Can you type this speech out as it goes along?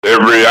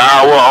Every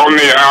hour on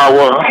the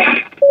hour,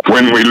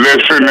 when we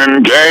listen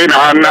and gain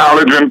our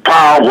knowledge and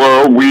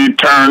power, we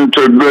turn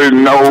to the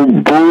no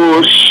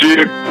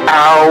bullshit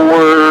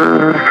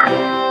hour.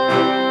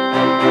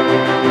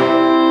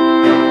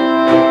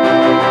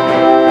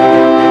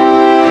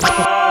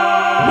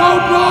 No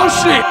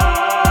bullshit.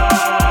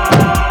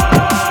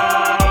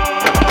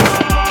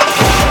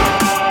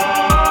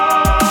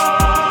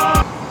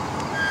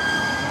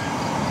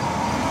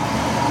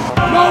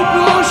 No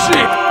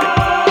bullshit.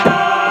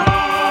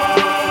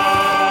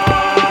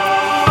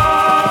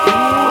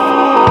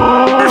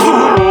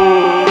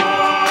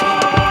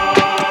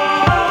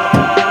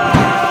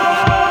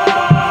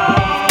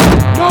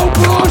 No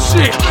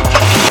bullshit.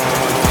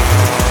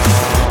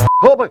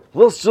 Oh my,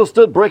 let's just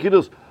did breaking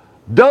news.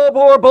 No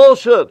more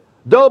bullshit.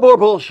 No more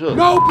bullshit.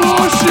 No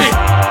bullshit.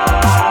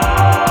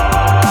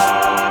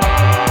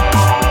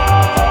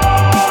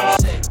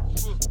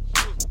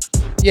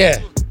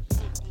 Yeah,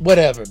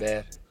 whatever,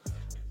 man.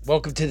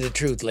 Welcome to the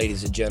truth,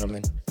 ladies and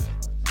gentlemen.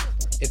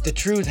 If the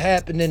truth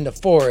happened in the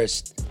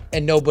forest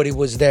and nobody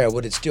was there,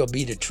 would it still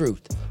be the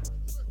truth?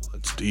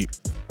 That's deep.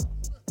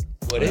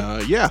 Would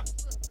it? Yeah,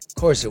 Of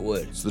course it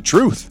would. it's the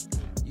truth.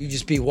 You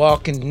just be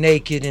walking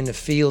naked in a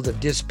field of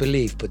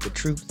disbelief, but the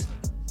truth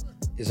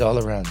is all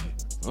around you.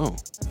 Oh,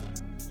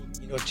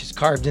 You know, it's just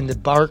carved in the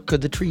bark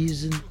of the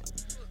trees and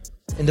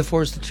in the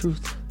forest of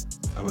truth.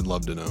 I would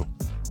love to know.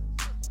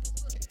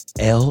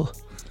 L-E-D-U-F-F.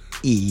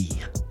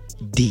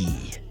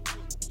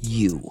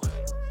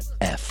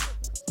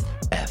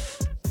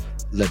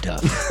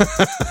 LaDuff.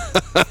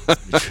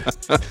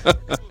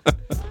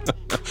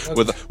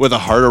 With a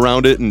heart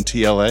around it and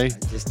TLA.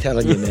 Just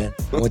telling you, man.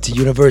 I went to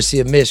University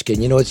of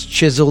Michigan. You know it's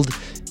chiseled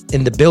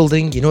in the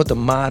building? You know what the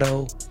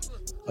motto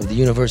of the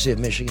University of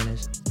Michigan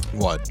is?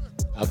 What?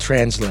 I'll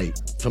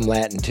translate from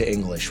Latin to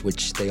English,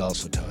 which they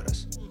also taught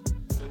us.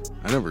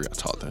 I never got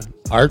taught that.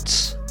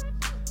 Arts,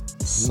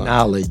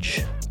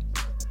 knowledge,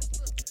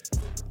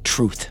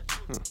 truth.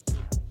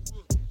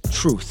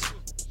 Truth.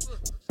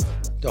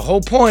 The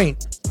whole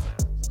point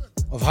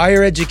of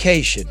higher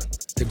education,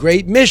 the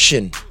great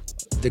mission,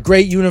 the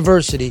great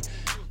university,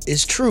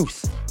 is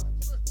truth.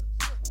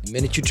 The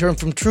minute you turn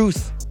from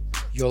truth,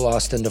 you're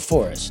lost in the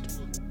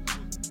forest.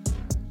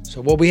 So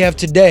what we have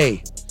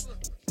today,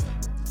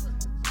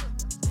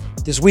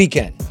 this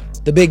weekend,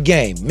 the big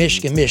game,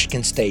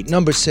 Michigan State,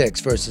 number 6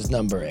 versus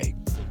number 8.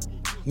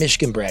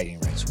 Michigan bragging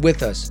rights.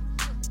 With us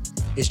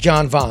is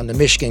John Vaughn, the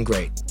Michigan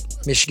great,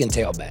 Michigan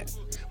tailback.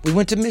 We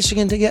went to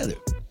Michigan together.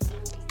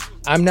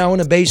 I'm now in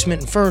a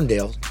basement in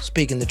Ferndale,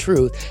 speaking the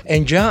truth,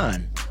 and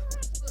John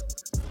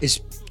is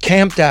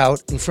camped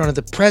out in front of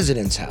the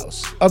president's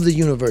house of the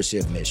University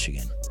of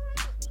Michigan,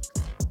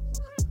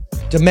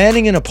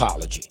 demanding an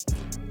apology,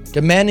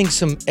 demanding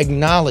some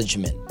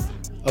acknowledgement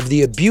of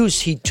the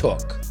abuse he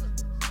took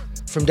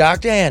from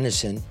Dr.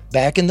 Anderson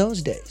back in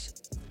those days,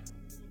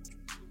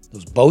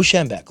 those Bo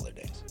Schembechler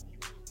days.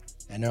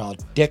 And they're all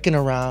dicking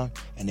around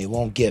and they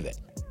won't give it.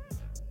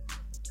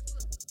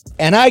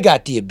 And I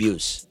got the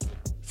abuse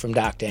from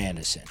Dr.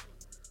 Anderson.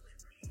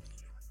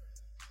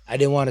 I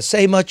didn't want to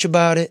say much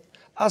about it.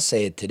 I'll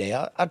say it today.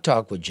 I'll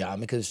talk with John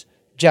because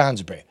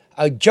John's brave.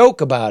 I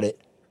joke about it,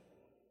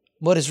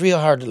 but it's real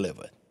hard to live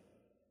with.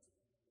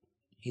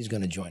 He's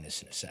going to join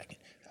us in a second.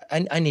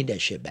 I need that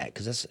shit back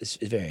because it's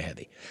very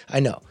heavy. I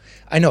know,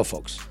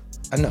 folks.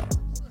 I know.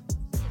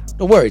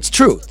 Don't worry, it's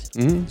truth.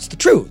 Mm-hmm. It's the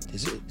truth.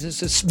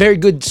 It's a very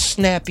good,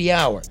 snappy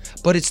hour,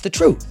 but it's the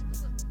truth.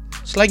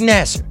 It's like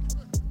Nasser.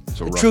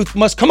 The truth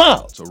must come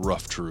out. It's a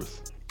rough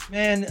truth.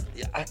 Man,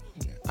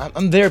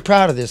 I'm very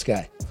proud of this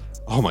guy.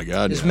 Oh my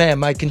God. This man,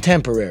 my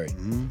contemporary.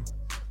 Mm-hmm.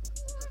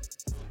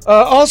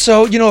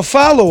 Also, a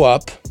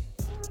follow-up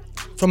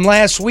from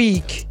last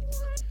week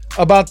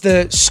about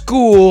the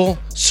school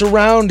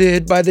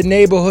surrounded by the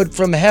neighborhood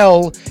from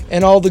hell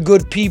and all the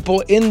good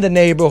people in the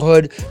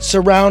neighborhood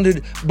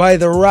surrounded by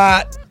the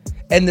rot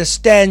and the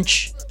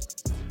stench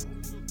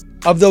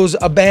of those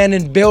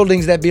abandoned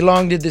buildings that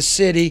belong to the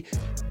city.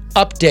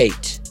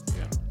 Update.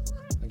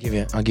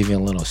 Yeah. I'll give you a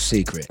little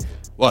secret.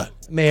 What?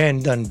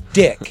 Man done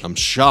dick. I'm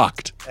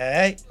shocked.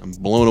 Hey? I'm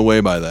blown away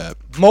by that.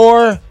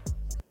 More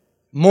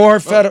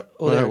federal.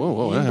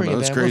 Whoa,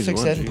 that's crazy.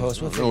 We'll fix that in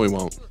post. No, we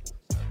won't.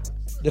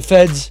 The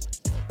feds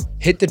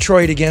hit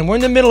Detroit again. We're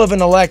in the middle of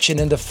an election,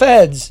 and the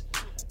feds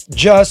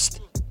just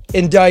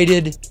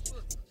indicted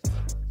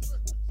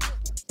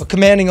a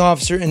commanding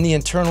officer in the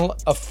Internal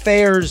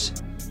Affairs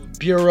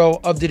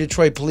Bureau of the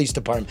Detroit Police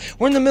Department.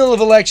 We're in the middle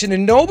of election,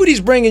 and nobody's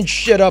bringing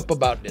shit up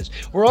about this.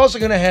 We're also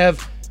going to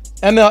have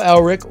ML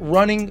Elric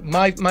running,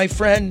 my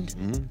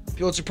friend,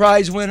 Pulitzer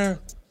Prize winner,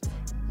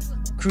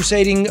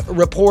 crusading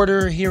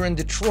reporter here in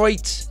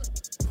Detroit.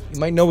 You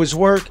might know his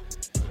work.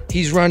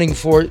 He's running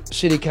for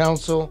city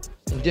council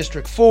in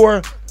District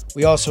 4.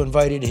 We also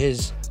invited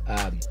his...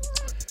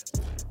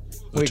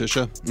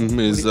 Letitia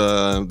is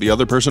the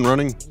other person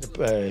running?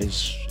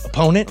 His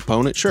opponent.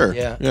 Opponent, sure.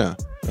 Yeah.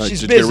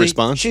 She's did busy. you get a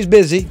response? She's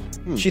busy.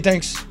 She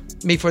thanks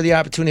me for the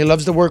opportunity.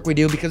 Loves the work we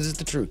do because it's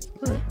the truth.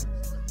 Right.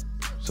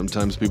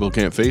 Sometimes people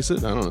can't face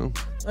it. I don't know.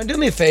 Do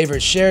me a favor.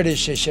 Share this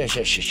shit.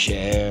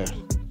 Share.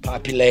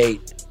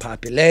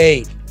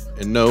 Populate.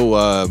 And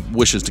no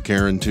wishes to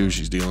Karen, too.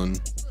 She's dealing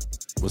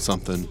with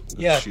something.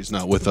 Yeah. She's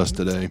not with us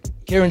today.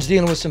 Karen's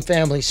dealing with some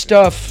family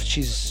stuff.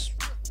 She's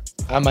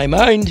on my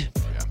mind.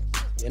 Yeah.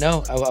 You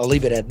know, I'll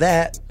leave it at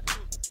that.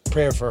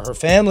 Prayer for her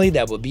family.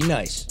 That would be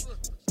nice.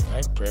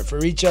 Right? Prayer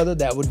for each other.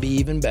 That would be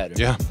even better.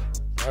 Yeah.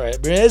 All right.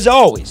 But as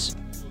always,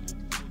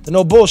 the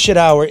No Bullshit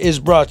Hour is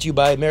brought to you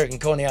by American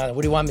Coney Island.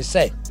 What do you want me to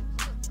say?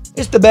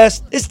 It's the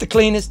best. It's the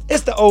cleanest.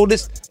 It's the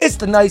oldest. It's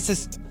the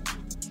nicest.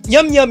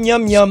 Yum, yum,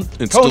 yum, yum.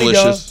 It's Coney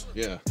delicious. Dog.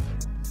 Yeah.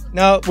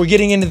 Now, we're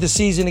getting into the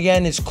season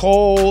again. It's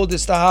cold.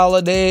 It's the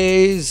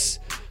holidays.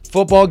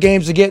 Football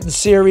games are getting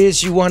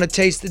serious. You want to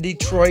taste the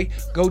Detroit?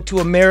 Go to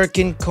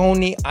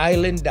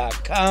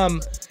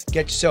AmericanConeyIsland.com.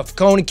 Get yourself a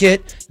Coney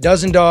kit,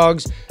 dozen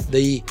dogs,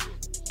 the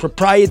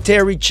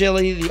proprietary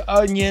chili, the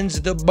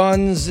onions, the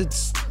buns.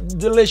 It's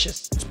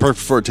delicious. It's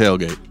perfect for a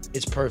tailgate.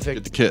 It's Get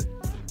perfect. the kit.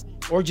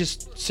 Or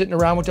just sitting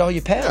around with all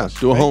your Yeah. pals.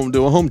 Do a home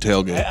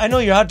tailgate. I know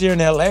you're out there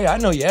in LA. I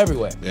know you're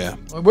everywhere. Yeah.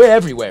 We're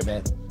everywhere,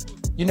 man.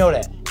 You know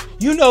that.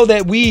 You know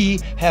that we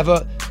have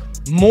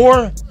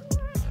more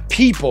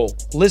people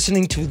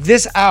listening to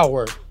this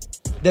hour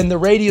than the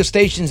radio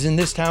stations in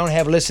this town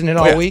have listening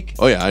all week.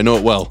 Oh, yeah. I know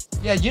it well.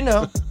 Yeah, you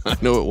know. I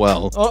know it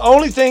well.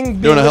 Only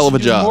thing Doing a hell of a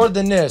listened to job. more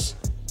than this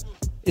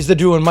is the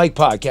Drew and Mike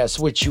podcast,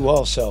 which you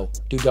also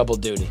do double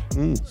duty.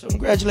 So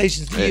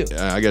congratulations to you.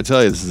 I got to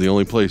tell you, this is the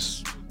only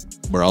place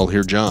where I'll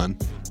hear John.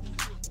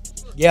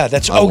 Yeah,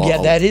 that's.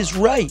 That is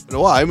right.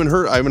 Well, I haven't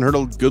heard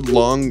a good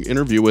long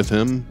interview with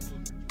him.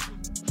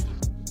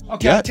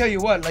 Okay, Yeah. I'll tell you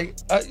what.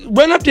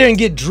 Run up there and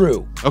get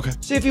Drew. Okay.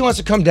 See if he wants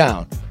to come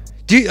down.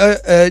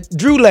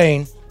 Drew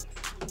Lane,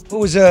 who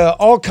was an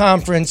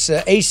all-conference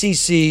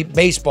ACC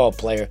baseball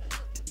player,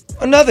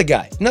 another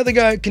guy,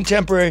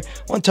 contemporary. I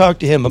want to talk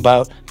to him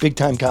about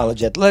big-time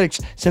college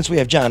athletics since we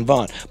have John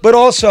Vaughn. But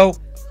also,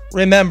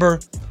 remember,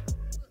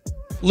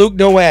 Luke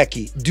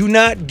Nowacki. Do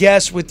not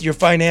guess with your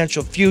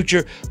financial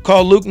future.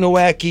 Call Luke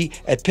Nowacki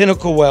at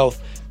Pinnacle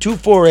Wealth,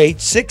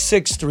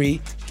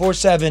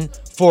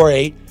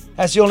 248-663-4748.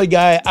 That's the only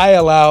guy I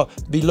allow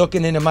be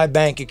looking into my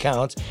bank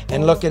accounts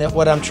and looking at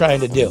what I'm trying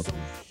to do.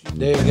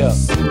 There you go.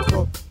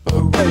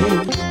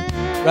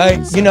 Right?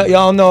 You know,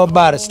 y'all know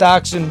about it.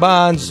 Stocks and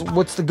bonds.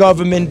 What's the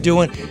government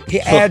doing?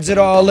 He adds it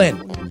all in.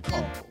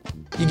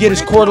 You get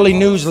his quarterly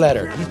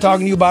newsletter. He's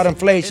talking to you about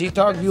inflation. He's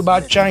talking to you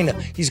about China.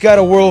 He's got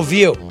a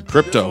worldview.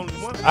 Crypto.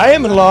 I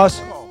am in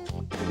loss.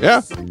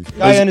 Yeah.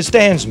 Guy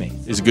understands me.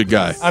 He's a good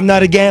guy. I'm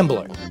not a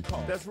gambler.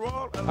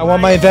 I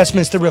want my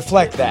investments to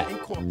reflect that.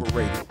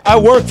 I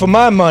work for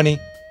my money.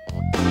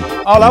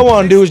 All I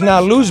want to do is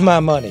not lose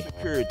my money.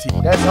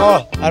 That's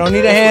all. I don't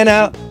need a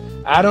handout.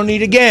 I don't need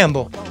to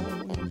gamble.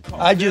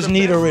 I just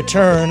need a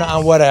return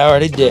on what I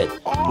already did.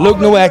 Luke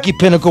Nowacki,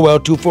 Pinnacle Well,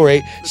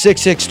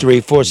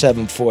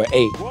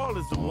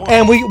 248-663-4748.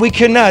 And we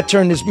cannot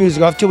turn this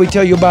music off till we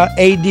tell you about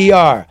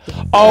ADR.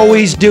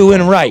 Always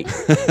doing right.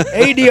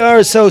 ADR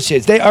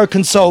Associates, they are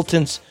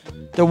consultants.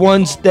 The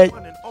ones that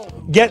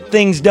get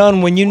things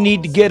done when you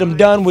need to get them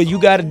done, when you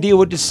got to deal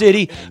with the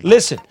city.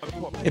 Listen,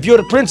 if you're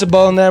the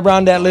principal and they're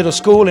around that little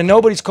school and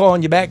nobody's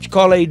calling you back, you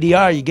call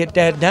ADR, you get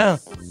that down.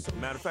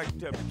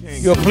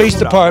 Your police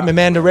department,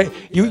 man,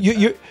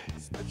 you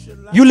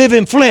live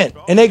in Flint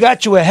and they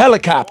got you a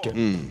helicopter.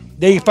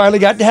 They finally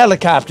got the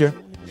helicopter.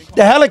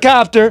 The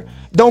helicopter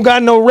don't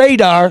got no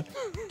radar.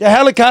 The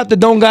helicopter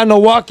don't got no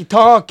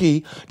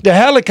walkie-talkie. The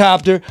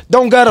helicopter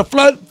don't got a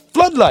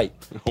floodlight.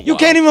 You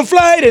can't even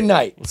fly it at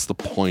night. What's the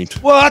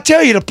point? Well, I'll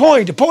tell you the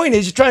point. The point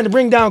is you're trying to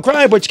bring down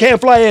crime, but you can't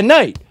fly at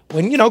night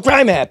when,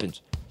 crime happens.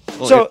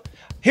 Well, so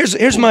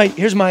here's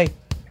my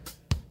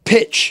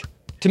pitch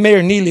to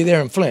Mayor Neely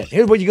there in Flint.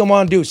 Here's what you're going to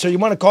want to do. So you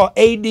want to call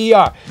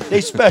ADR.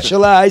 They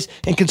specialize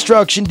in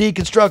construction,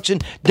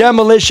 deconstruction,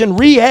 demolition,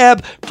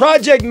 rehab,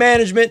 project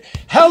management,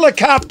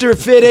 helicopter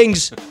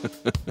fittings.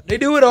 They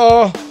do it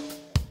all.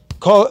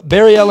 Call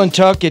Barry Allen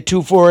Tuck at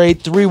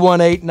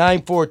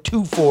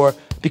 248-318-9424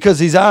 because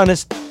he's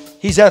honest,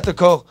 he's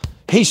ethical,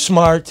 he's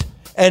smart,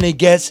 and he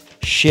gets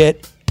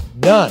shit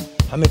done.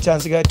 How many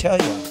times I got to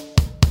tell you?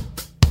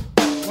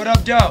 What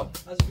up, Joe?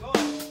 How's it going?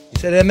 He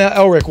said ML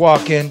Elric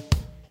walk in.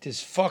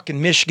 This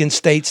fucking Michigan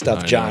State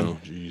stuff, John. I know,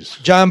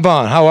 jeez. John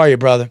Vaughn, how are you,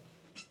 brother?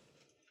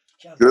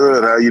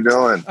 Good. How you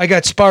doing? I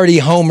got Sparty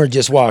Homer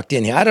just walked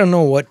in here. I don't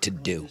know what to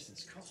do.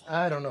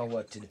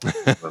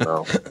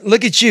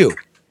 Look at you.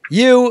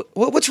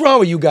 What's wrong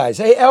with you guys?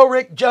 Hey,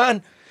 Elric,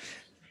 John,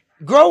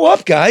 grow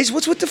up, guys.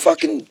 What's with the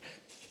fucking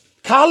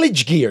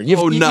college gear?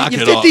 You're Knock it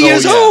 50 off.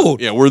 years old.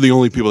 Yeah, we're the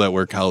only people that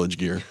wear college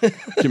gear.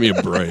 Give me a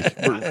break.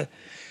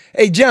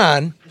 Hey,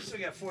 John. You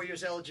still got 4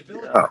 years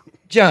eligibility. Yeah.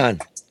 John,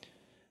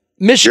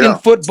 Michigan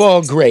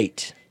football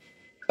great.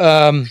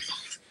 You're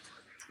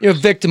a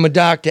victim of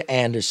Dr.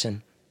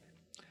 Anderson.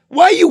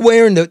 Why are you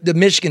wearing the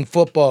Michigan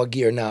football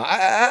gear now?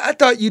 I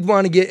thought you'd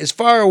want to get as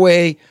far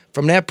away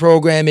from that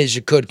program as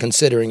you could,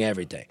 considering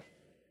everything.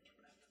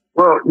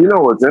 Well,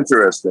 what's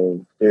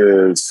interesting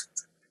is,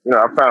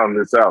 I found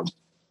this out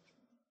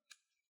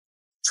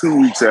 2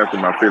 weeks after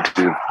my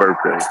 50th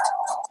birthday.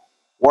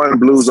 One,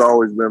 blue's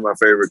always been my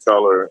favorite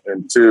color,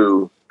 and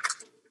two,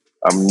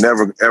 I'm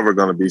never ever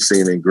going to be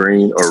seen in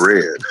green or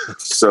red.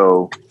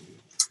 So,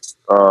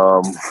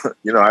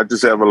 I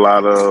just have a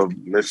lot of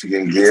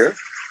Michigan gear.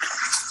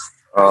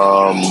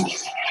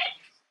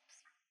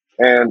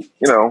 And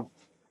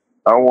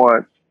I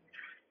want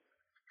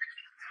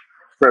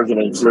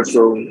President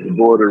Schlissel, the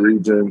Board of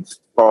Regents,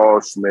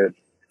 Paul Schmidt,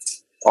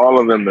 all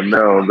of them to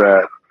know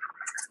that,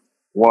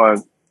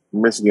 one,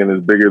 Michigan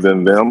is bigger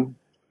than them.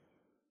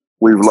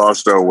 We've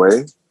lost our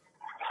way.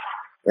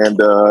 And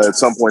at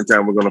some point in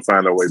time, we're going to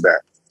find our way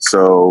back.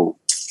 So,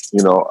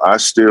 I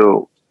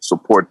still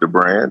support the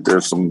brand.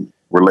 There's some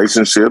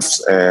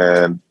relationships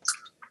and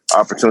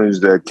opportunities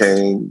that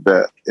came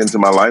into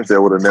my life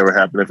that would have never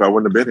happened if I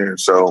wouldn't have been here.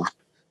 So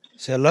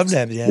I love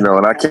that. Yeah.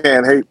 And I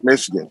can't hate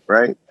Michigan,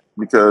 right?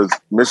 Because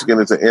Michigan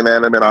is an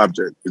inanimate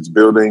object. It's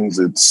buildings,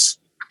 it's,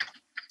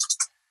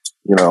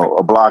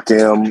 a block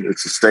M,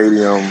 it's a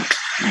stadium,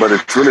 but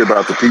it's really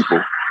about the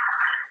people.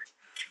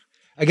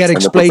 I got to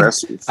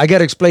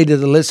explain to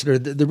the listener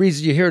the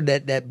reason you hear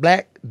that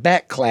black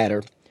back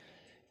clatter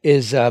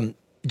is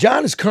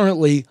John is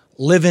currently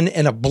living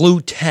in a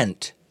blue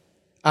tent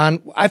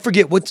on, I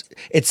forget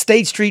it's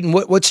State Street, and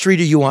what street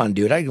are you on,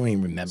 dude? I don't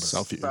even remember.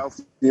 South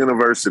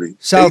University.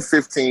 South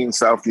 815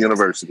 South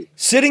University.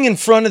 Sitting in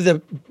front of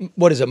the,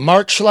 what is it,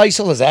 Mark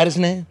Schleissel? Is that his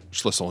name?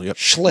 Schlissel, yep.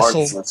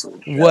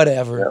 Schlissel,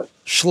 whatever. Yeah.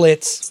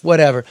 Schlitz,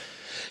 whatever.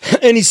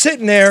 And he's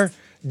sitting there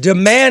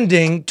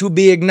demanding to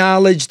be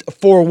acknowledged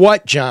for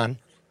what, John?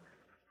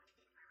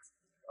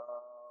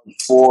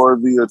 For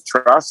the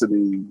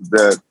atrocity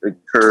that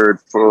occurred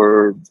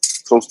for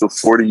close to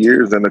 40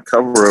 years and the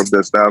cover-up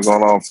that's now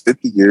gone on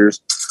 50 years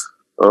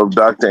of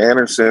Dr.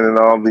 Anderson and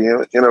all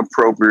the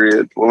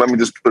inappropriate. Well, let me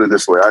just put it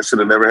this way. I should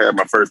have never had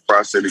my first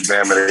prostate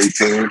exam at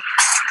 18,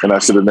 and I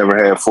should have never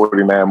had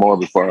 49 more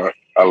before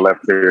I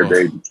left here at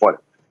age 20.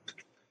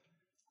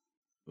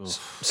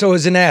 So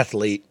as an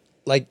athlete,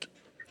 like,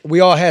 we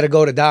all had to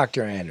go to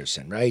Dr.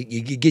 Anderson, right?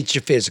 You get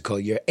your physical.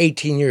 You're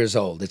 18 years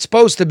old. It's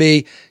supposed to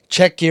be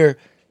check your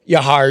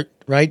heart,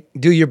 right?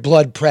 Do your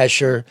blood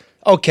pressure.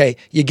 Okay,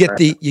 you get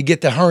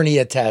the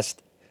hernia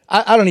test.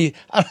 I don't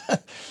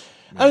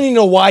even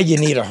know why you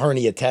need a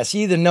hernia test.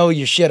 You either know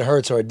your shit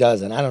hurts or it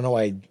doesn't. I don't know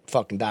why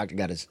fucking doctor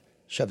got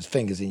shove his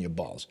fingers in your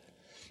balls.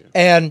 Yeah.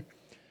 And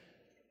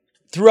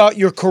throughout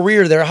your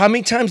career there, how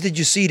many times did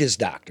you see this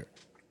doctor?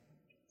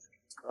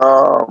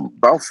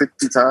 About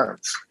 50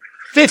 times.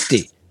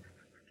 50?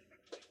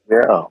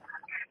 Yeah.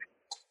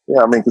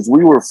 Yeah, I mean, because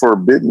we were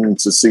forbidden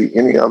to see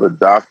any other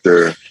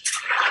doctor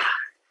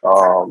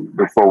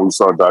before we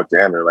saw Dr.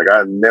 Anderson. Like,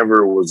 I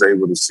never was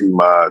able to see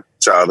my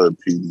childhood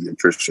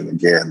pediatrician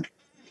again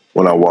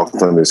when I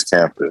walked on this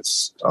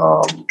campus.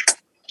 And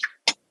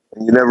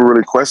you never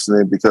really question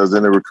it because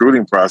in the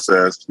recruiting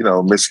process,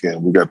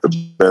 Michigan, we got the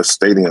best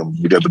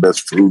stadium, we got the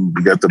best food,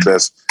 we got the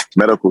best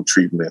medical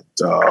treatment.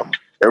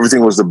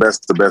 Everything was the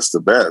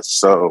best.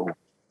 So,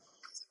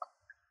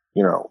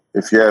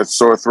 if you had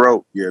sore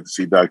throat, you had to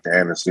see Dr.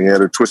 Anderson. You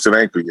had a twisted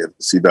ankle, you had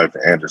to see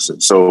Dr. Anderson.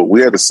 So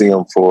we had to see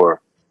him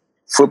for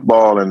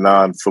football and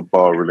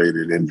non-football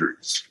related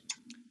injuries.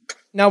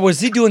 Now,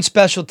 was he doing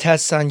special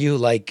tests on you,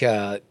 like,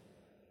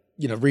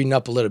 reading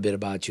up a little bit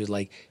about you,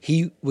 like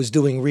he was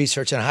doing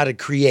research on how to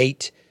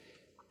create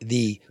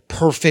the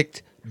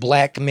perfect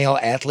black male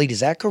athlete? Is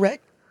that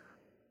correct?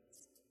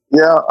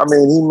 Yeah, I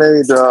mean, he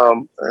made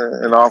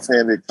an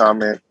offhanded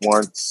comment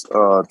once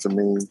to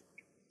me,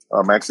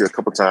 actually a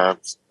couple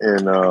times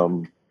in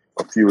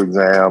a few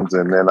exams,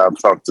 and then I've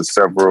talked to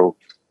several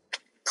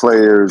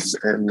players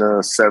in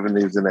the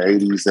 70s and the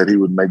 80s that he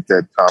would make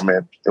that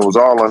comment. It was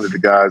all under the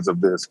guise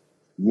of this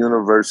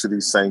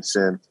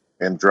university-sanctioned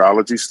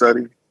andrology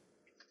study,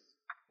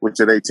 which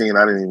at 18,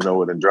 I didn't even know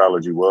what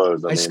andrology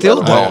was. I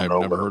still don't know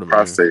what a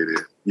prostate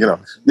is. Yeah,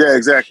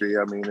 exactly.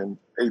 I mean, in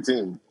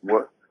 18,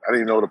 I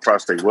didn't know what a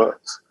prostate was.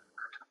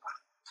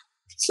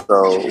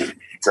 So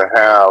to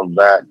have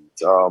that,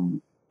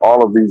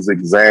 all of these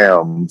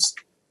exams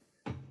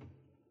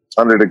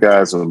under the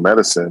guise of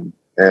medicine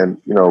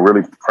and,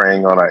 really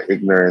preying on our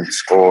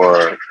ignorance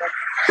or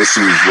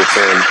issues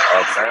within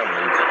our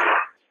families.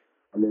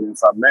 I mean,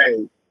 if I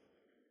may,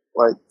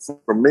 like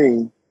for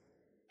me,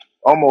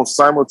 almost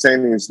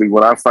simultaneously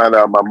when I find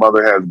out my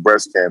mother has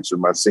breast cancer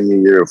my senior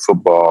year of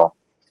football,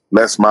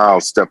 Les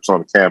Miles steps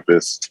on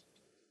campus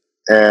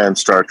and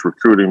starts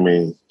recruiting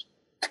me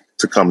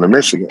to come to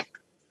Michigan.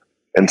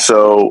 And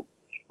so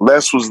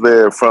Les was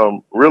there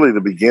from really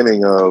the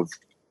beginning of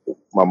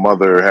my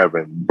mother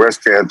having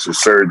breast cancer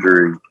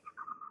surgery,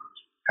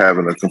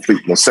 having a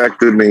complete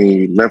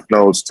mastectomy, lymph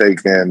nodes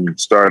taken,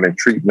 starting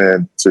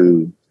treatment,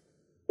 to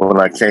when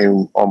I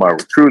came on my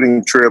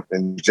recruiting trip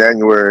in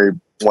January.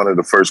 One of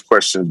the first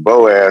questions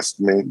Bo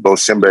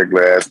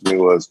Schembechler asked me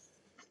was,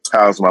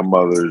 how's my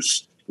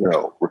mother's,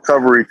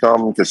 recovery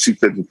coming? Because she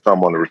couldn't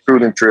come on the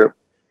recruiting trip.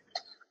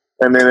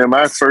 And then in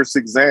my first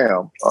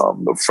exam, one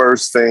of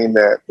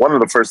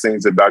the first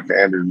things that Dr.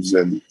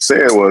 Anderson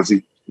said was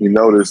he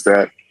noticed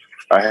that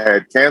I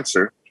had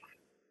cancer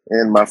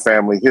in my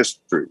family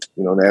history,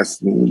 and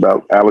asked me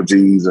about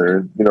allergies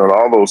or,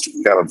 all those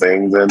kind of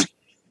things. And,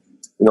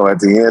 at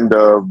the end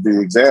of the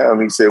exam,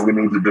 he said, we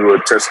need to do a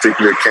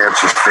testicular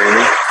cancer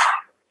screening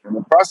and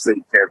a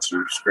prostate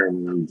cancer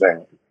screening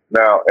exam.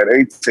 Now, at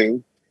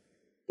 18,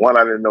 one,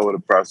 I didn't know what a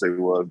prostate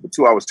was, but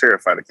two, I was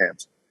terrified of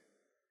cancer.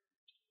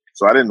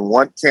 So I didn't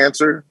want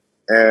cancer,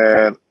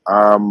 and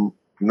I'm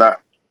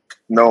not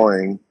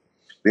knowing,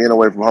 being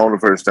away from home the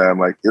first time,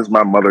 like, is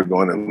my mother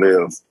going to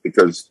live?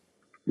 Because,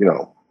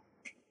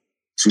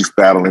 she's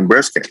battling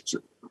breast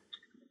cancer.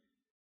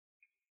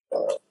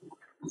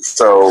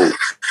 So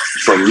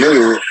for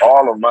me,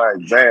 all of my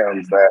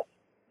exams that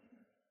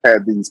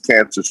had these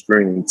cancer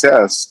screening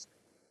tests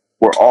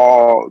were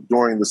all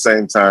during the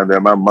same time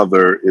that my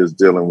mother is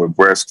dealing with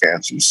breast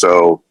cancer.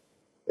 So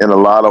in a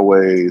lot of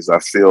ways, I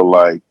feel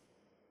like,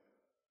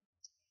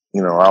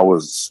 I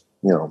was,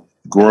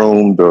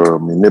 groomed or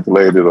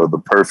manipulated or the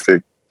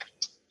perfect,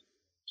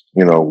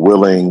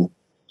 willing,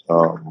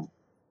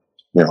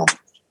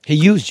 He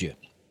used you.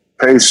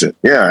 Patient.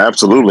 Yeah,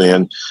 absolutely.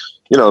 And,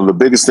 the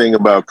biggest thing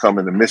about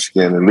coming to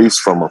Michigan, at least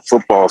from a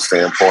football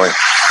standpoint,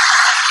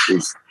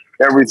 is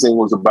everything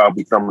was about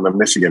becoming a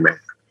Michigan man.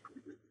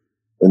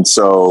 And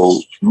so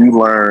you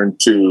learn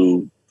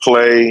to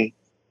play. It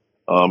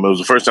was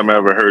the first time I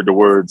ever heard the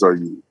words, are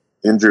you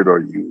injured? Are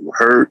you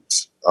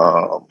hurt?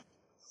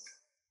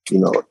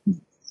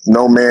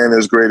 No man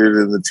is greater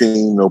than the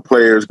team. No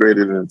player is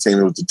greater than the team.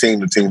 It was the team,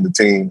 the team, the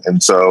team.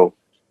 And so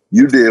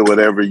you did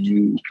whatever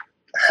you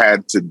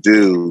had to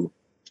do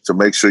to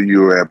make sure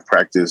you were at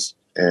practice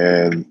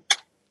and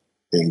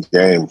in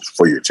games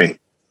for your team.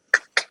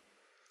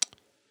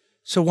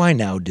 So why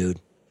now,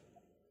 dude?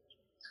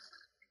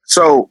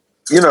 So,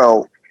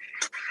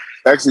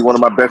 actually one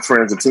of my best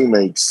friends and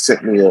teammates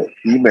sent me an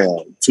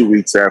email 2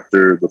 weeks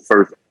after the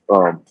first,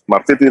 my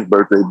 50th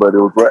birthday, but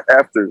it was right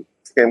after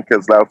Ken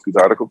Keselowski's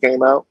article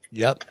came out.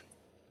 Yep.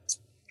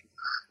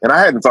 And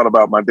I hadn't thought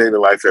about my daily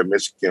life at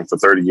Michigan for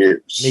 30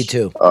 years. Me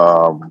too.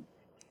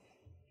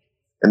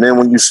 And then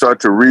when you start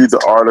to read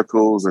the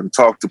articles and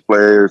talk to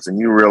players and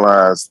you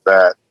realize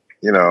that,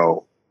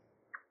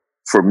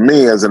 for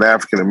me as an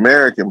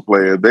African-American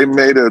player, they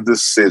made a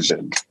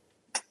decision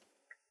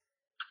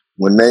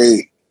when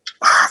they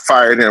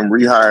fired him,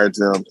 rehired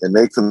him, and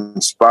they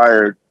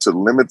conspired to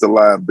limit the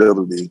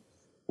liability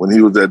when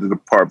he was at the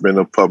Department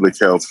of Public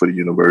Health for the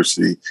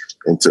university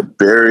and to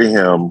bury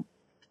him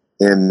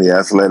in the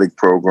athletic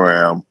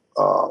program,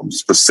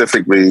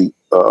 specifically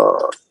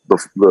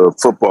the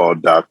football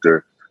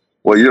doctor.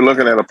 Well, you're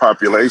looking at a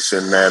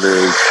population that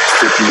is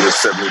 50 to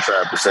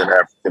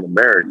 75%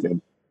 African-American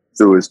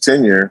through his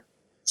tenure.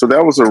 So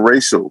that was a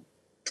racial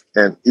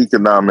and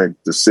economic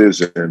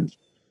decision.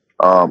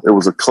 It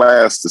was a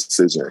class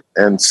decision.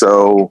 And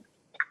so,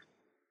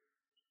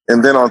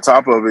 and then on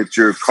top of it,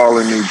 you're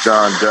calling me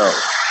John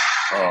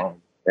Doe.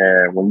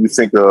 And when you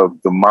think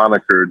of the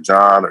moniker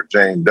John or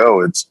Jane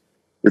Doe,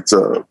 it's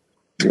a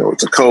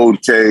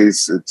code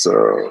case. It's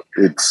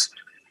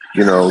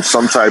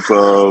some type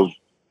of,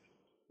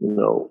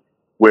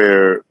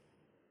 where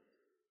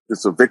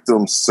it's a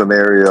victim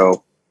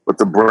scenario, but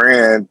the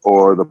brand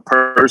or the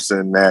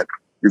person that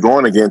you're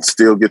going against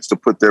still gets to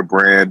put their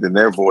brand and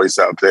their voice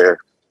out there.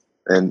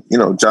 And,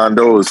 John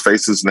Doe is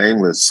faceless,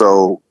 nameless.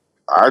 So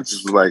I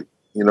just was like,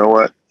 you know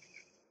what?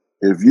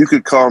 If you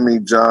could call me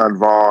John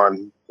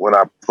Vaughn when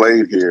I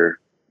played here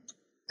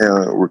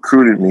and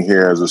recruited me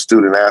here as a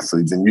student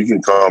athlete, then you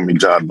can call me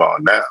John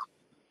Vaughn now.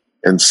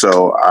 And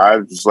so I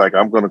was like,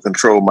 I'm going to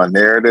control my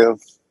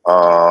narrative.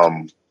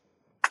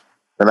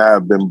 And I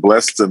have been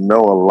blessed to know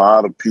a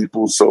lot of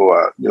people. So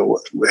I,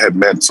 had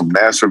met some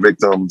Nassar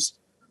victims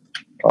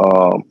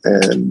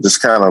and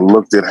just kind of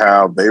looked at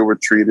how they were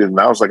treated. And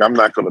I was like, I'm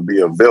not going to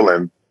be a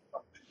villain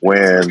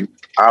when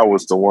I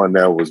was the one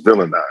that was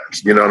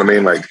villainized. You know what I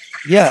mean? Like,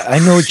 yeah, I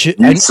know what you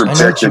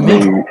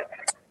mean.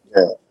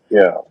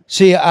 Yeah.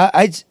 See,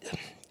 I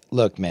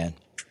look, man.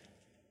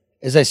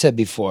 As I said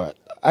before,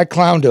 I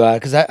clowned about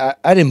it because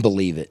I didn't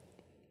believe it.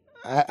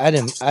 I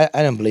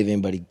didn't believe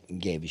anybody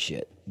gave a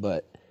shit.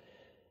 But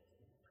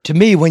to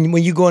me,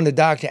 when you go into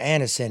Dr.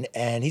 Anderson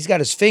and he's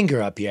got his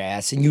finger up your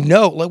ass and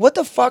like, what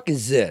the fuck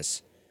is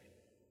this?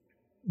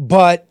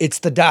 But it's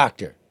the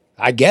doctor,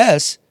 I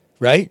guess,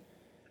 right?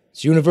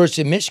 It's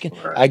University of Michigan,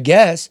 I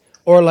guess.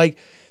 Or like,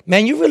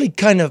 man, you're really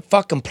kind of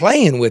fucking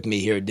playing with me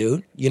here,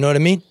 dude. You know what I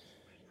mean?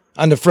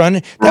 On the front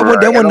end.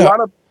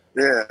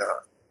 Yeah.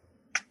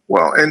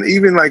 Well, and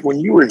even like when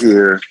you were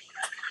here,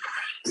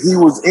 he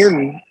was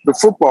in the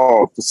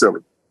football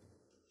facility.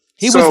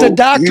 He was the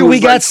doctor we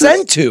got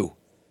sent to.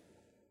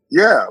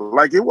 Yeah,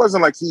 like it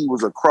wasn't like he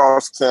was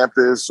across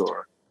campus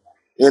or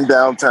in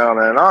downtown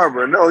Ann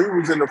Arbor. No, he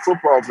was in the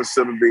football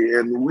facility,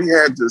 and we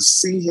had to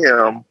see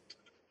him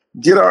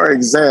get our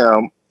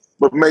exam,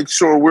 but make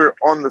sure we're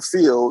on the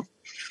field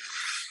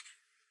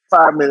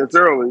 5 minutes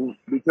early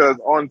because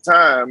on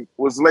time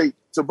was late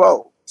to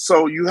bowl.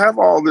 So you have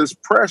all this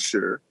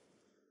pressure.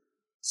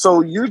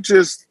 So you're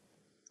just,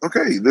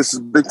 okay, this is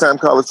big time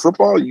college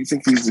football. You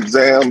think these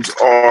exams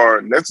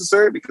are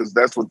necessary because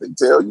that's what they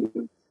tell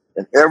you.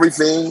 and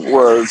everything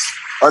was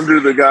under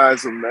the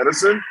guise of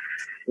medicine.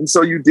 And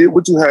so you did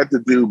what you had to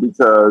do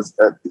because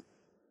at the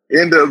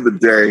end of the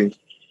day,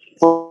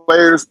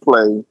 players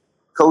play,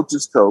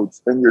 coaches coach,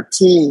 and your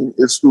team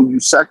is who you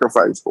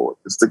sacrifice for.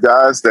 It's the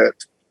guys that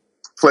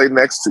play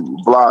next to you,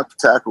 block,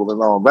 tackle,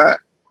 and all that.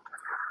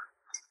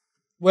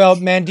 Well,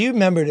 man, do you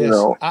remember this? You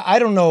know, I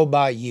don't know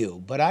about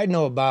you, but I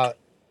know about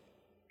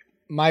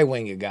my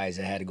wing of guys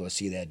that had to go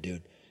see that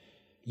dude.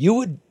 You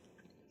would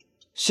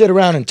sit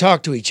around and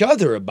talk to each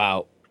other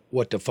about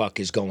what the fuck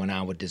is going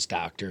on with this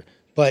doctor,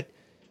 but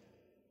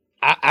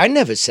I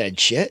never said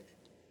shit.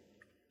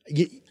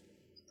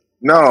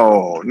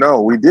 No,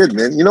 we didn't.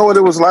 And you know what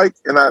it was like?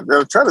 And I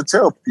try to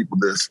tell people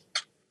this.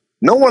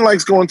 No one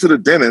likes going to the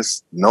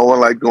dentist. No one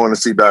likes going to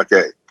see Doc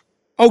A.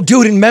 Oh,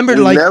 dude, and remember,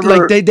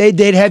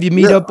 they'd have you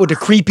meet up with a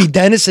creepy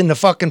dentist in the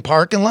fucking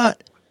parking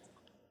lot?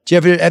 Did you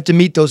ever have to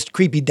meet those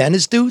creepy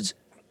dentist dudes?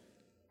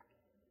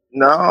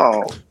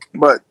 No,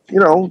 but, you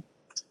know,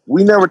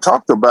 we never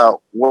talked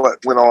about what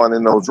went on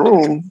in those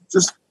rooms.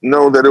 Just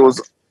know that it was,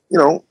 you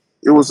know,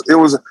 it was,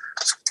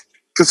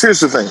 because here's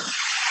the thing.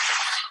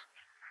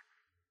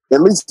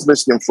 At least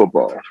Michigan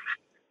football,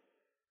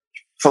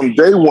 from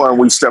day one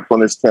we stepped on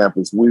this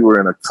campus, we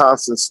were in a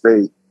constant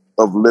state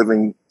of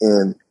living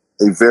in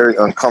a very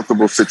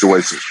uncomfortable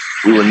situation.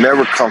 We were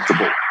never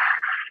comfortable.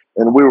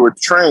 And we were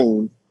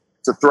trained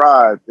to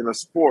thrive in a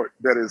sport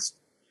that is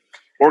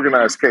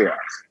organized chaos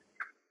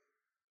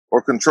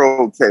or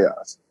controlled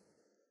chaos.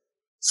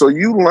 So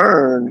you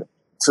learn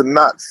to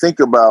not think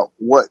about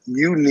what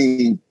you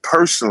need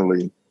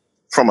personally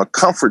from a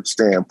comfort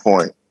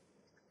standpoint,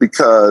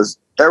 because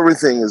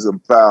everything is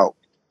about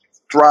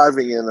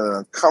thriving in an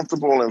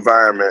uncomfortable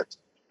environment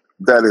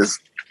that is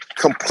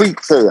complete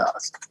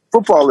chaos.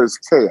 Football is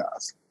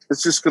chaos.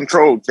 It's just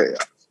controlled chaos.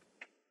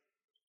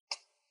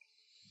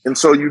 And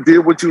so you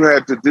did what you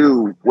had to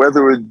do,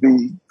 whether it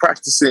be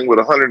practicing with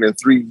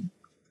 103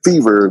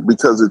 fever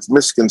because it's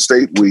Michigan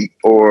State week,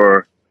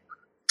 or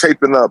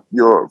taping up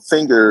your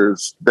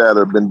fingers that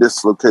have been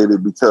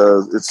dislocated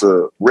because it's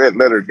a red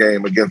letter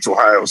game against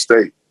Ohio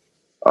State.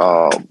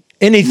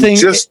 Anything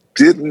you just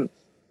didn't.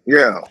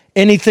 Yeah.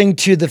 Anything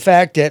to the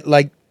fact that,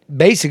 like,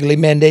 basically,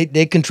 man,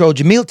 they controlled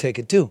your meal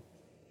ticket too.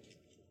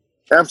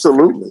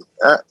 Absolutely.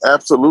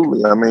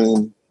 Absolutely. I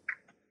mean,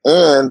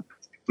 and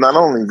not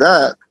only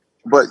that,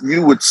 but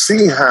you would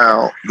see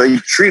how they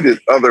treated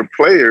other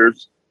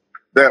players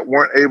that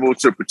weren't able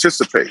to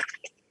participate.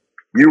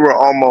 You were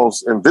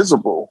almost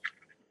invisible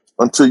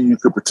until you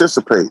could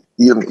participate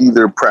in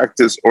either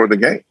practice or the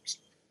games.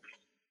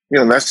 You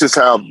know, that's just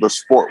how the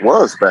sport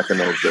was back in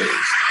those days.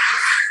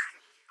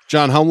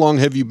 John, how long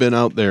have you been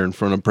out there in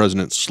front of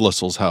President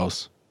Schlissel's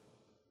house?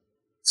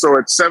 So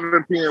at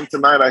 7 p.m.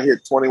 tonight, I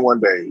hit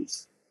 21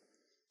 days.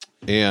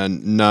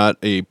 And not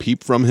a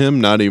peep from him,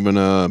 not even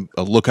a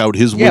look out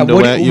his window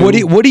at you?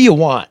 What do you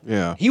want?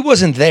 Yeah. He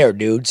wasn't there,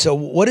 dude. So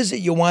what is it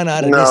you want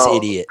out of this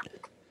idiot?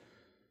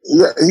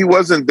 Yeah, he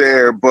wasn't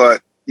there,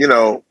 but, you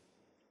know,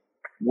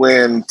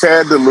 when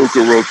Tad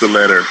DeLuca wrote the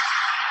letter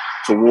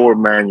to Ward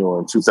Manuel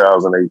in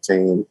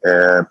 2018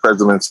 and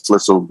President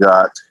Schlissel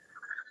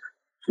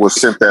was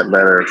sent that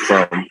letter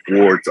from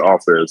Ward's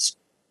office,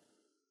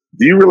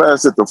 do you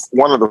realize that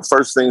one of the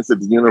first things that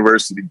the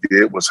university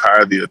did was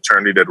hire the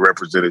attorney that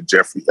represented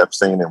Jeffrey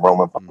Epstein and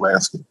Roman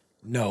Polanski?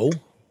 No.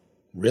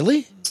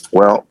 Really?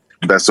 Well,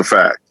 that's a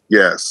fact,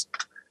 yes.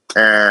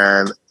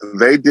 And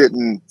they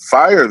didn't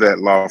fire that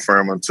law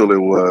firm until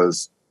it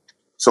was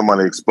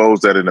somebody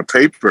exposed that in the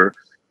paper.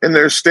 And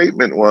their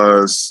statement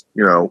was,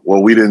 you know,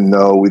 well, we didn't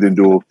know, we didn't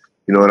do,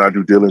 you know, in our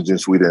due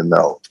diligence, we didn't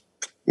know.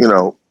 You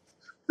know,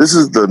 this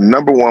is the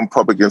number one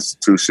public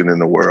institution in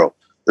the world.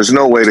 There's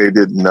no way they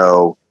didn't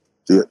know.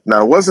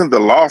 Now, it wasn't the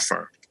law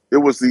firm. It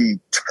was the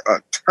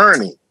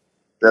attorney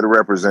that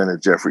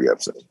represented Jeffrey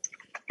Epstein.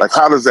 Like,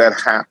 how does that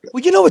happen?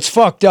 Well, you know what's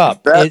fucked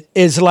up? It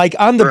is like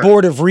on the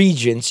Board of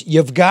Regents,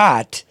 you've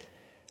got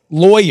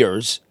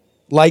lawyers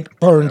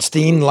like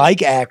Bernstein,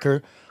 like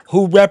Acker,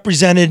 who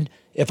represented,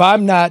 if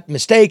I'm not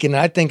mistaken,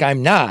 I think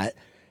I'm not,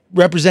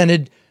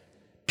 represented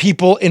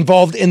people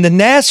involved in the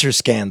Nassar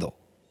scandal.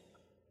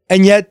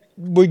 And yet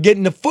we're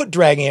getting the foot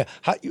dragging.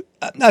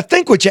 I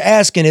think what you're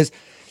asking is,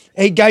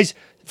 hey, guys,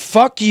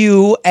 fuck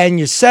you and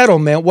your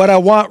settlement. What I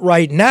want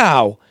right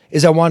now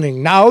is I want an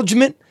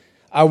acknowledgement,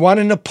 I want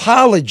an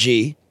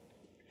apology,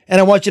 and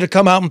I want you to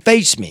come out and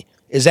face me.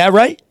 Is that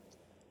right?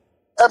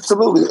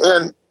 Absolutely.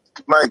 And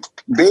like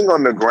being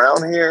on the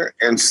ground here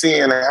and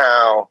seeing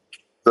how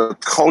the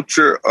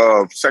culture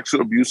of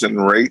sexual abuse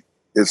and rape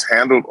is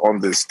handled on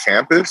this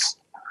campus,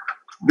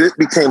 it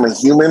became a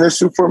human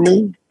issue for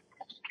me.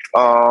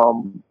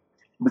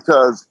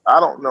 Because I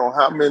don't know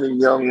how many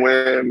young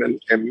women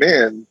and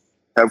men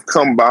have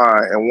come by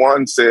and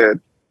one said,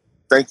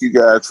 thank you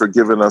guys for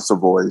giving us a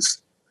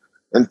voice.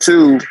 And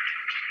two,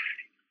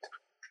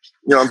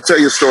 you know, I'll tell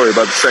you a story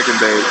about the second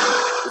day,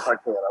 if I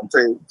can. I'll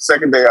tell you, the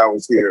second day I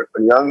was here,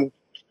 a young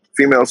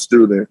female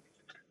student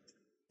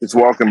is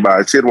walking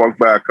by. She had walked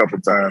by a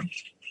couple times.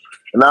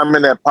 And I'm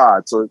in that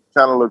pod, so it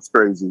kind of looks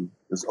crazy.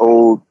 This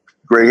old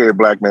gray-haired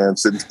black man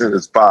sitting in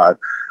his pod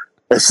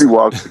as he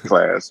walks to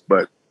class.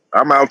 But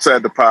I'm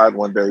outside the pod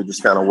one day,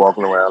 just kind of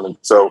walking around. And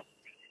so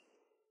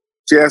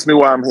she asked me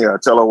why I'm here. I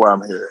tell her why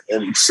I'm here.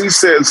 And she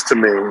says to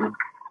me,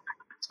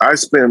 I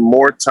spend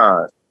more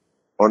time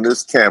on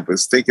this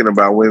campus thinking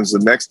about when's the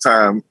next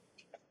time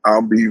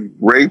I'll be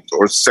raped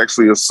or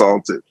sexually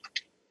assaulted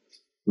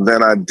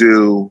than I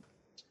do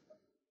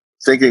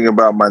thinking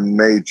about my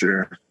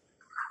major,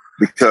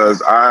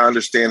 because I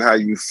understand how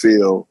you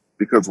feel,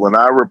 because when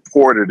I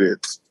reported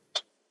it,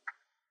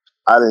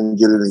 I didn't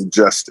get any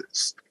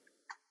justice.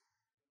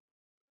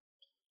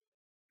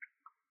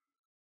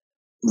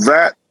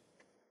 That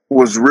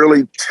was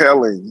really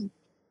telling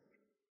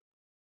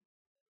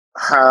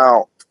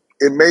how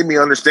it made me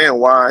understand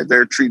why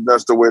they're treating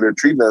us the way they're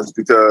treating us,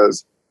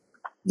 because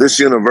this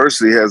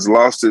university has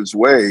lost its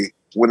way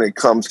when it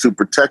comes to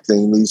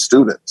protecting these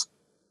students.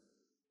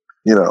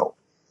 You know,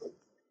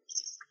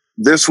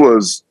 this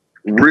was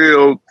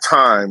real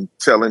time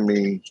telling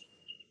me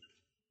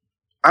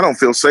I don't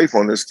feel safe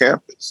on this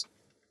campus.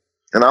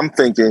 And I'm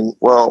thinking,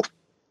 well,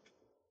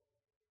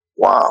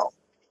 wow,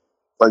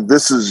 like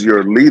this is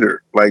your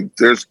leader. Like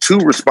there's two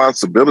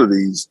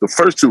responsibilities. The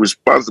first two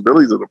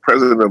responsibilities of the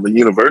president of the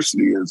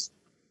university is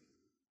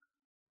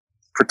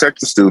protect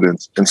the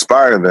students,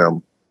 inspire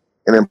them,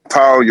 and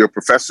empower your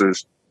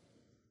professors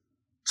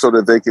so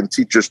that they can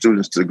teach your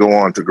students to go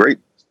on to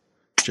greatness.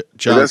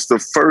 John, And that's the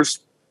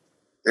first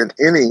in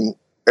any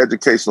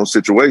educational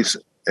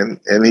situation. And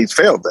he's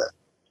failed that.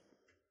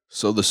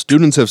 so the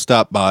students have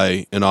stopped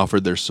by and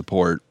offered their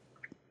support.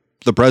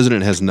 The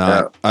president has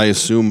not. I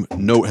assume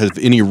no. Have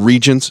any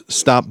regents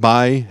stopped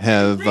by?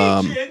 Have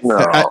No.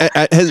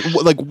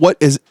 what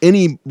has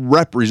any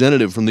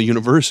representative from the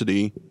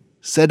university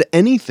said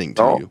anything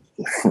to No. you?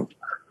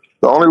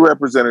 The only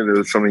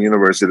representatives from the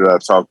university that I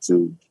talk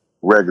to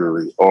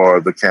regularly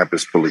are the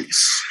campus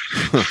police.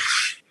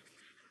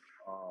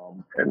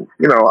 And,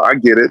 you know, I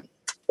get it.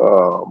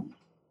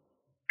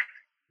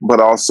 But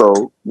also,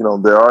 you know,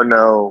 there are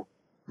no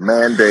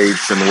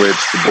mandates in which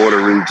the Board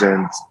of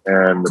Regents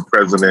and the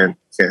president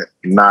can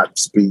not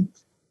speak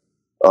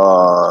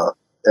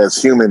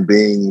as human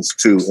beings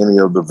to any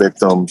of the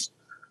victims.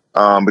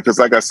 Because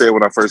like I said,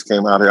 when I first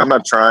came out here, I'm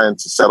not trying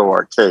to settle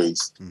our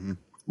case,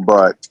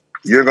 but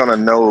you're going to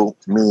know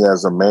me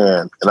as a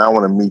man, and I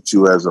want to meet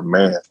you as a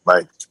man.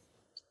 Like,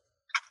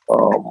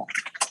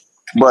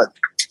 but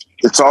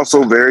it's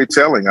also very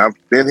telling. I've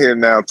been here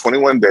now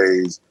 21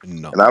 days,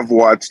 and I've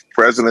watched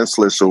President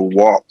Schlissel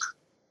walk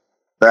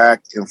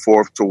back and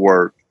forth to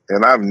work,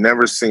 and I've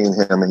never seen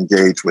him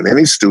engage with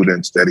any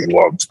students that he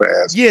walks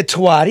past. Yeah,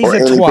 twat. He's or a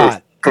any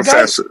twat.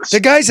 professors. The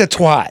guy's a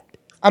twat.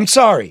 I'm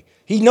sorry.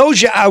 He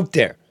knows you're out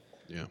there.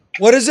 Yeah.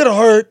 What does it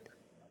hurt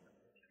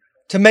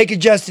to make a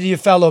gesture to your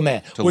fellow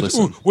man?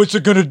 Listen. What's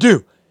it going to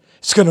do?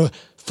 It's going to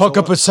fuck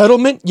up a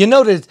settlement? You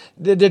know that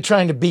they're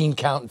trying to bean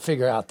count and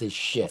figure out this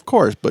shit. Of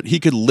course, but he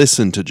could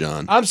listen to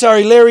John. I'm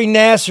sorry, Larry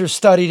Nassar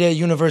studied at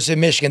University of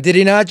Michigan. Did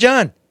he not,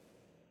 John?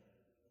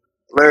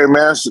 Larry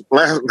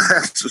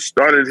Nassar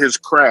started his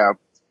craft,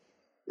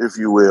 if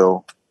you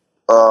will,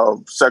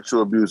 of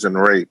sexual abuse and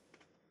rape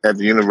at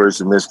the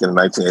University of Michigan in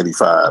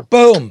 1985.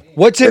 Boom.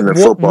 What's it? In the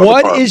football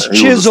What department. is He was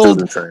a chiseled?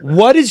 student trainer.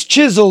 What is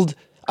chiseled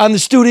on the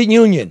student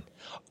union?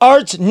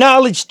 Arts,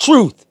 knowledge,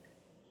 truth.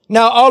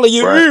 Now, all of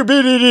you,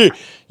 Right.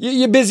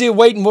 you're busy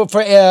waiting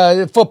for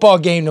a football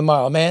game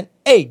tomorrow, man.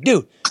 Hey,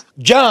 dude,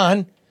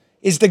 John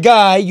is the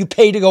guy you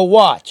pay to go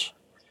watch.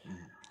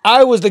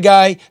 I was the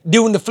guy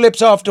doing the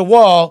flips off the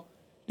wall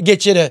to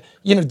get you to,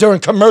 during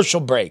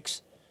commercial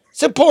breaks.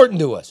 It's important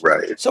to us.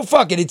 Right. So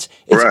fuck it. It's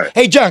Right.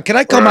 Hey, John, can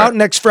I come Right. out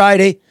next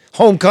Friday,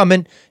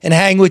 homecoming, and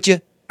hang with you?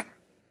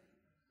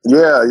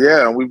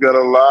 Yeah. We've got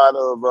a lot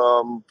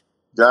of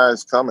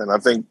guys coming. I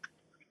think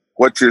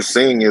what you're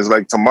seeing is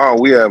like tomorrow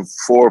we have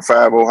 4 or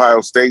 5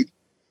 Ohio State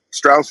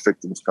Strauss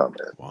victims coming.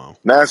 Wow.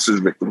 Nassar's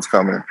victims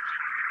coming.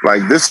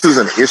 Like this is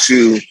an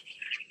issue.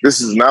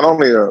 This is not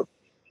only a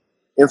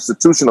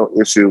institutional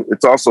issue,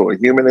 it's also a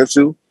human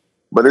issue.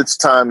 But it's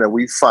time that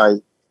we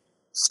fight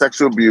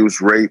sexual abuse,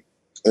 rape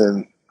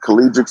in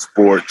collegiate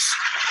sports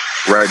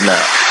right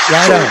now.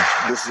 Right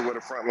on. This is where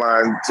the front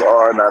lines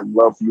are, and I'd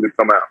love for you to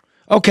come out.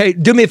 Okay,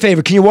 do me a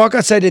favor. Can you walk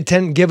outside the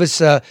tent and give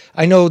us,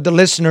 I know the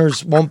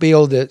listeners won't be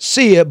able to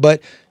see it,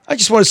 but I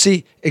just want to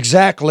see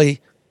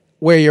exactly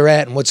where you're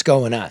at and what's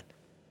going on.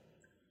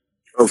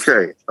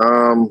 Okay.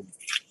 Well,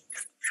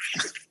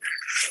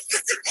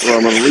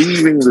 I'm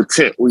leaving the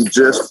tent we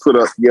just put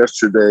up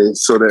yesterday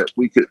so that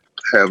we could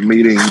have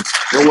meetings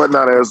and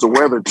whatnot as the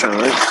weather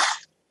turns.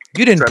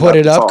 You didn't Try put not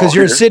it to up fall because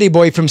you're a here. city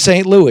boy from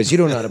St. Louis. You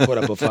don't know how to put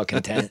up a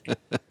fucking tent.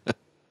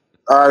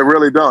 I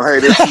really don't. Hey,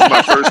 this is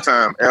my first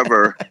time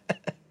ever.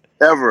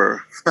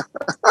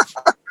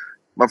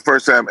 My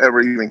first time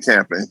ever even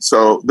camping.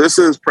 So this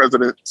is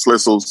President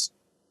Schlissel's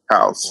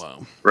house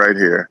right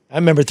here. I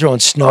remember throwing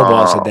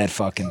snowballs at that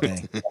fucking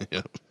thing.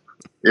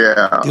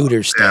 Yeah.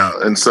 Duder style.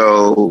 Yeah. And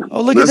so.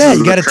 Oh, look at this that. is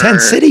You got a the tent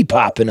current- city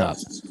popping up.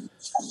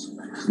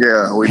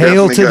 Yeah. We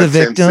Hail definitely to got the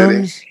Tent City.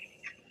 victims.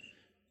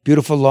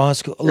 Beautiful law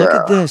school. Look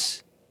at Yeah.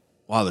 this.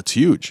 Wow, that's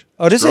huge.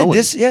 Oh, this Growing.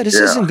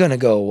 isn't going to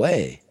go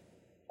away.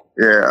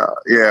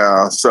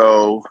 Yeah.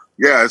 So,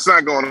 yeah, it's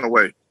not going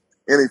away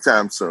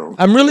anytime soon.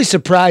 I'm really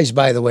surprised,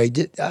 by the way.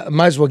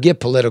 Might as well get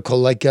political.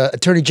 Like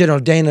Attorney General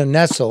Dana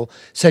Nessel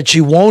said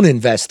she won't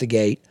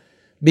investigate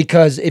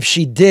because if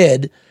she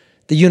did,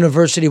 the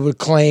university would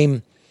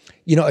claim,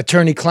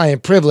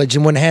 attorney-client privilege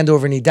and wouldn't hand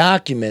over any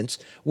documents,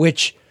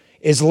 which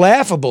is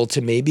laughable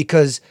to me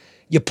because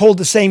you pulled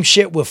the same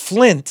shit with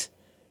Flint.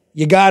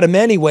 You got him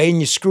anyway,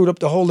 and you screwed up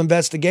the whole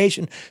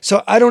investigation.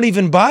 So I don't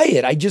even buy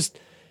it. I just,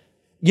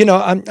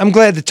 I'm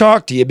glad to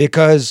talk to you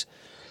because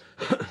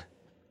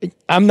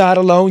I'm not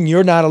alone.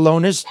 You're not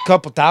alone. There's a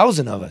couple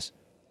thousand of us.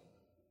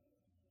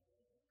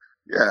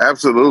 Yeah,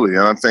 absolutely.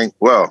 And I think,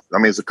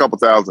 it's a couple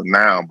thousand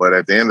now, but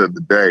at the end of the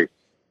day,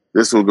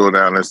 this will go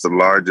down as the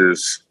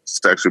largest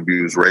sexual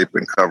abuse, rape,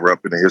 and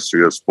cover-up in the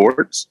history of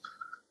sports.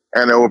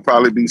 And there will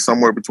probably be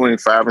somewhere between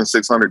 500 and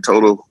 600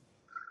 total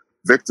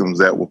victims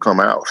that will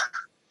come out.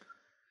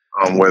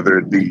 Whether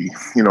it be,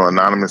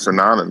 anonymous or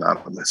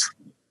non-anonymous.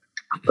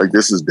 Like,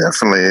 this is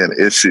definitely an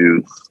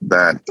issue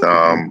that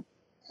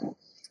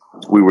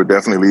we were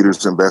definitely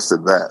leaders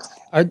invested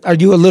that. Are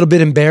you a little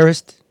bit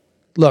embarrassed?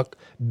 Look,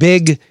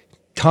 big,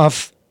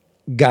 tough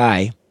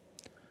guy,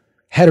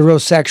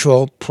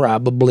 heterosexual,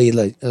 probably,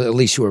 at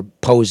least you were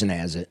posing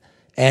as it,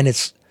 and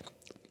it's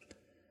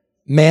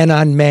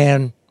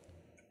man-on-man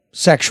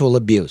sexual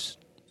abuse.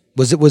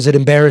 Was it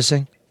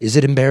embarrassing? Is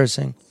it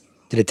embarrassing?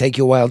 Did it take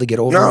you a while to get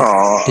over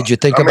it? Did you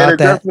think about that? It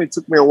definitely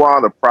took me a while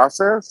to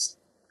process.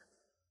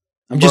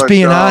 I'm just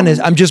being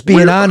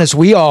honest.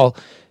 We all,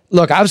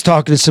 look, I was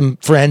talking to some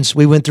friends.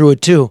 We went through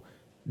it too.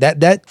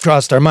 That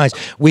crossed our minds.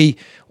 You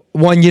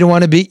don't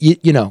want to be,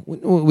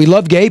 we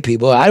love gay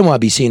people. I didn't want to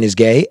be seen as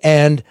gay.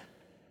 And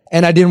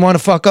I didn't want to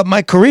fuck up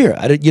my career.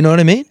 You know what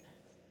I mean?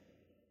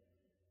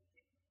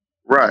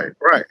 Right.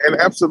 And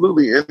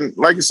absolutely. And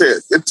like you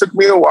said, it took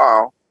me a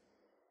while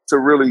to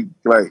really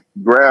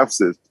grasp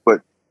this.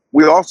 But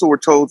we also were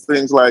told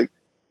things like,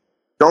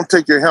 don't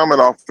take your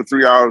helmet off for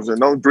 3 hours and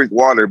don't drink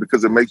water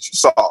because it makes you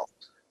soft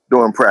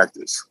during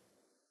practice.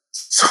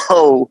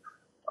 So,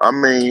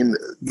 in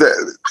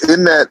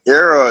that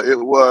era, it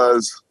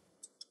was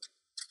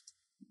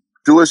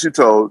do as you're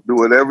told, do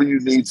whatever you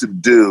need to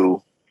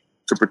do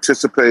to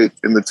participate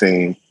in the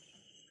team.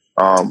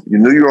 You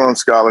knew you were on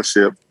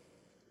scholarship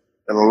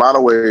in a lot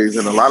of ways,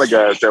 and a lot of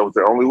guys, that was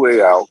their only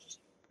way out.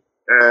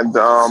 And,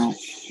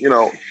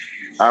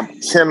 I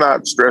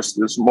cannot stress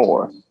this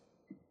more.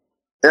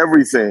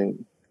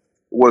 Everything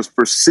was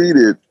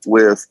preceded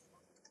with,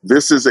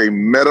 this is a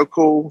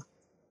medical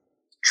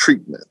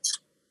treatment.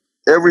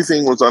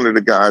 Everything was under the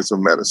guise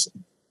of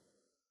medicine.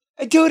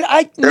 Dude,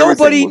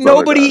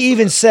 nobody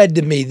even said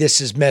to me,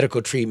 this is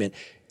medical treatment.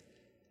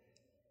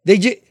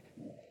 They,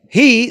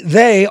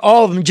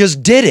 all of them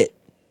just did it.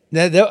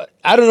 Now,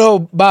 I don't know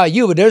about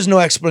you, but there's no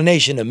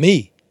explanation to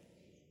me.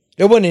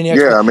 There wasn't any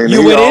explanation.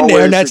 You went in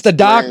there and that's the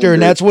doctor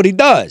and that's what he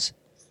does.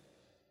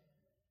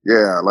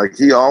 Yeah,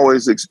 he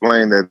always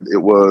explained that it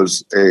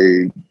was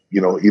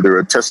either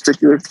a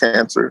testicular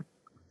cancer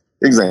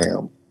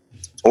exam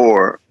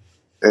or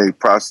a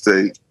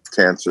prostate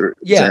cancer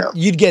exam. Yeah,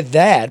 you'd get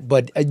that,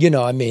 but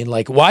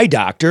why,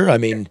 doctor?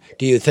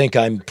 Do you think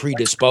I'm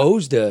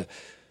predisposed to,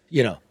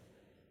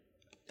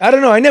 I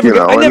don't know. I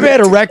never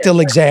had a rectal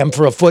exam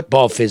for a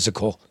football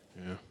physical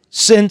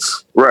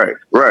since right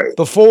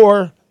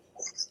before.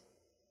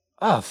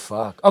 Oh,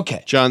 fuck.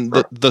 Okay. John,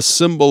 the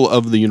symbol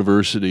of the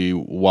university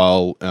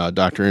while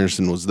Dr.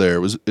 Anderson was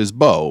there is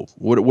Bo.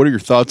 What are your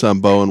thoughts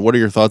on Bo, and what are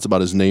your thoughts about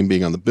his name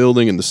being on the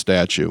building and the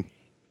statue?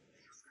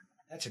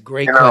 That's a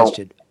great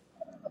question.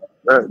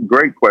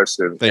 Great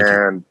question. Thank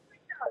you.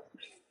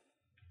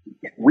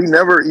 We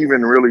never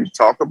even really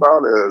talk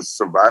about it as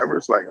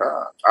survivors.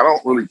 I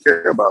don't really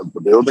care about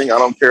the building. I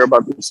don't care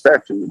about the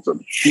statue. It's a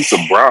piece of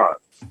bronze.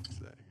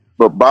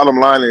 But bottom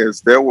line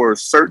is, there were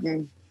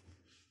certain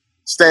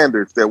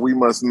standards that we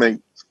must make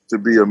to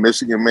be a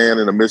Michigan man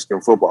and a Michigan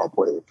football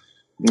player.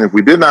 And if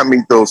we did not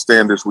meet those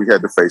standards, we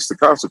had to face the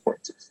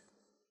consequences.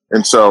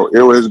 And so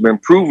it has been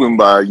proven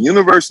by a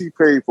university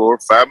paid for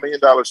 $5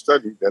 million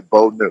study that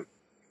Bo knew.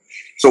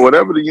 So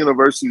whatever the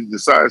university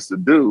decides to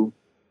do,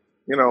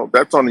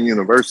 that's on the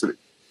university.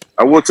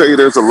 I will tell you,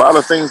 there's a lot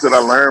of things that I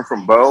learned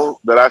from Bo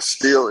that I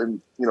still,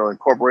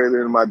 incorporated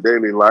in my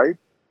daily life.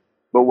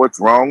 But what's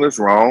wrong is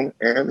wrong,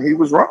 and he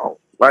was wrong.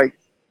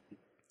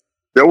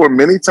 There were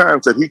many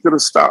times that he could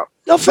have stopped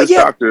this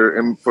doctor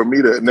and for me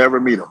to never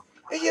meet him.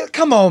 Yeah,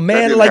 come on,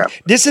 man.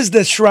 This is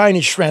the shrine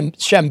of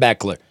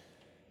Schembechler.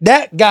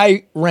 That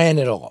guy ran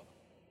it all.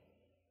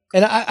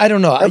 And I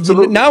don't know.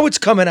 Now it's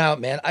coming out,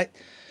 man.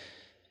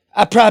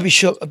 I probably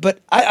should,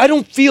 but I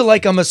don't feel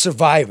like I'm a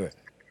survivor.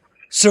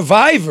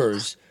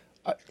 Survivors,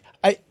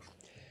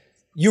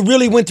 you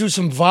really went through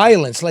some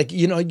violence.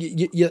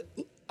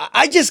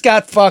 I just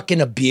got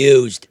fucking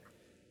abused.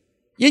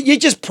 You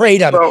just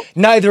preyed on me.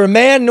 Neither a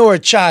man nor a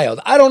child.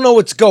 I don't know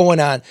what's going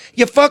on.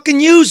 You fucking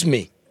used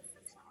me.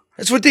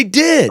 That's what they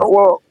did.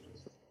 Well,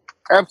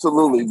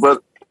 absolutely.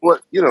 But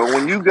what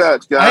when you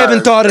got guys, I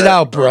haven't thought it that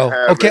out, bro. are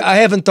having Okay, I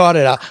haven't thought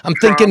it out. I'm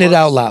thinking it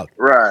out loud.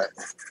 Right.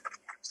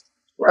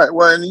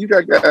 Well, and you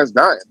got guys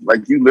dying.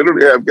 Like you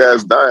literally have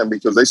guys dying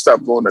because they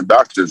stopped going to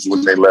doctors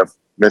when they left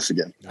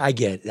Michigan. I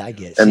get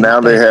it. And now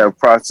they have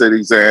prostate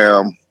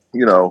exam.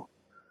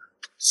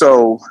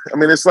 So I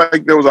mean, it's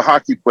like there was a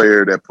hockey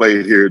player that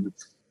played here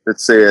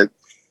that said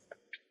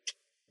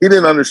he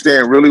didn't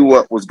understand really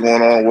what was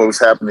going on, what was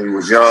happening. He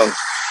was young,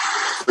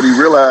 but he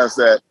realized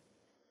that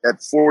at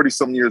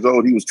 40-some years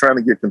old, he was trying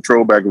to get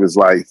control back of his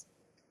life.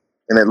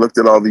 And had looked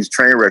at all these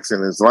train wrecks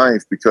in his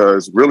life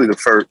because really the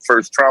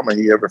first trauma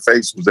he ever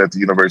faced was at the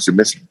University of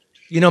Michigan.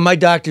 My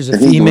doctor's a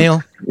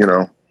female. My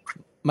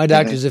Mm-hmm.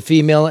 doctor's a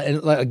female.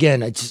 And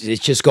again, it's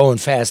just going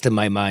fast in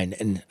my mind.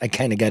 And I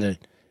kind of got to,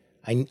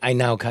 I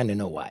now kind of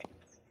know why.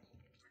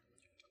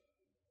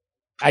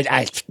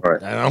 I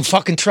don't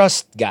fucking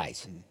trust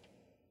guys.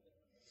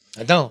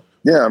 I don't.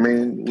 Yeah, I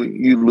mean,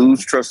 you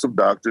lose trust of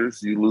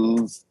doctors. You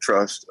lose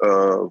trust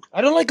of. I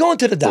don't like going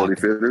to the doctor.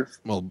 Fitters.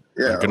 Well,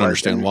 Yeah, I can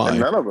understand why.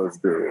 And none of us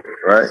do,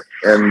 right?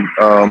 And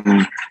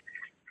I'm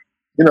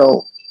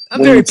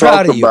when very you talk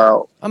proud of you.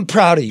 about, I'm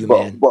proud of you,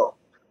 man. well,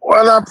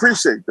 I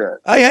appreciate that.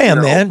 I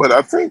am, man. But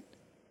I think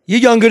You're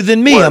younger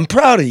than me. What? I'm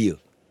proud of you.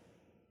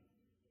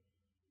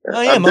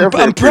 I am.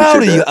 definitely I'm proud of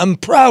appreciate you. that. I'm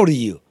proud of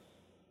you.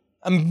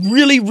 I'm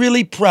really,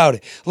 really proud.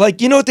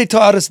 Like, you know what they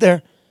taught us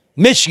there?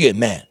 Michigan,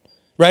 man.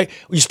 Right?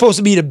 You're supposed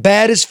to be the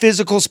baddest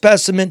physical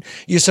specimen.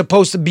 You're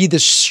supposed to be the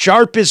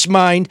sharpest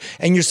mind,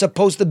 and you're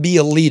supposed to be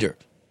a leader.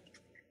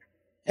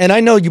 And I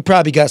know you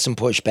probably got some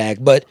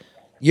pushback, but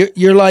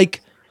you're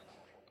like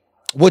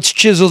what's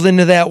chiseled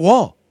into that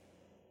wall.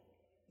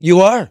 You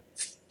are.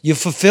 You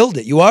fulfilled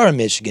it. You are a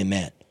Michigan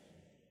man.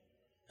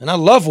 And I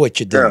love what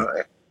you're doing.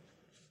 Yeah.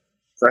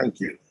 Thank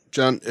you.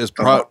 John, as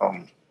proud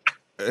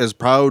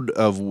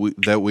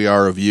that we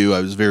are of you,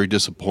 I was very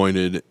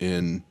disappointed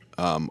in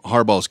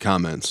Harbaugh's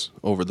comments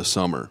over the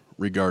summer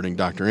regarding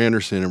Dr.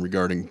 Anderson and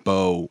regarding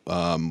Bo.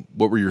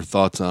 What were your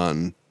thoughts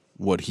on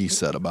what he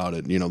said about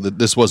it?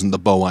 This wasn't the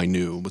Bo I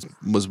knew. It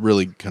was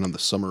really kind of the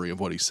summary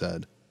of what he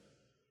said.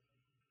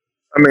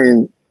 I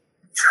mean,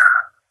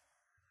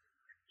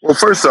 well,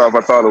 first off,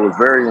 I thought it was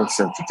very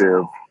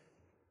insensitive.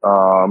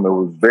 It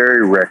was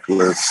very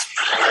reckless.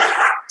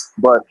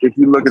 But if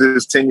you look at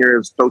his tenure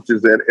as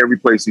coaches at every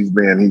place he's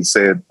been, he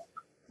said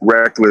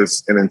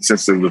reckless and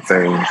insensitive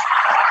things.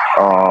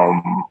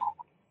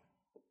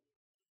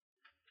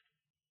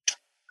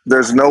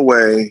 There's no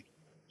way.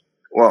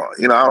 Well,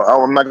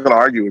 I'm not going to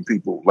argue with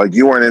people. Like,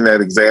 you weren't in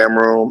that exam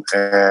room,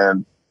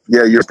 and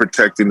yeah, you're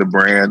protecting the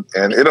brand,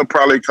 and it'll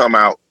probably come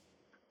out.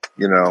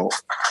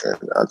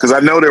 Because I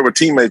know there were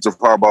teammates of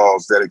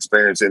Harbaugh's that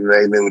experienced it, and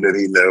they knew that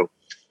he knew.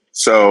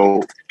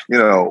 So,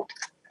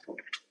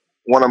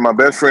 one of my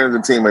best friends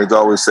and teammates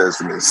always says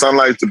to me,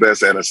 "Sunlight's the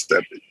best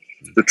antiseptic.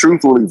 The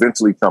truth will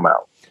eventually come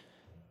out."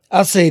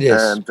 I'll say this.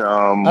 And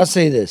I'll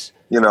say this.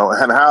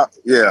 and how?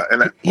 Yeah,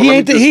 and He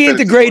ain't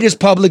the greatest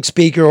public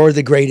speaker or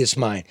the greatest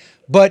mind,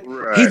 but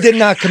he did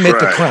not commit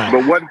the crime.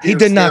 But what he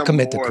gives did not him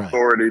commit the more crime.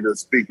 authority to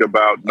speak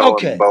about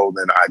knowing Bo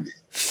than I did?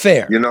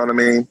 Fair. You know what I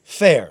mean?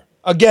 Fair.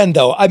 Again,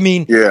 though, I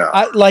mean, Yeah.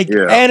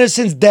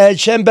 Anderson's dead,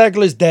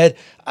 Schembechler's dead.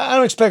 I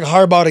don't expect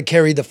Harbaugh to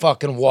carry the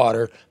fucking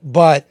water,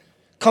 but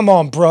come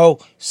on, bro.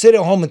 Sit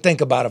at home and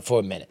think about it for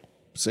a minute.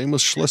 Same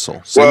with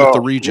Schlissel. Same with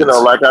the Regents.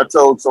 Like I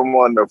told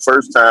someone the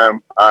first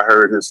time I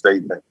heard his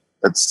statement,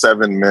 that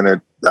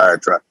 7-minute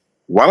diatribe.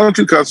 Why don't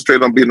you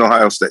concentrate on beating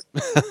Ohio State?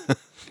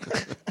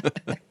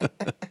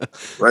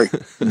 Like,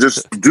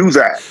 just do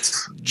that.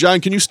 John,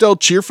 can you still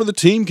cheer for the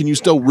team? Can you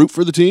still root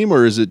for the team,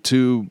 or is there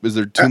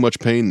too much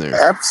pain there?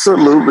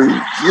 Absolutely.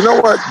 You know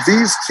what?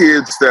 These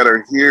kids that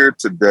are here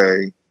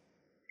today,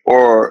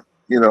 or,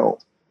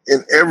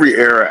 in every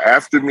era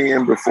after me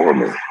and before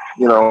me,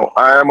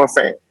 I am a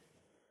fan,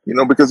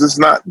 because it's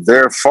not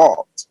their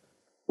fault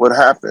what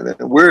happened.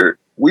 And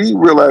we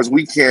realize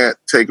we can't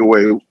take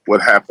away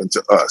what happened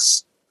to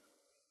us,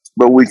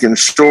 but we can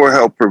sure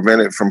help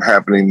prevent it from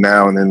happening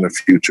now and in the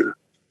future.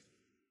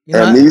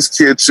 And these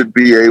kids should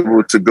be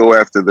able to go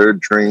after their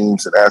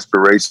dreams and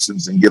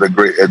aspirations and get a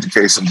great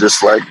education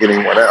just like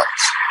anyone else.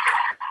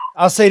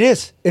 I'll say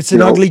this. It's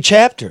an ugly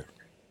chapter.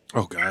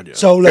 Oh God, yeah.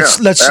 So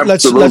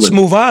let's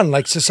move on.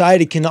 Like,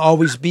 society can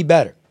always be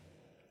better.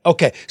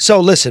 Okay. So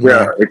listen,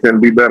 man. Yeah, it can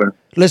be better.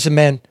 Listen,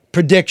 man.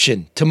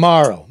 Prediction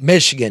tomorrow: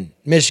 Michigan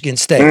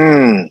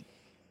State.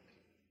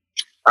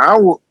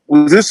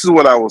 This is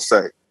what I will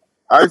say.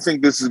 I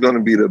think this is going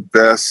to be the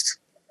best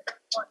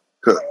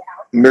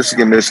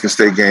Michigan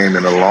State game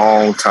in a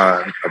long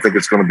time. I think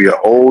it's going to be an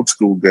old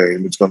school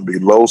game. It's going to be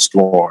low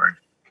scoring,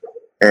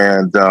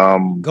 and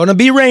going to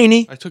be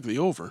rainy. I took the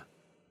over.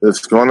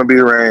 It's going to be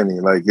rainy.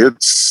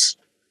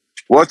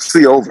 What's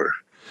the over?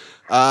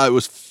 It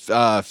was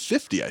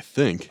 50, I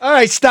think. All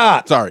right,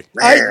 stop. Sorry.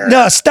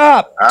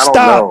 Stop. I don't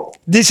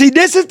know. See,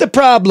 this is the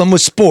problem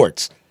with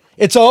sports.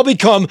 It's all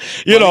become,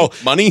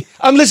 money.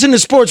 I'm listening to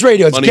sports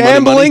radio. It's Money,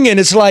 gambling, money. and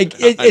it's like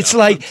it's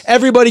like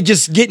everybody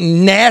just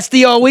getting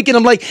nasty all week. And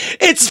I'm like,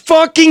 it's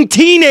fucking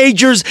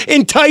teenagers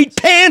in tight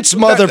pants,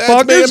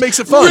 motherfuckers. That makes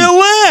it fun.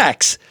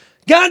 Relax.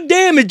 God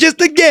damn it, just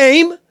a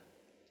game.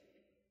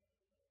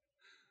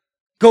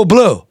 Go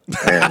Blue.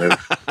 And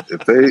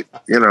if they,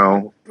 I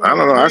don't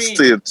know, I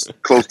see it's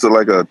close to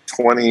like a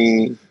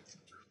 20,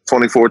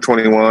 24,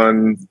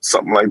 21,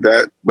 something like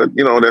that. But,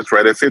 that's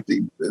right at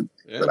 50.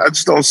 But I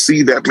just don't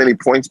see that many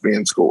points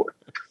being scored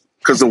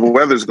because the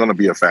weather's going to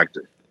be a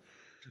factor.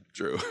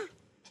 True.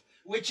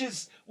 Which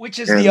is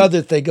the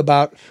other thing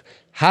about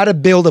how to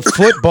build a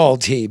football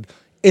team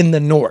in the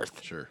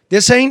North. Sure.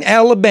 This ain't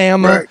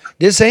Alabama. Right.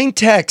 This ain't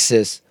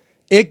Texas.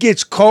 It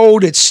gets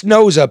cold. It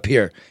snows up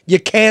here. You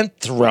can't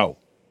throw.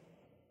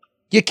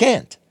 You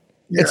can't.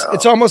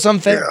 It's almost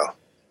unfair. Yeah.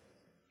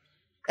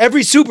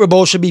 Every Super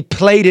Bowl should be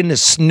played in the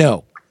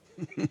snow.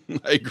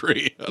 I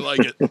agree. I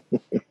like it. I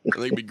think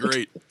it'd be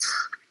great.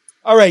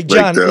 All right,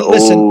 John, Like the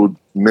listen. old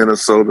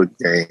Minnesota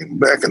game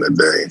back in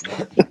the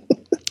day.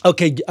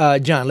 Okay,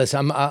 John,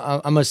 listen.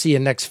 I'm gonna see you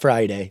next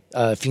Friday.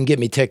 If you can get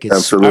me tickets.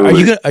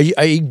 Absolutely.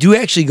 Do you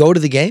actually go to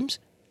the games?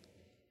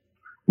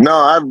 No,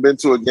 I haven't been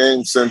to a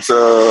game since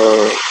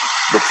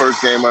the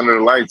first game under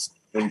the lights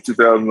in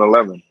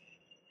 2011.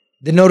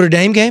 The Notre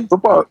Dame game?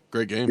 Football.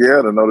 Great game.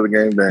 Yeah, the Notre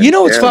Dame game. You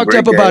know what's Yeah, fucked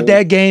great up about game.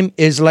 that game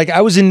is like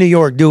I was in New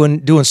York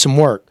doing some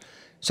work.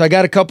 So I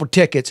got a couple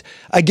tickets.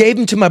 I gave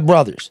them to my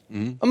brothers.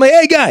 I'm like,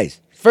 hey guys,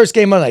 first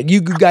game of the night.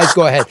 You guys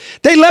go ahead.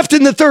 They left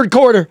in the third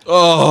quarter.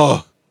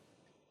 Oh.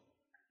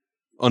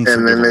 And then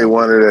Unforgivable. they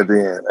won it at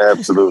the end.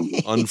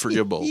 Absolutely.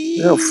 Unforgivable.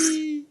 Yeah,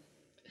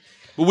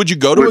 But would you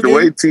go to with a the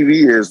way game?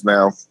 TV is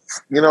now,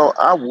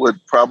 I would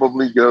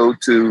probably go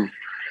to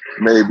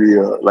maybe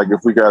like if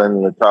we got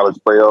into the college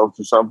playoffs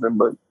or something.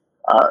 But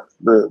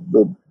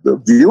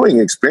the viewing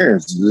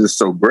experience is just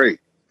so great.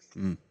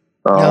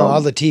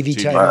 All the TV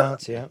TV.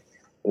 timeouts, yeah.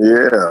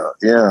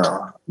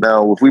 Yeah.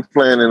 Now, if we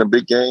playing in a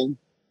big game,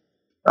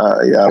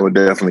 I would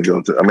definitely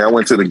go to. I mean, I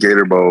went to the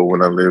Gator Bowl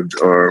when I lived,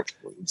 or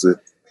was it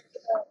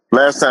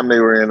last time they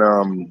were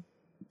in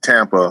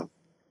Tampa?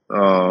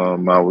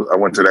 I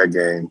went to that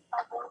game.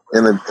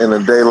 In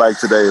a day like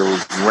today, it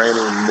was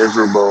raining,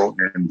 miserable,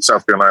 and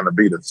South Carolina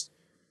beat us.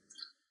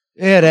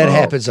 Yeah, that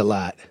happens a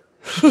lot.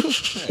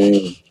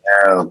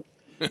 Yeah.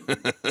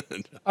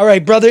 All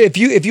right, brother, if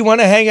you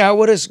want to hang out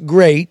with us,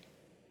 great.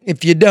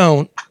 If you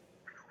don't,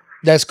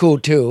 that's cool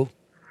too.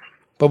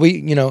 But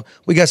we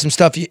got some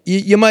stuff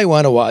you might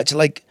want to watch.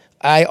 Like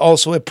I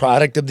also a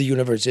product of the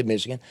University of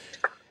Michigan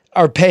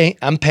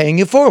I'm paying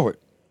it forward.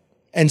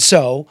 And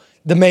so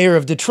the mayor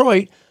of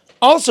Detroit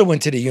also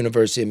went to the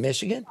University of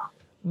Michigan,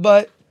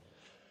 but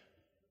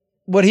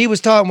what he was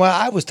taught and what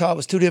I was taught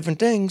was two different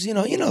things.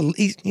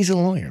 He's a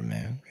lawyer,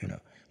 man.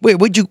 Wait,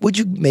 what'd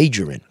you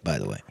major in, by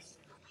the way?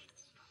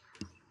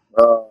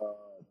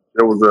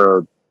 There was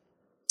a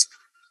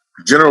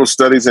general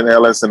studies in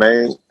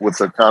LS&A with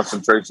a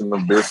concentration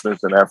of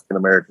business and African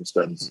American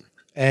studies.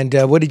 And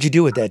what did you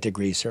do with that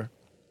degree, sir?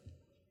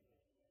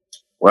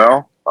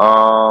 Well,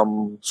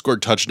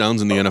 Scored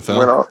touchdowns in the went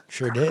NFL. on,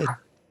 Sure did.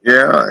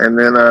 yeah, and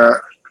then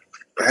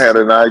had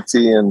an IT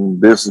and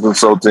business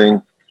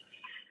consulting.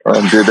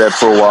 Did that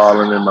for a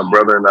while, and then my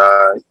brother and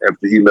I,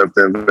 after he left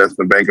the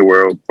investment banking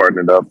world,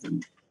 partnered up,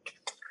 and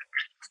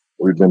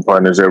we've been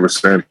partners ever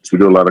since. We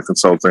do a lot of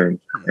consulting,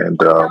 and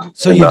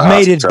So in you've the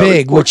made it hospitality,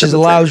 big, which sports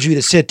allows you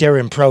to sit there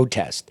and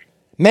protest.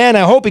 Man,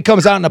 I hope he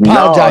comes out and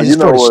apologizes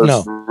No, for the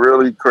what's snow.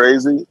 really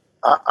crazy?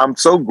 I'm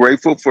so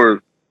grateful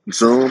for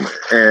Zoom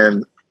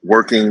and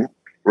working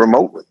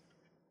remotely.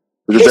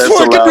 Because He's that's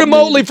working allowed me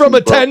remotely to from a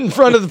keep up. tent in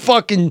front of the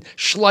fucking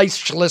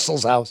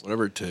Schlissel's house.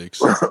 Whatever it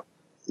takes.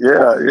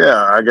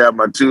 Yeah. I got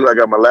my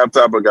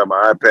laptop, I got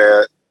my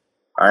iPad.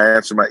 I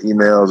answer my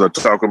emails. I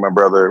talk with my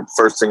brother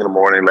first thing in the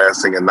morning,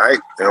 last thing at night,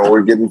 and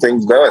we're getting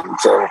things done.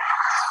 So,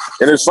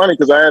 and it's funny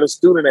because I had a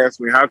student ask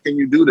me, how can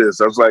you do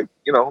this? I was like,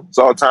 it's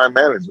all time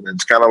management.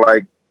 It's kind of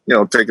like,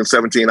 taking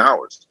 17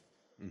 hours.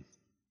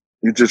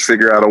 You just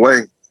figure out a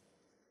way.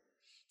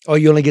 Oh,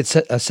 you only get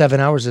 7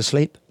 hours of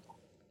sleep?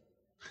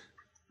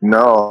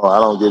 No, I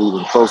don't get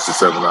even close to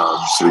 7 hours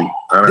of sleep.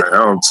 I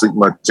don't sleep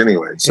much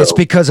anyway. So It's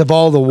because of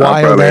all the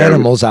wild probably have-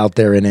 animals out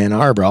there in Ann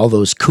Arbor, all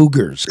those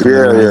cougars coming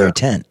Yeah, around yeah. your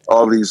tent.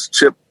 all these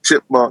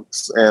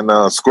chipmunks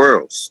and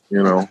squirrels,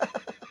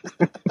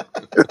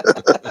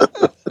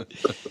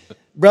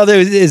 Brother,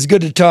 it's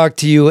good to talk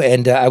to you,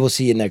 and I will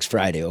see you next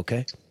Friday,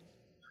 okay?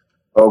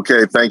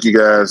 Okay, thank you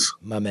guys.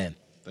 My man.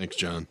 Thanks,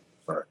 John.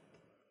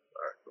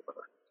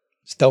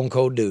 Stone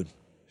cold dude.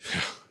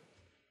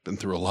 Been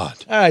through a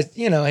lot. All right,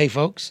 hey,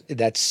 folks,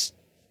 that's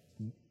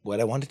what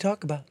I want to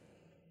talk about.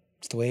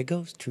 It's the way it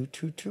goes.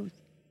 Truth.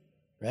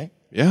 Right?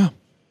 Yeah.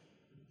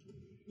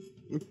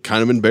 I'm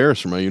kind of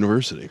embarrassed for my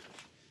university,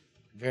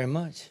 Very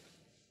much.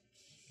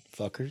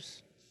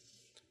 Fuckers.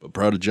 but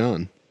proud of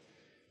John.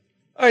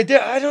 All right,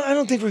 I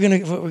don't think we're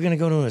gonna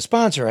go to a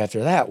sponsor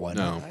after that one.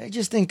 No. I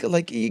just think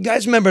like you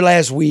guys remember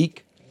last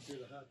week.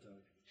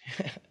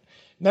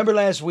 Remember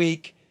last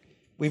week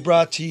we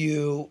brought to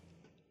you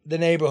the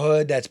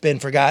neighborhood that's been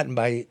forgotten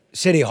by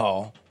City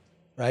Hall,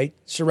 right?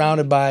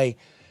 Surrounded by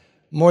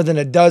more than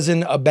a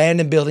dozen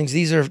abandoned buildings.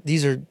 These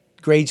are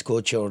grade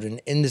school children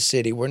in the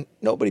city where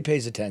nobody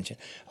pays attention.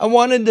 I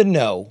wanted to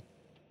know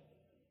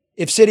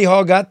if City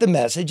Hall got the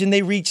message and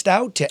they reached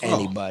out to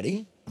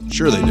anybody.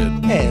 Sure they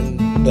did. And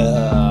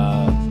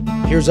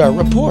here's our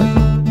report.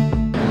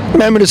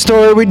 Remember the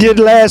story we did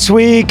last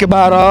week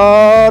about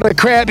all the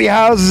crappy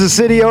houses the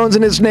city owns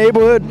in its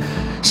neighborhood,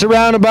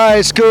 surrounded by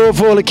a school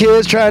full of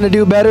kids trying to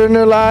do better in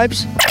their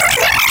lives?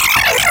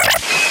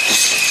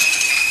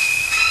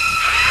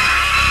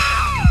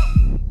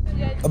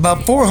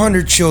 About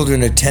 400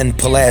 children attend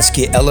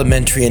Pulaski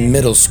Elementary and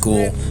Middle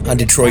School on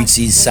Detroit's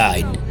east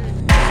side.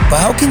 But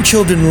how can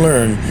children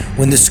learn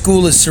when the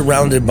school is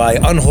surrounded by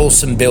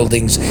unwholesome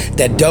buildings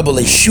that double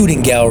as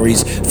shooting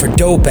galleries for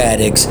dope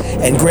addicts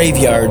and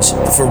graveyards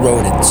for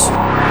rodents?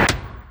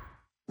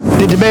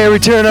 Did the mayor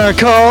return our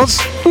calls?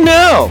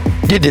 No.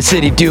 Did the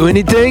city do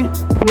anything?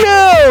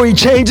 No. He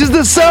changes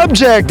the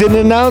subject and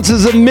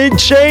announces a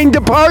mid-chain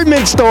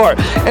department store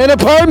and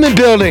apartment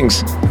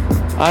buildings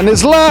on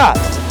his lot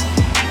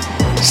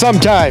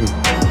sometime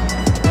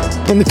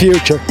in the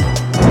future.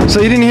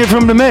 So you didn't hear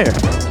from the mayor?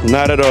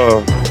 Not at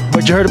all.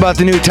 But you heard about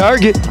the new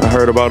Target? I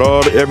heard about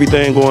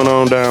everything going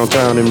on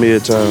downtown in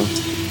Midtown.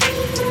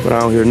 But I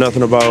don't hear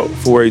nothing about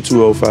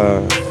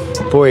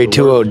 48205.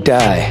 482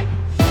 die.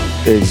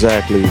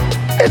 Exactly.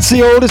 It's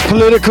the oldest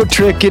political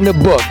trick in the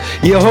book.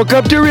 You hook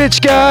up the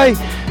rich guy,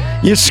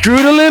 you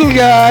screw the little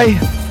guy,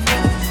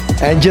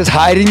 and just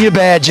hide in your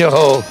badger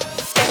hole.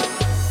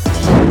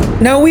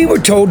 Now, we were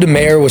told the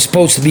mayor was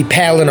supposed to be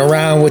palling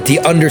around with the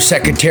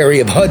undersecretary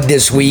of HUD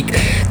this week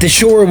to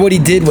show her what he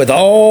did with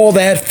all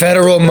that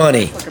federal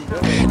money.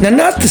 Now,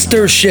 not to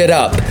stir shit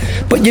up,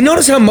 but you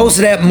notice how most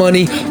of that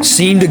money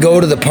seemed to go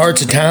to the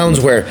parts of towns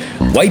where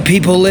white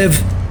people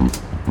live?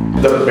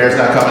 The mayor's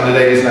not coming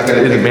today. He's not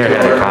going to. The mayor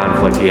had a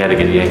conflict. He had to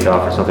get yanked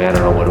off or something. I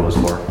don't know what it was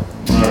for.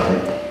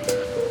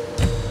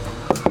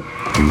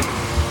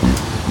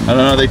 I don't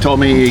know. They told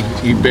me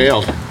he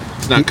bailed.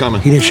 He's not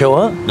coming. He didn't show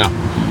up? No.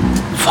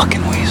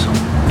 Fucking weasel.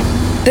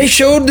 They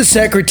showed the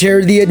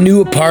secretary the new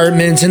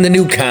apartments and the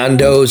new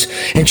condos,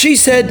 and she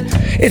said,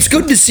 it's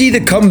good to see the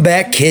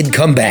comeback kid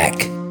come back.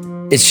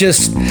 It's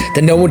just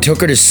that no one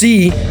took her to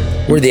see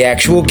where the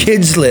actual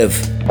kids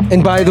live.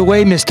 And by the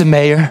way, Mr.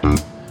 Mayor,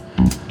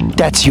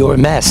 that's your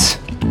mess.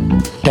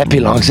 That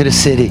belongs to the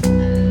city.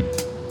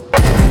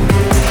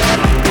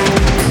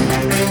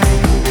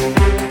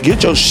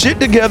 Get your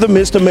shit together,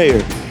 Mr.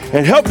 Mayor,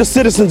 and help the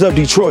citizens of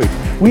Detroit.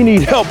 We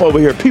need help over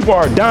here. People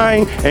are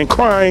dying and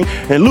crying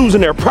and losing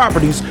their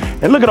properties.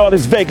 And look at all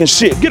this vacant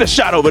shit. Get a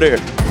shot over there.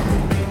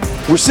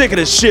 We're sick of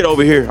this shit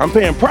over here. I'm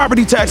paying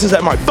property taxes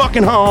at my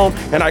fucking home,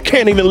 and I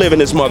can't even live in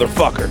this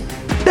motherfucker.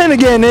 Then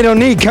again, they don't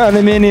need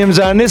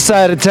condominiums on this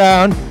side of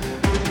town.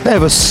 They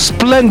have a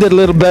splendid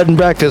little bed and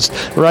breakfast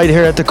right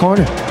here at the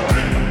corner.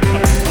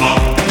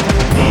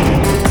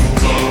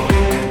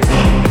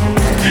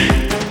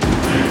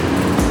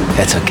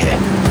 That's okay.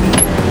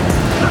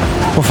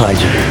 We'll find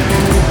you.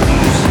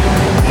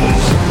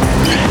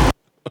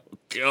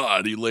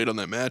 God, he laid on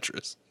that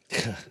mattress.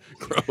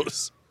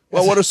 Gross.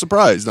 Well, what a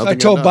surprise. I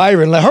told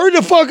Byron, like, hurry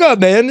the fuck up,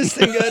 man. This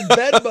thing got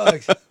bed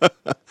bugs.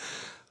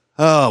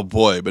 Oh,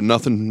 boy, but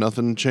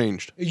nothing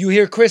changed. You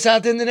hear Chris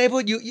out there in the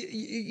neighborhood?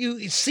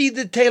 You see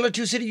the Taylor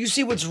 2 City? You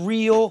see what's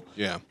real?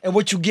 Yeah. And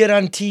what you get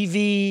on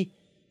TV?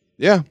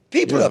 Yeah.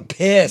 People are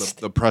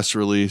pissed. The press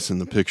release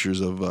and the pictures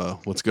of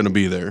what's going to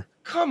be there.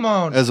 Come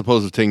on. As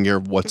opposed to taking care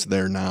of what's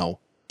there now.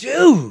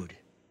 Dude.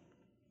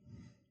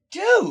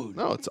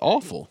 No, it's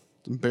awful.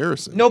 It's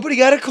embarrassing. Nobody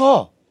got a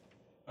call.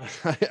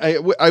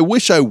 I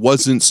wish I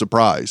wasn't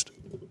surprised,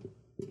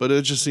 but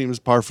it just seems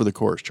par for the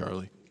course,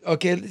 Charlie.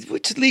 Okay,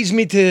 which leads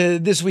me to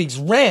this week's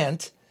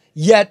rant.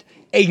 Yet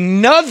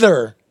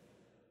another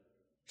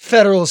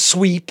federal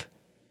sweep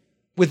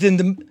within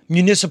the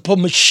municipal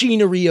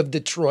machinery of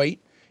Detroit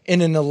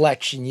in an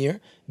election year.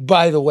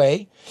 By the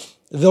way,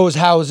 those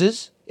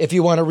houses, if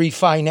you want to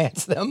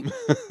refinance them,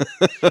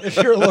 if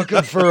you're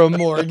looking for a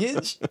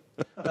mortgage,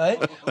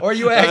 right? Or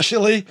you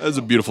actually... That's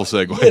a beautiful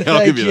segue.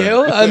 I'll give you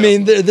that. I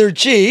mean, they're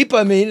cheap.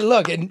 I mean,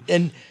 look,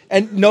 and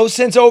no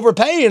sense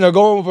overpaying or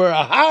going for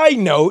a high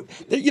note.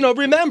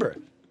 Remember,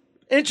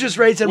 interest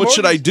rates and what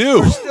should I do?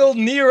 Are still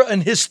near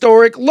an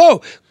historic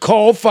low.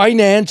 Call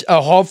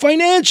Hall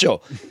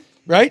Financial.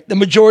 Right? The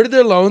majority of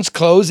their loans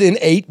close in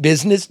 8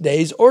 business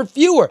days or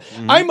fewer.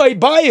 Mm-hmm. I might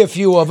buy a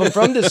few of them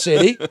from the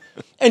city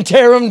and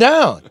tear them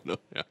down.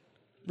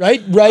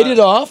 Right? Write it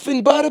off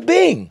and bada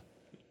bing.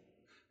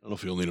 I don't know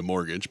if you'll need a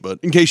mortgage, but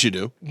in case you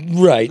do.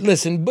 Right.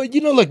 Listen, but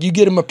look, you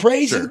get them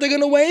appraised, they're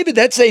going to waive it.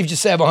 That saves you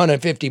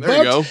 $750. There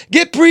you go.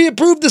 Get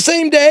pre-approved the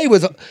same day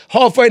with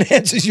Hall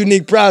Finance's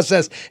unique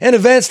process and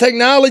advanced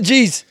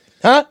technologies.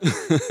 Huh?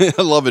 I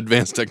love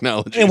advanced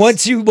technology. And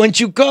once you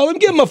call them,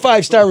 give them a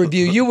 5-star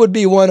review. You would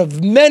be one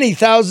of many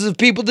thousands of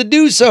people to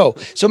do so.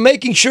 So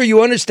making sure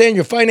you understand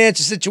your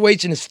financial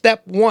situation is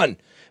step 1.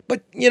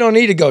 But you don't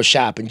need to go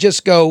shopping.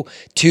 Just go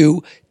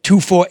to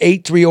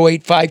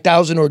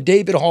 248-308-5000 or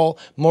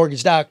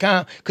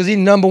davidhallmortgage.com because he's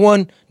number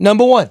one.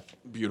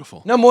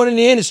 Beautiful. Number one in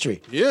the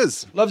industry. He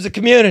is. Loves the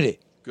community.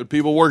 Good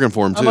people working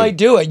for him, too. I might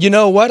do it. You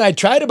know what? I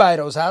try to buy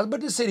those houses,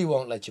 but the city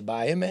won't let you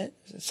buy them, man.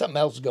 There's something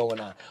else going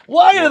on.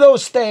 Why are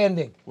those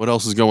standing? What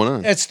else is going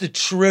on? That's the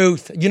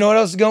truth. You know what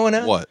else is going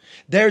on? What?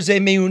 There's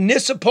a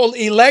municipal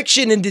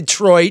election in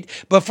Detroit,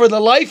 but for the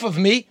life of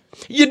me,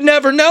 you'd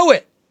never know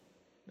it.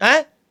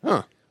 Huh?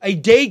 A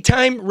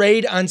daytime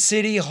raid on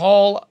City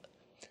Hall,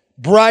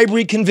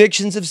 bribery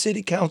convictions of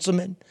city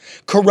councilmen,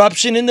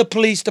 corruption in the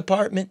police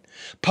department,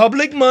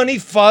 public money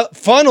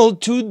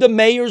funneled to the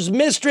mayor's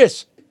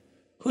mistress,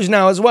 who's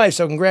now his wife,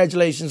 so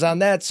congratulations on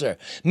that, sir.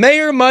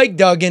 Mayor Mike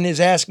Duggan is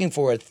asking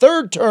for a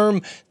third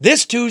term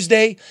this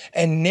Tuesday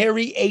and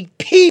nary a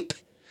peep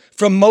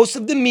from most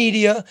of the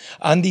media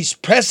on these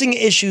pressing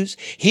issues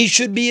he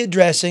should be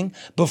addressing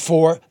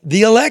before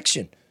the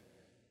election.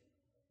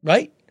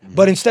 Right?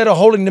 But instead of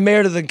holding the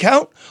mayor to the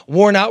account,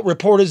 worn-out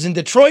reporters in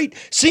Detroit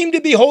seem to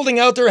be holding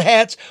out their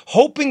hats,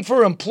 hoping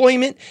for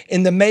employment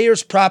in the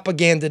mayor's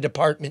propaganda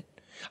department.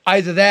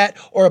 Either that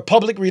or a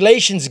public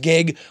relations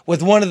gig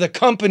with one of the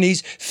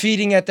companies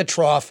feeding at the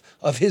trough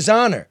of his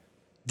honor.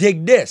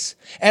 Dig this.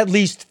 At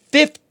least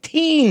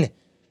 15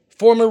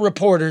 former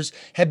reporters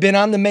have been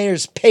on the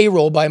mayor's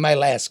payroll by my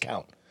last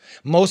count.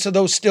 Most of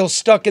those still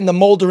stuck in the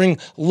moldering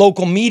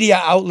local media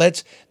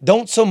outlets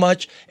don't so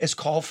much as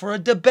call for a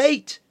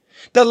debate.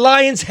 The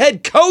Lions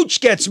head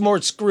coach gets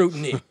more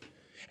scrutiny.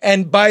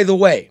 And by the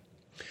way,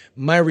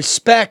 my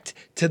respect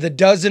to the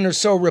dozen or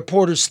so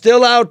reporters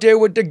still out there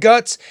with the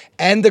guts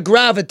and the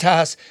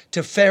gravitas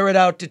to ferret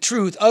out the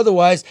truth.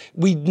 Otherwise,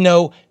 we'd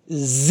know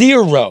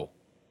zero.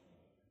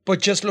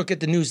 But just look at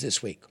the news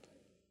this week.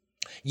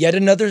 Yet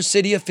another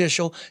city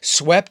official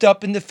swept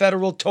up in the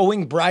federal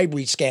towing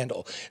bribery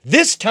scandal.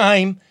 This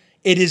time,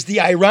 it is the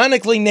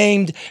ironically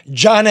named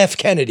John F.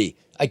 Kennedy.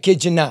 I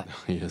kid you not.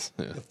 Yes.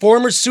 The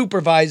former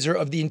supervisor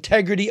of the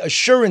Integrity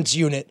Assurance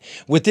Unit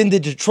within the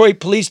Detroit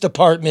Police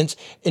Department's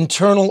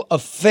Internal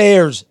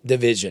Affairs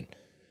Division.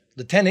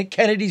 Lieutenant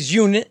Kennedy's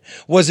unit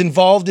was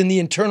involved in the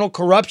internal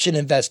corruption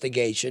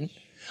investigation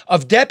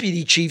of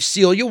Deputy Chief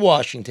Celia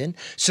Washington,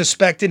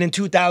 suspected in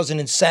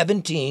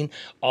 2017,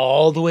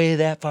 all the way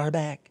that far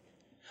back,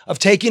 of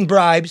taking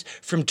bribes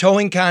from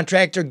towing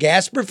contractor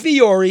Gasper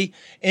Fiore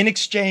in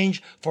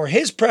exchange for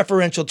his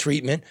preferential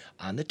treatment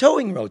on the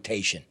towing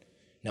rotation.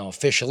 Now,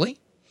 officially,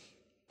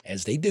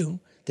 as they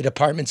do, the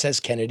department says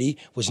Kennedy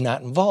was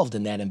not involved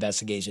in that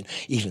investigation,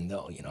 even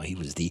though, he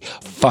was the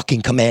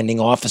fucking commanding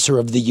officer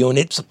of the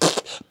unit. So,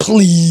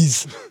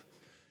 please.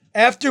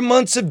 After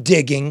months of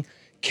digging,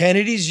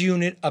 Kennedy's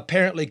unit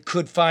apparently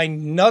could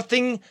find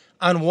nothing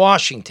on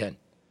Washington.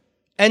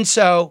 And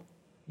so,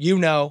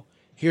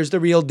 here's the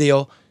real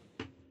deal.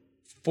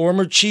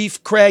 Former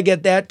Chief Craig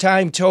at that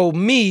time told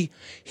me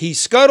he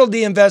scuttled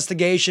the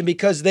investigation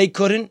because they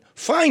couldn't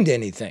find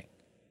anything.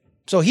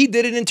 So he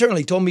did it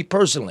internally, told me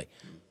personally.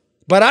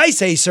 But I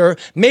say, sir,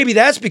 maybe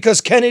that's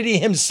because Kennedy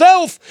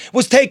himself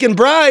was taking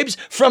bribes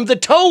from the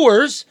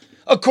towers,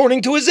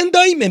 according to his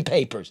indictment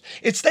papers.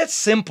 It's that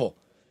simple.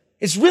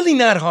 It's really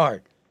not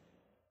hard.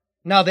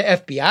 Now, the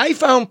FBI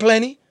found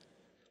plenty.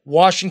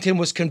 Washington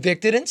was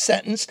convicted and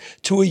sentenced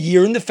to a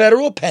year in the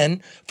federal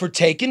pen for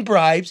taking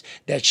bribes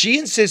that she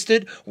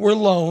insisted were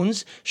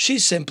loans she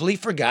simply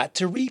forgot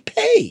to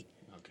repay.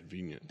 How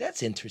convenient.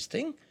 That's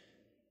interesting.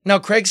 Now,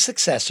 Craig's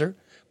successor,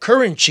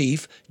 current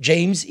chief,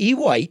 James E.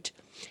 White,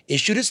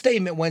 issued a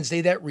statement Wednesday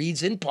that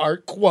reads in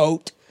part,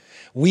 quote,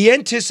 "We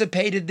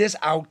anticipated this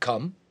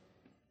outcome."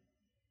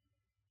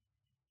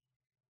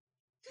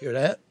 Hear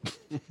that?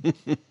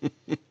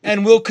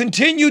 "And will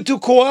continue to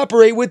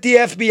cooperate with the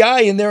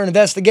FBI in their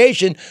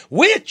investigation,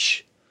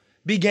 which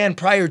began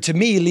prior to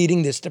me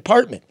leading this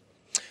department."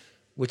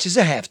 Which is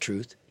a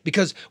half-truth.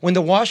 Because when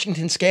the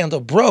Washington scandal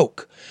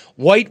broke,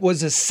 White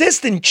was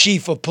assistant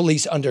chief of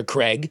police under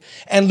Craig,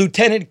 and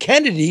Lieutenant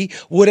Kennedy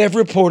would have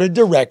reported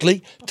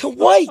directly to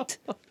White.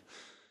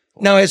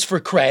 Now, as for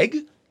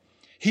Craig,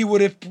 he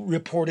would have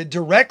reported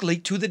directly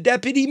to the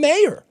deputy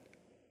mayor.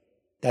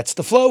 That's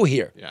the flow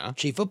here. Yeah.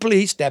 Chief of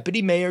police,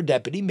 deputy mayor,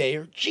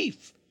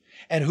 chief.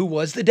 And who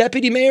was the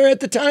deputy mayor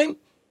at the time?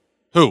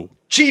 Who?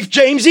 Chief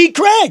James E.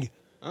 Craig.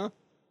 Huh?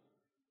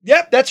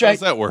 Yep, that's right. How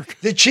does that work?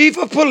 The chief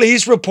of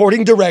police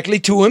reporting directly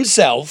to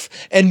himself,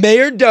 and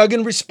Mayor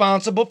Duggan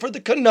responsible for the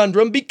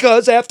conundrum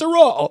because, after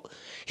all,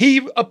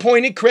 he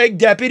appointed Craig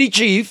deputy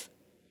chief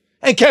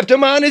and kept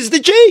him on as the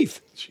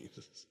chief.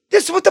 Jesus.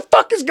 This is what the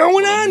fuck is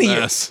going on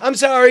here. I'm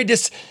sorry,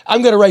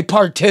 I'm going to write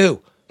part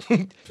 2.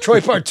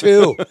 Troy part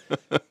 2.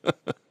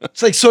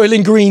 It's like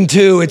Soylent Green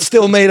 2. It's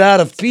still made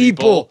out of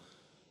people.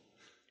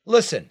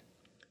 Listen,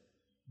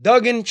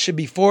 Duggan should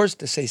be forced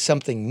to say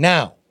something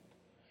now.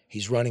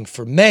 He's running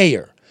for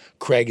mayor.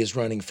 Craig is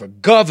running for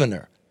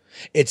governor.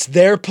 It's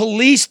their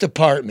police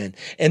department,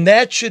 and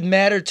that should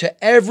matter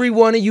to every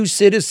one of you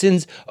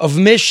citizens of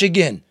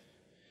Michigan.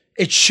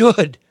 It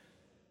should.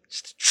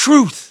 It's the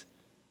truth.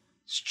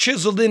 It's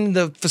chiseled in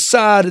the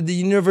facade of the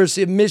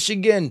University of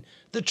Michigan.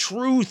 The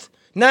truth.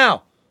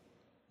 Now,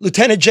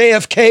 Lieutenant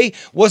JFK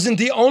wasn't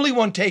the only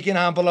one taking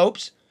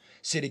envelopes.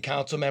 City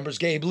Council members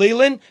Gabe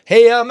Leland,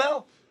 hey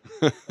ML,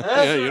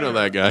 Yeah, you know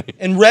that guy.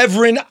 and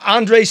Reverend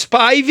Andre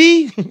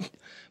Spivey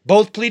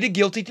both pleaded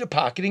guilty to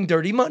pocketing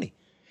dirty money.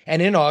 And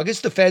in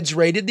August, the feds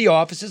raided the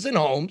offices and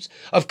homes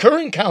of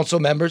current council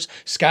members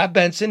Scott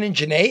Benson and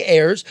Janae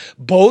Ayers,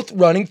 both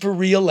running for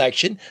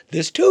re-election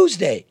this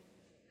Tuesday.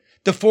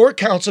 The 4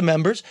 council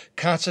members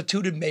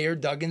constituted Mayor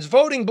Duggan's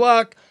voting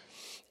bloc,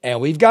 and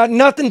we've got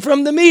nothing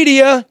from the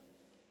media.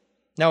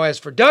 Now, as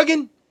for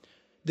Duggan,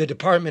 the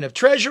Department of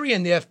Treasury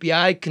and the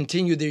FBI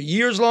continue their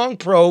years-long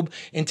probe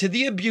into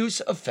the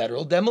abuse of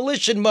federal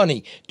demolition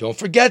money. Don't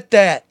forget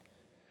that.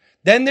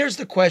 Then there's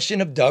the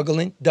question of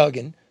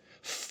Duggan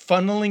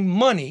funneling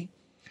money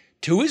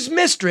to his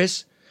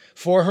mistress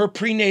for her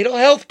prenatal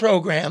health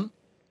program,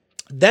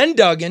 then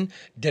Duggan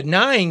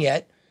denying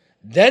it,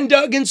 then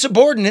Duggan's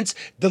subordinates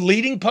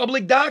deleting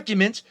public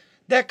documents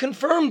that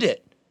confirmed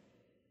it.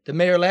 The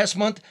mayor last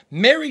month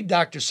married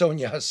Dr.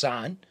 Sonia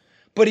Hassan,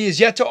 but he has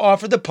yet to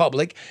offer the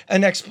public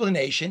an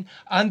explanation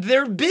on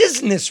their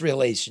business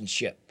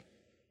relationship.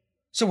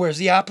 So where's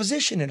the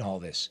opposition in all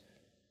this?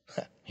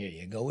 Here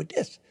you go with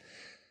this.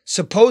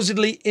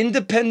 Supposedly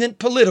independent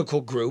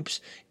political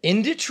groups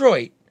in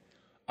Detroit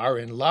are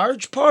in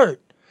large part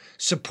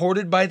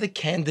supported by the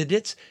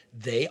candidates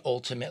they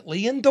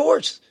ultimately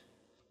endorse.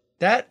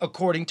 That,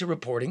 according to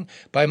reporting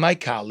by my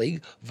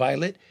colleague,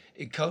 Violet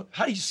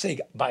how do you say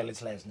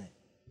Violet's last name?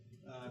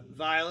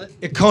 Violet.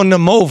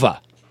 Economova.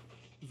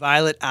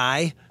 Violet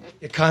I.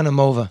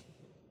 Economova.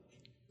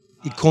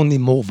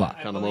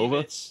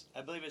 Economova.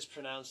 I believe it's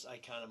pronounced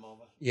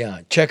Iconomova. Yeah,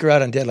 check her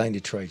out on Deadline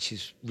Detroit.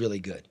 She's really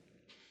good.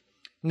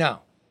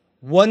 Now,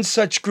 one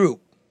such group,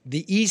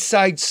 the East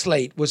Side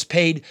Slate, was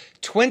paid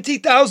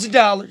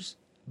 $20,000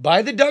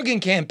 by the Duggan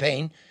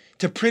campaign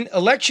to print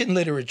election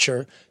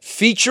literature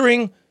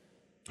featuring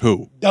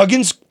Who?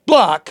 Duggan's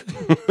block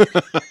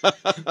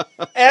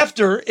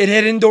after it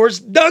had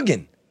endorsed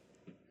Duggan.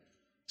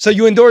 So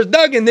you endorse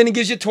Duggan, then he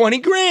gives you 20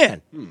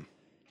 grand.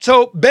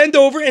 So bend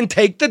over and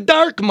take the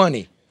dark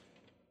money.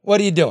 What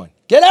are you doing?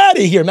 Get out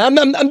of here, man.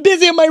 I'm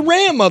busy on my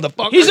RAM,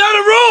 motherfucker. He's on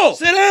a roll!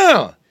 Sit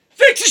down.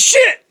 Fix the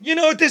shit! You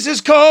know what this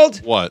is called?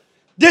 What?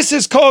 This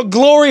is called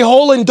glory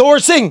hole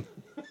endorsing.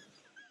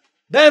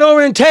 Bend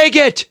over and take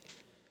it.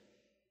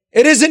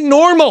 It isn't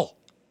normal.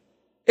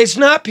 It's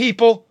not,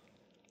 people.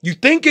 You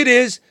think it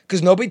is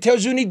because nobody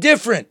tells you any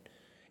different.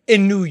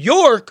 In New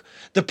York,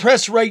 the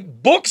press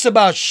write books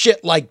about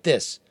shit like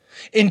this.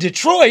 In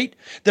Detroit,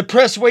 the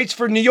press waits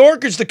for New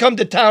Yorkers to come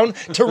to town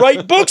to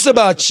write books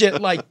about shit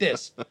like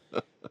this.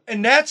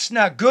 And that's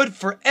not good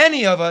for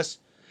any of us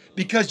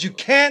because you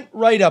can't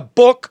write a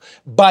book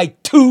by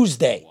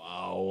Tuesday.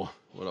 Wow.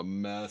 What a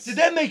mess. Did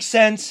that make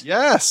sense?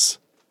 Yes.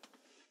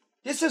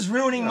 This is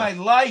ruining my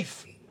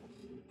life.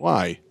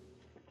 Why?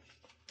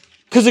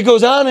 Because it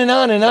goes on and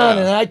on and on,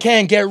 and I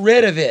can't get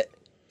rid of it.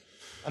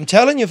 I'm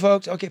telling you,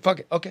 folks. Okay, fuck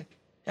it. Okay.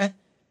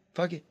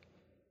 Fuck it.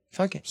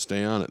 Fuck it.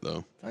 Stay on it,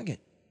 though. Fuck it.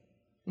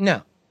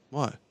 No.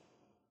 What?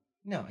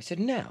 No, I said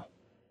no.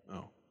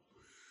 Oh.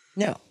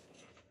 No.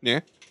 Yeah?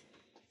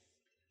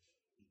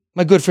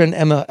 My good friend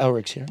Emma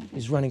Elrich's here.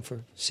 He's running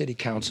for city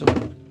council.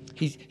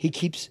 He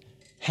keeps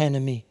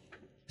handing me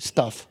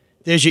stuff.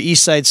 There's your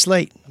East Side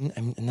Slate.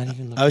 I'm not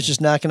even looking. I was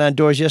just knocking on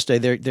doors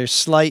yesterday. They're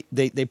slight.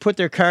 They put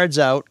their cards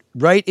out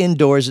right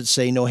indoors that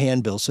say no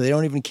handbills, so they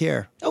don't even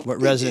care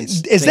what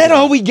residents. Is that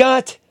all we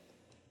got?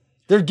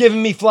 They're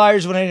giving me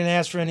flyers when I didn't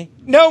ask for any?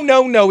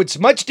 No. It's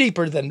much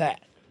deeper than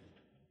that.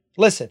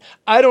 Listen,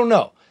 I don't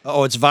know.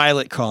 Oh, it's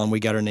Violet calling. We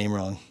got her name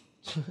wrong.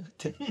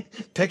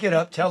 Pick it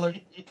up. Tell her.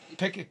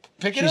 Pick it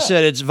up. She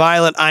said it's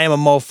Violet. I am a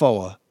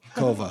mofo.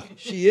 Kova.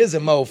 She is a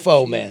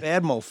mofo, man.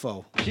 Bad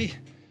mofo.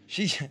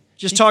 She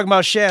just talking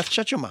about Shaft.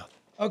 Shut your mouth.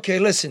 Okay,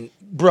 listen,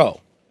 bro.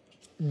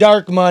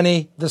 Dark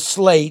money, the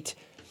slate,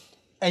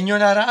 and you're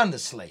not on the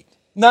slate.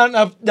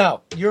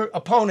 No. Your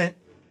opponent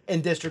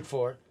in District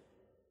 4,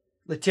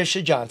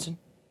 Letitia Johnson,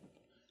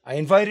 I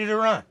invited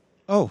her on.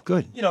 Oh,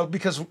 good. You know,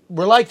 because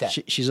we're like that.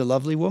 She's a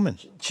lovely woman.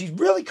 She's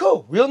really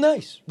cool. Real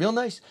nice.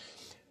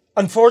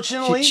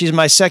 Unfortunately, she's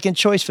my second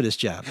choice for this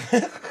job.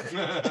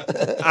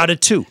 Out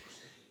of 2.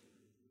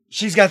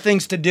 She's got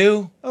things to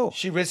do. Oh.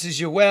 She wishes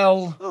you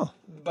well. Oh.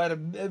 But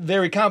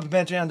very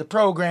complimentary on the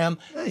program.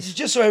 Nice.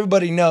 Just so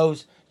everybody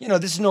knows, you know,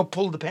 this is no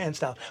pull the pants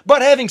down.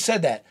 But having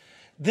said that,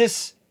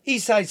 this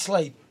East Side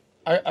Slate,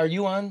 are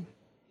you on?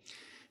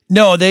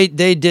 No, they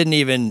didn't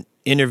even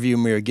interview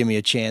me or give me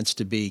a chance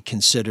to be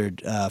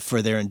considered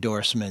for their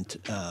endorsement.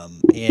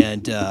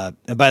 And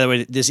by the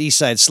way, this East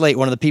Side Slate,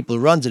 one of the people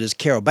who runs it is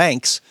Carol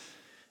Banks,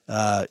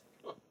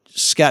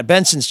 Scott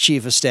Benson's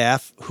chief of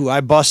staff, who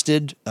I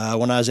busted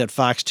when I was at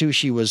Fox 2.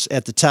 She was,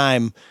 at the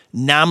time,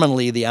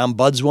 nominally the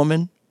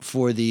ombudswoman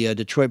for the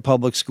Detroit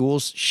Public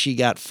Schools. She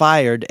got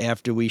fired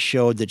after we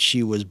showed that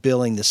she was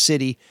billing the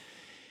city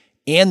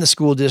and the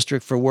school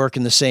district for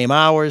working the same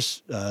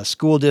hours.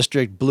 School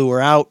district blew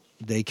her out.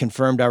 They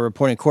confirmed our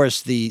reporting. Of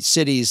course, the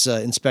city's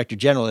inspector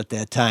general at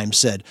that time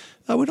said,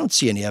 "Oh, we don't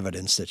see any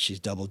evidence that she's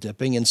double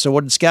dipping." And so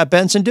what did Scott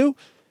Benson do?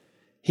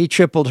 He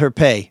tripled her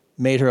pay,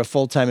 made her a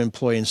full-time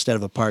employee instead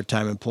of a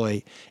part-time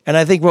employee. And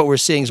I think what we're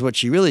seeing is what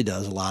she really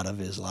does a lot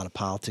of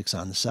politics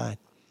on the side.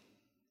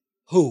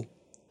 Who?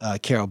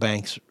 Carol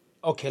Banks.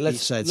 Okay,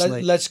 Eastside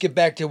Slate. let's get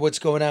back to what's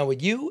going on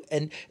with you.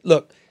 And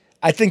look,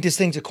 I think this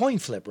thing's a coin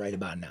flip right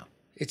about now.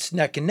 It's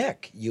neck and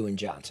neck, you and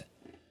Johnson.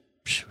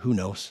 Who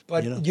knows?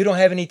 But you don't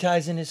have any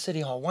ties in his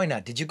city hall. Why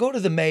not? Did you go to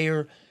the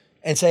mayor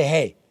and say,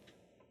 "Hey,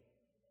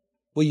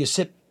 will you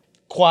sit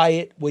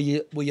quiet? Will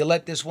you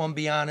let this one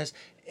be honest?"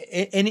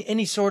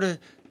 Any sort of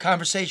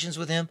conversations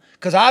with him?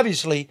 Because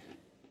obviously,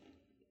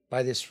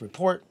 by this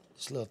report,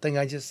 this little thing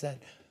I just said,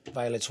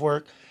 Violet's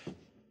work,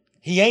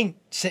 he ain't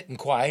sitting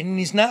quiet and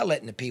he's not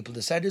letting the people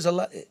decide. There's a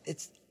lot.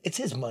 It's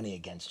his money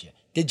against you.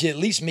 Did you at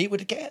least meet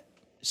with the cat?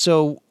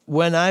 So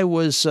when I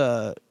was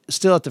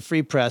still at the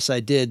Free Press,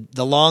 I did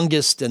the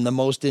longest and the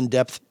most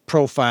in-depth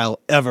profile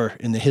ever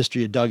in the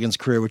history of Duggan's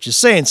career, which is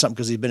saying something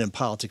because he's been in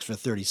politics for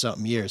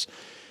 30-something years.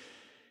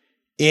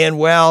 And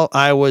while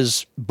I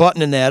was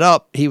buttoning that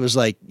up, he was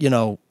like,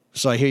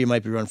 so I hear you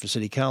might be running for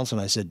city council.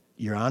 And I said,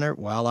 Your Honor,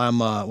 while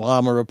I'm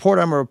a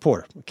reporter, I'm a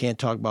reporter. We can't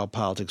talk about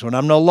politics. When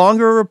I'm no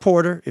longer a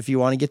reporter, if you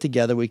want to get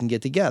together, we can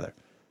get together.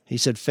 He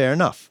said, fair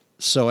enough.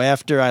 So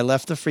after I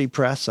left the Free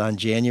Press on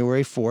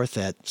January 4th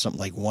at something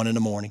like 1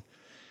 a.m,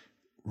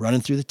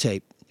 running through the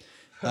tape,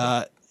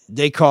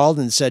 they called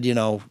and said,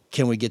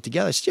 can we get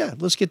together? I said, yeah,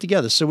 let's get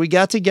together. So we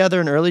got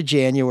together in early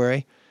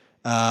January.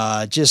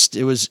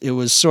 It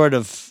was sort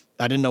of,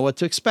 I didn't know what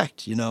to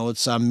expect.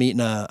 I'm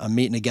meeting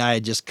a guy I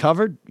just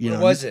covered. Where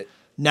was it?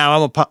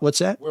 Now what's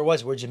that? Where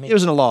was it? Where'd you meet? It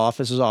was in a law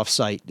office. It was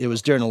off-site. It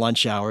was during a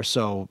lunch hour.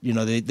 So,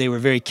 they were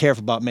very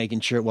careful about making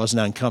sure it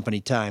wasn't on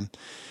company time.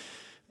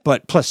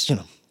 But plus,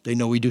 they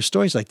know we do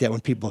stories like that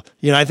when people,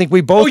 I think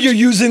we both. Oh, you're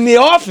using the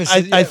office.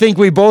 I think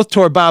we both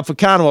tore Bob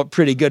Ficano up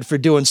pretty good for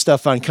doing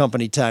stuff on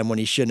company time when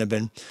he shouldn't have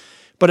been.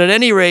 But at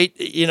any rate,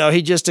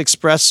 he just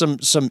expressed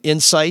some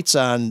insights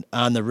on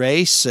the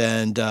race,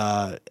 and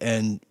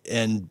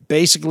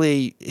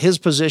basically his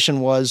position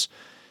was,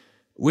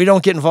 we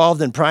don't get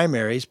involved in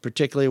primaries,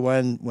 particularly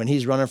when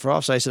he's running for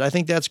office. I said, I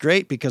think that's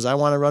great because I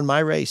want to run my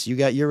race. You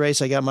got your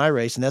race, I got my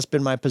race, and that's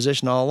been my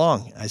position all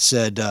along. I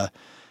said,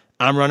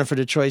 I'm running for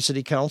Detroit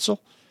City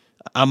Council.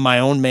 I'm my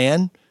own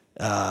man.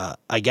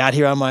 I got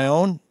here on my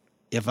own.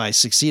 If I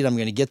succeed, I'm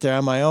going to get there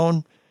on my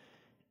own.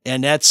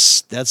 And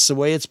that's the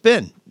way it's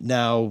been.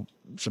 Now,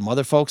 some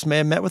other folks may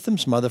have met with him.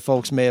 Some other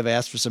folks may have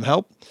asked for some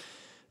help.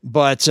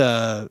 But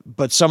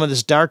some of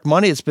this dark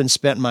money that's been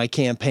spent in my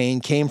campaign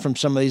came from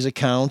some of these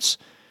accounts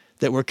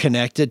that were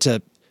connected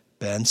to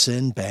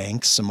Benson,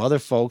 Banks, some other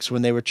folks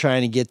when they were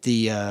trying to get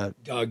the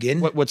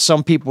Duggan, what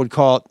some people would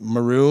call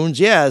maroons.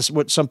 Yes,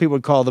 what some people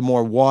would call the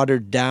more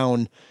watered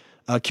down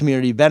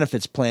community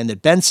benefits plan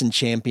that Benson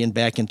championed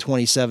back in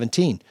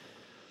 2017.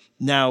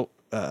 Now,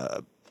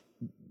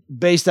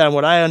 based on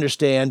what I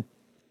understand,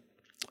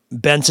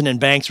 Benson and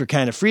Banks were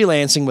kind of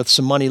freelancing with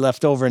some money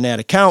left over in that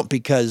account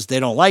because they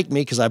don't like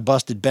me because I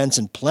busted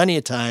Benson plenty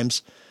of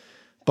times,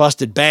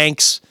 busted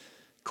Banks.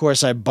 Of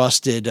course, I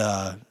busted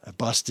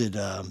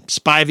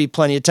Spivey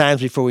plenty of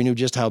times before we knew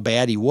just how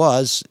bad he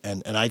was,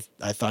 and I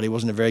thought he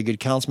wasn't a very good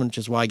councilman, which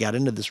is why I got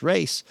into this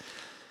race.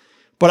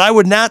 But I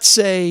would not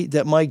say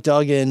that Mike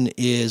Duggan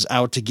is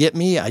out to get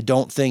me. I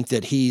don't think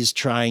that he's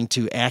trying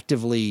to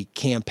actively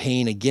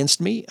campaign against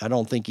me. I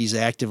don't think he's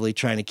actively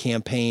trying to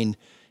campaign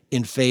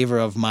in favor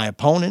of my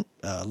opponent,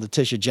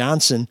 Letitia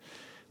Johnson.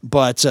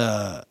 But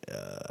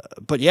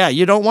yeah,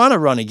 you don't want to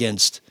run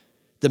against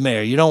the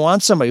mayor. You don't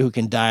want somebody who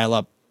can dial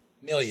up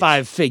millions,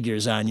 5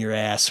 figures on your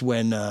ass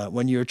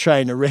when you're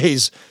trying to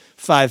raise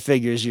 5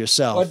 figures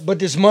yourself. But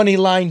this money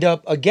lined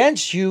up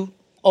against you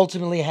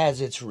ultimately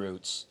has its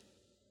roots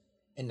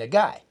in the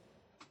guy,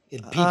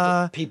 in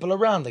people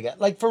around the guy.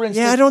 Like, for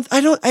instance, yeah, I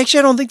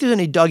don't think there's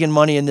any Duggan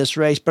money in this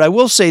race. But I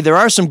will say there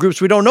are some groups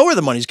we don't know where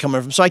the money's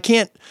coming from. So I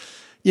can't,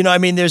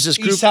 there's this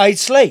group. Eastside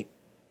Slate.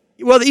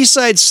 Well, the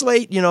Eastside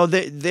Slate,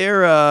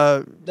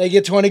 they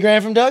get 20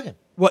 grand from Duggan.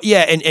 Well,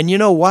 yeah, and you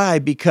know why?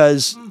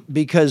 Because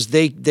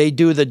they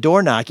do the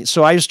door knocking.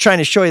 So I was trying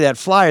to show you that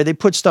flyer. They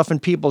put stuff in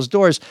people's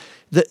doors.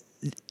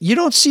 You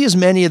don't see as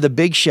many of the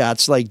big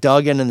shots like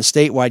Duggan and the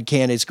statewide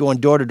candidates going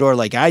door to door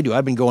like I do.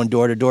 I've been going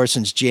door to door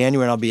since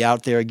January, and I'll be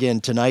out there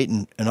again tonight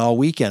and all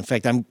weekend. In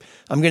fact, I'm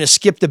going to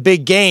skip the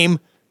big game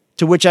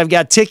to which I've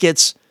got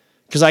tickets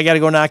because I got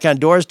to go knock on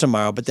doors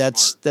tomorrow. But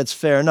that's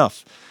fair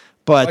enough.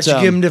 But why'd you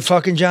give him to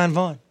fucking John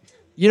Vaughn?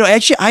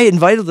 Actually, I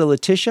invited the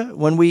Letitia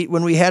when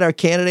we had our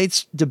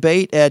candidates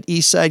debate at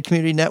Eastside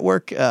Community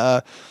Network.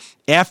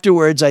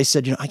 Afterwards, I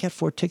said, I got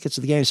 4 tickets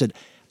to the game. I said,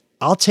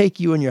 I'll take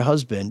you and your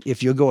husband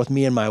if you'll go with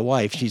me and my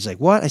wife. She's like,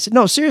 what? I said,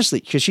 no, seriously,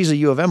 because she's a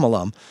U of M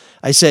alum.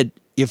 I said,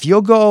 if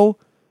you'll go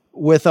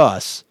with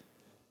us,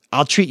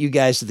 I'll treat you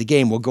guys to the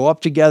game. We'll go up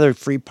together,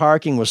 free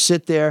parking, we'll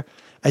sit there.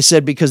 I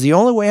said, because the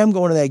only way I'm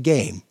going to that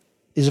game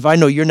is if I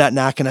know you're not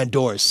knocking on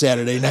doors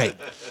Saturday night.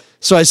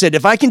 So I said,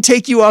 if I can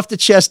take you off the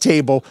chess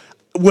table,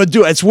 we'll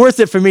do it. It's worth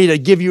it for me to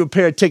give you a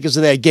pair of tickets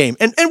to that game.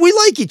 And we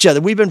like each other.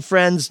 We've been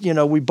friends. You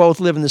know, we both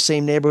live in the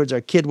same neighborhoods.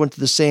 Our kid went to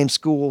the same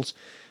schools.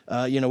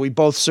 You know, we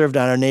both served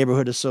on our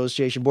neighborhood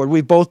association board.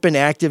 We've both been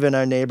active in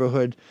our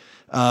neighborhood.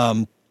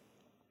 I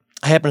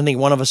happen to think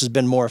one of us has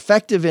been more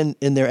effective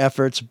in their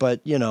efforts,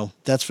 but, you know,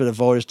 that's for the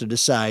voters to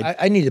decide.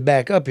 I need to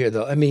back up here,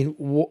 though. I mean,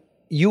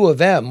 U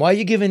of M, why are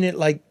you giving it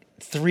like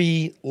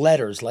 3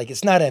 letters? Like,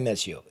 it's not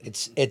MSU.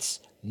 It's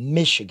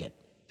Michigan.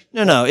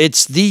 No,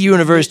 it's the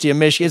University of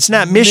Michigan. It's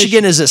not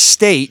Michigan as a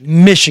state.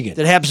 Michigan.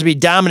 That happens to be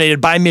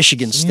dominated by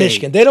Michigan State.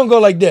 Michigan. They don't go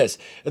like this.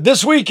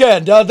 This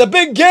weekend, the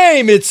big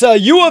game, it's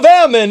U of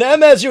M and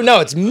MSU.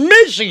 No, it's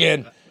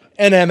Michigan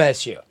and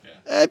MSU.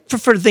 I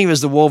prefer to think of it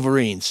as the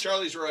Wolverines.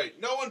 Charlie's right.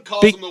 No one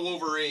calls them the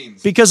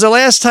Wolverines. Because the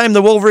last time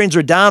the Wolverines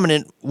were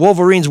dominant,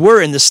 Wolverines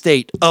were in the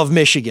state of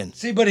Michigan.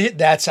 See, but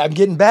I'm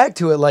getting back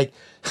to it like,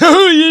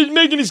 you're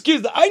making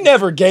excuses. I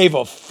never gave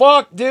a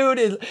fuck,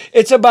 dude.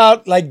 It's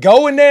about like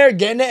going there,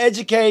 getting an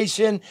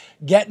education,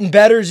 getting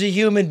better as a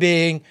human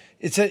being.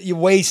 It's a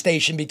way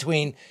station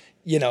between,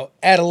 you know,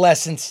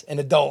 adolescence and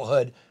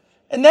adulthood.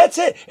 And that's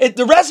it.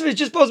 The rest of it's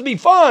just supposed to be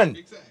fun.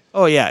 Exactly.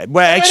 Oh, yeah.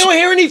 Well, actually,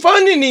 I don't hear any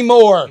fun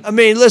anymore. I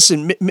mean,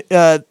 listen,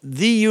 the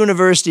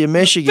University of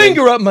Michigan.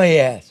 Finger up my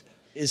ass.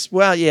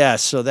 Well, yeah,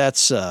 so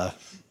that's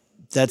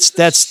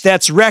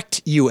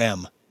wrecked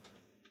UM.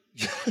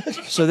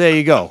 So there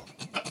you go.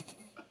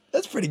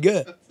 That's pretty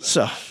good.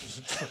 So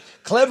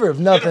clever if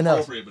nothing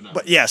else.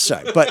 But yeah,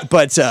 sorry. But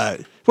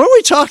weren't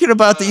we talking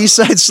about the East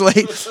Side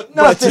slate?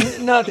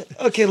 Nothing.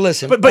 Okay,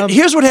 listen. But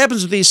here's what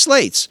happens with these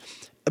slates.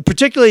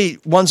 Particularly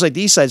ones like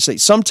the East Side slate.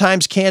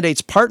 Sometimes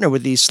candidates partner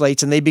with these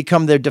slates and they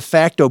become their de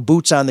facto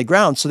boots on the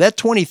ground. So that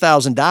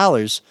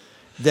 $20,000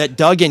 that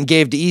Duggan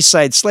gave to East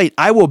Side slate,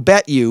 I will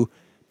bet you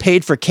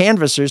paid for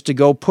canvassers to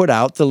go put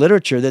out the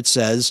literature that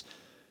says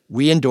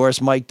we endorse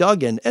Mike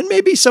Duggan, and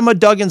maybe some of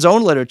Duggan's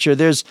own literature.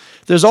 There's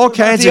all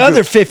kinds of the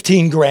other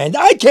 $15,000.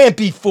 I can't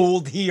be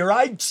fooled here.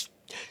 I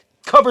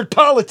covered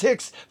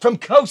politics from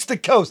coast to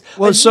coast.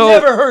 I've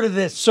never heard of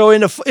this. So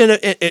and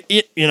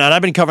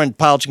I've been covering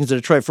politics in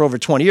Detroit for over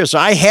 20 years, so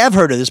I have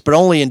heard of this, but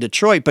only in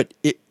Detroit. But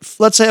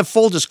let's have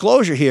full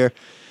disclosure here.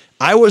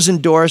 I was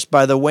endorsed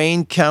by the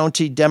Wayne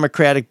County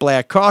Democratic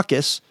Black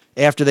Caucus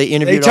after they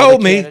interviewed all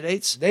the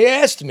candidates. They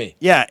asked me.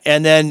 Yeah,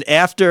 and then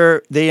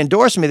after they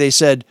endorsed me, they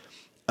said,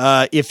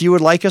 if you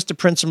would like us to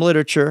print some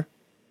literature,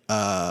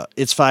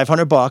 it's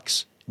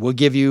 $500. We'll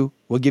give you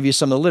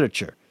some of the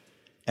literature.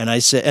 And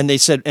they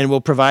said, and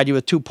we'll provide you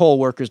with 2 poll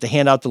workers to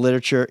hand out the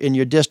literature in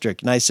your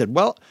district. And I said,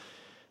 well,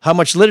 how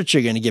much literature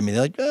are you going to give me?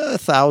 They're like,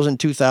 1,000,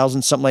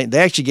 2,000, something like that.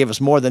 They actually gave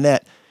us more than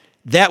that.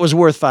 That was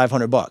worth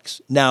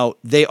 $500. Now,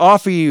 they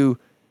offer you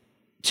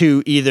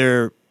to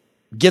either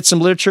get some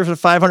literature for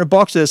 $500,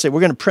 or they say, we're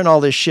going to print all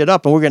this shit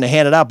up and we're going to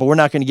hand it out, but we're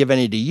not going to give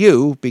any to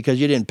you because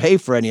you didn't pay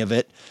for any of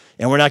it.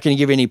 And we're not going to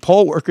give any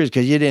poll workers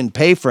because you didn't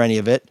pay for any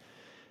of it.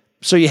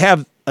 So you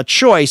have a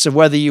choice of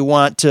whether you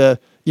want to,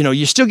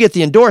 you still get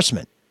the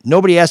endorsement.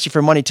 Nobody asks you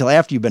for money till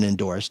after you've been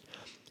endorsed.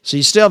 So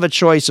you still have a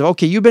choice of,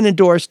 okay, you've been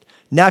endorsed.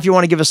 Now if you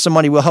want to give us some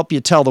money, we'll help you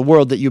tell the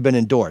world that you've been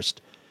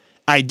endorsed.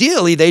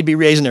 Ideally, they'd be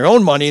raising their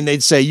own money and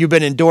they'd say, you've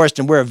been endorsed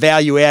and we're a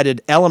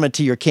value-added element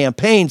to your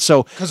campaign.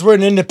 So because we're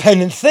an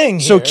independent thing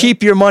here. So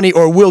keep your money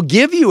or we'll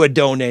give you a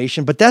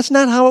donation, but that's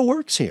not how it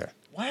works here.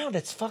 Wow,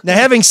 that's fucking... Now,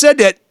 having said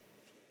that,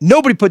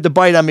 nobody put the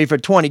bite on me for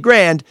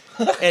 $20,000.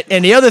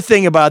 and the other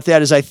thing about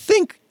that is I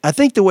think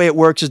the way it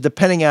works is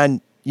depending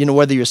on,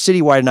 whether you're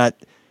citywide or not,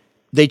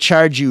 they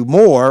charge you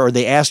more or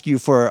they ask you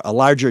for a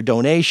larger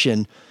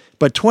donation.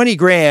 But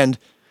 $20,000,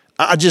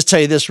 I'll just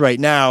tell you this right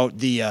now,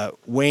 the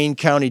Wayne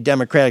County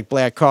Democratic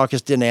Black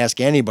Caucus didn't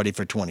ask anybody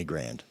for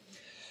 $20,000.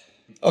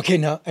 Okay,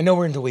 now, I know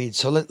we're in the weeds,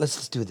 so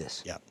let's do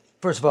this. Yeah.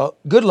 First of all,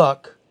 good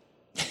luck.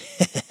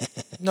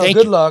 No, Thank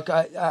good you. luck.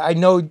 I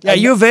know... Are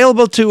you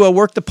available to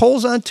work the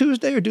polls on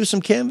Tuesday or do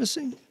some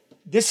canvassing?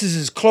 This is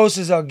as close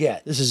as I'll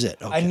get. This is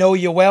it. Okay. I know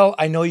you well.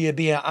 I know you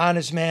be an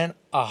honest man,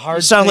 a hard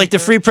You sound like the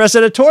thinker. Free Press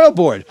editorial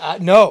board.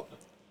 No,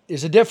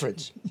 there's a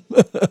difference.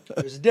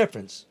 There's a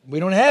difference. We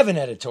don't have an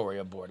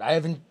editorial board. I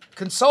haven't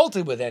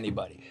consulted with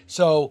anybody.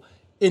 So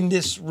in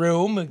this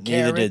room, Neither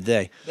Karen, did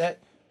they. That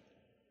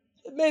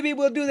maybe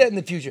we'll do that in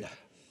the future.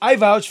 I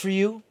vouch for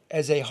you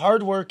as a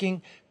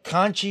hardworking,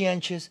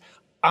 conscientious,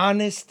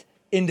 honest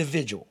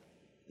individual.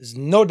 There's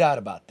no doubt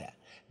about that.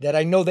 That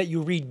I know that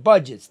you read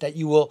budgets, that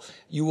you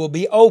will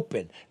be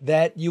open,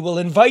 that you will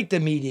invite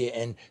the media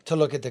in to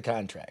look at the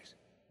contracts.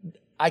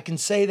 I can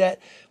say that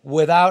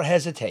without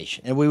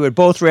hesitation. And we would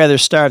both rather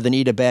starve than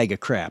eat a bag of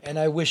crap. And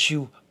I wish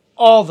you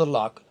all the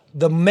luck.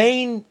 The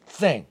main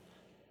thing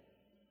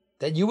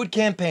that you would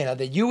campaign on,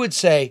 that you would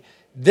say,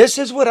 this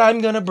is what I'm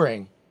going to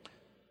bring,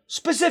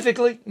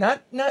 specifically,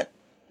 not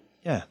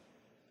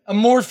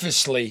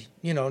amorphously,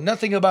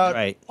 nothing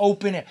about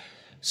open air.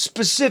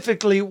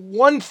 Specifically,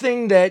 one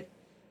thing that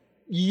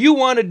you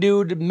want to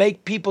do to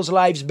make people's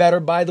lives better.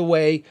 By the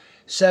way,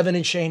 Seven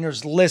and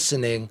Shaner's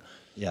listening.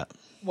 Yeah.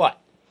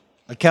 What?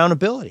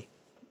 Accountability.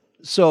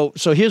 So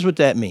here's what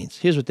that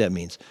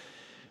means.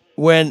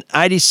 When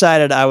I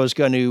decided I was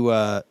going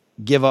to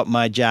give up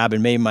my job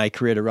and made my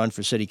career to run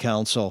for city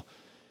council,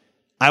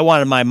 I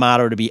wanted my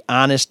motto to be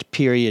honest,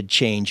 period,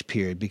 change,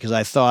 period, because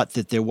I thought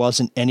that there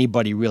wasn't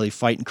anybody really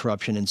fighting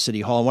corruption in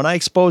City Hall. And when I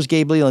exposed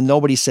Gabe Leland,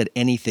 nobody said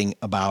anything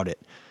about it.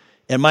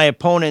 And my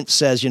opponent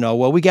says,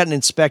 well, we got an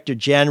inspector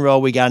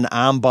general, we got an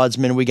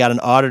ombudsman, we got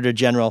an auditor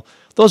general.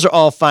 Those are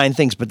all fine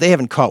things, but they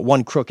haven't caught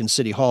one crook in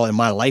City Hall in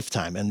my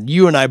lifetime. And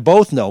you and I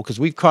both know, because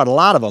we've caught a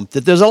lot of them,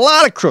 that there's a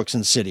lot of crooks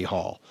in City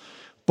Hall,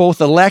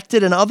 both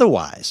elected and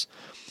otherwise.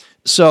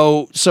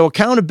 So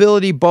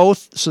accountability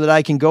both, so that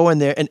I can go in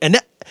there. And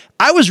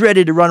I was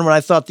ready to run when I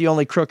thought the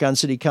only crook on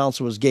city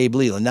council was Gabe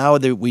Leland. Now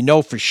that we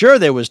know for sure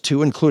there was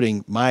two,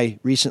 including my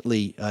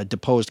recently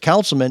deposed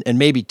councilman and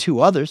maybe two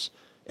others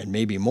and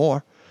maybe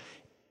more.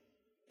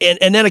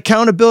 And then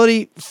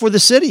accountability for the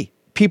city,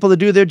 people to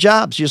do their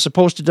jobs. You're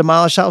supposed to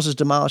demolish houses.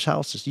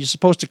 You're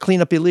supposed to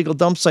clean up illegal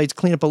dump sites,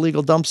 clean up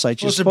illegal dump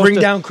sites. You're supposed to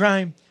bring down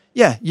crime.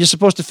 Yeah, you're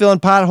supposed to fill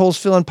in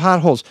potholes.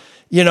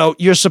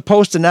 You're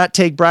supposed to not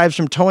take bribes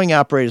from towing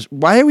operators.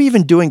 Why are we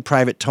even doing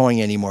private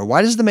towing anymore?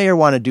 Why does the mayor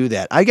want to do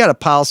that? I got a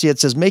policy that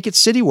says make it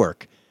city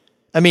work.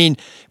 I mean,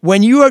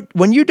 when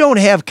you don't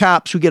have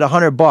cops who get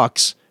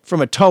 $100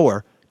 from a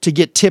tower to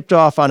get tipped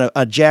off on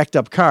a jacked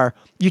up car,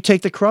 you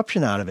take the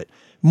corruption out of it.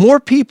 More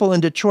people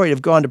in Detroit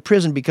have gone to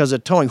prison because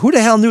of towing. Who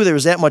the hell knew there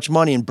was that much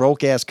money in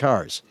broke ass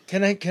cars?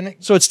 Can I?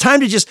 So it's time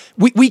to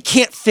we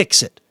can't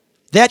fix it.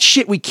 That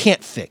shit we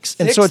can't fix.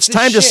 And so it's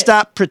time to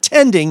stop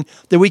pretending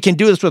that we can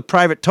do this with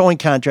private towing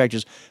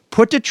contractors.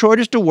 Put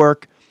Detroiters to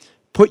work,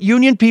 put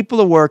union people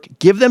to work,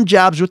 give them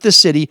jobs with the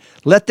city,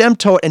 let them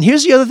tow it. And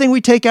here's the other thing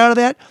we take out of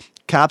that.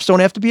 Cops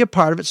don't have to be a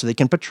part of it, so they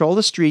can patrol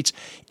the streets.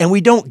 And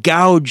we don't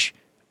gouge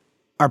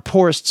our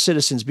poorest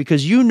citizens,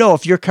 because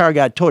if your car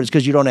got towed, it's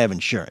because you don't have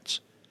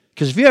insurance.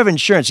 Because if you have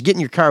insurance, getting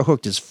your car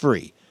hooked is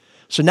free.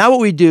 So now what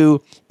we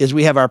do is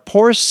we have our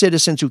poorest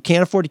citizens who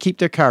can't afford to keep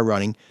their car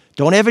running,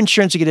 don't have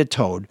insurance to get it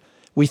towed.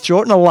 We throw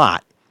it in a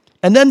lot.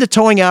 And then the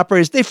towing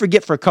operators, they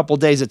forget for a couple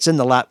of days it's in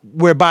the lot,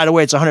 where, by the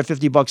way, it's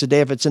 $150 a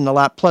day if it's in the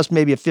lot, plus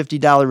maybe a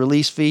 $50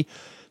 release fee.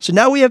 So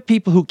now we have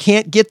people who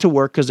can't get to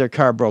work because their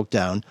car broke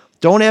down,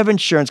 don't have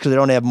insurance because they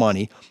don't have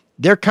money.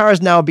 Their car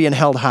is now being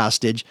held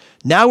hostage.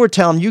 Now we're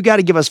telling them, you got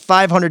to give us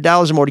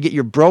 $500 or more to get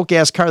your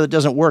broke-ass car that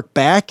doesn't work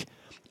back.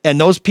 And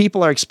those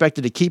people are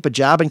expected to keep a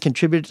job and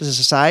contribute to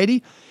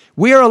society.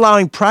 We are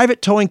allowing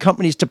private towing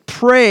companies to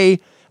prey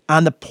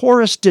on the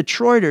poorest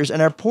Detroiters and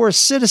our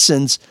poorest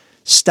citizens.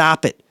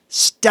 Stop it.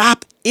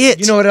 Stop it.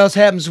 You know what else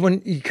happens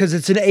because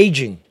it's an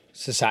aging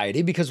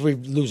society, because we're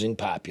losing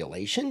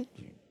population.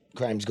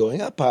 Crime's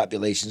going up,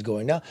 population's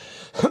going down.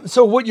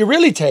 So what you're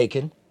really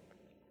taking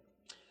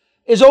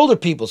is older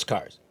people's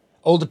cars.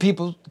 Older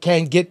people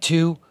can't get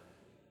to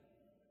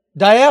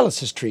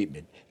dialysis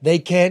treatment. They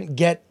can't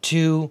get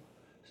to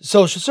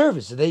social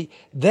services.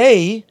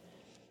 They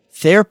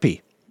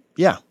therapy.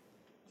 Yeah.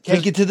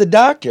 Can't get to the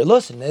doctor.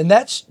 Listen, and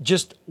that's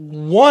just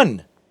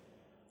one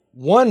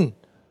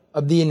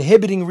of the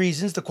inhibiting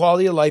reasons the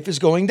quality of life is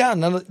going down.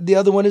 Now, the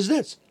other one is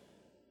this.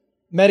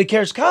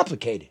 Medicare's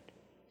complicated.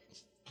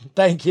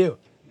 Thank you.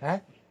 Huh?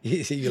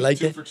 You like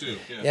that? 2 for 2.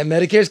 Yeah,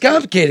 Medicare's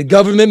complicated.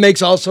 Government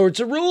makes all sorts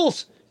of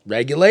rules,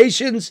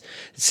 regulations.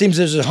 It seems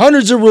there's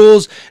hundreds of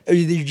rules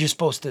you're just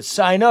supposed to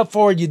sign up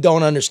for. You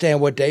don't understand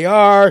what they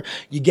are.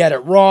 You get it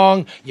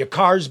wrong. Your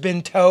car's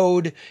been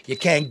towed. You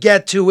can't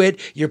get to it.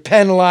 You're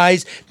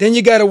penalized. Then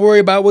you got to worry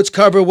about what's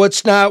covered,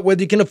 what's not,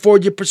 whether you can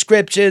afford your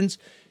prescriptions.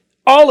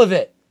 All of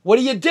it. What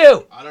do you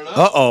do? I don't know.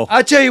 Uh-oh.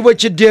 I'll tell you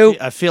what you do.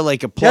 I feel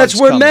like a plug's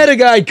That's where coming.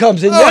 MetaGuide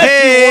comes in. Oh,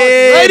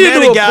 hey, right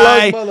into a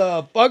MetaGuide.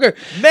 plug, motherfucker.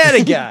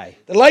 MetaGuide.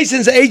 The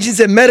licensed agents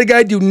at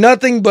MetaGuide do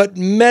nothing but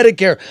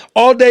Medicare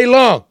all day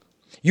long.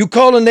 You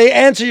call and they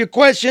answer your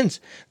questions.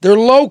 They're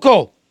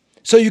local.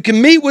 So you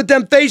can meet with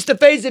them face to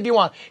face if you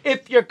want.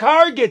 If your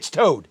car gets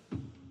towed,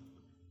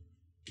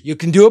 you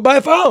can do it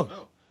by phone.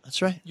 Oh,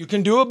 that's right. You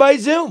can do it by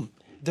Zoom.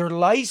 They're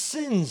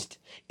licensed.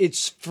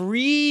 It's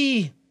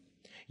free.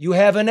 You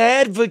have an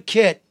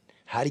advocate.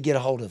 How do you get a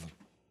hold of them?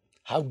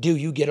 How do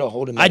you get a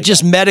hold of them? I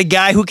just met a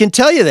guy who can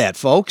tell you that,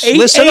 folks. 888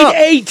 Listen up.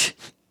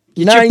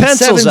 Get your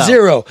pencils out.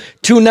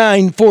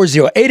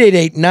 970-2940.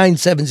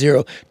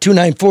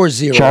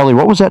 888-970-2940. Charlie,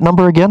 what was that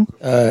number again?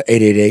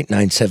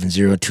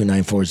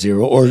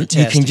 888-970-2940. Or you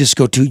can just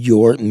go to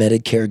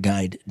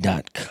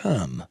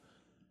yourmedicareguide.com.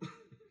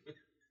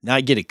 Now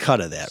I get a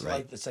cut of that,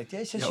 right? It's like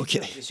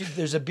okay.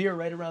 There's a beer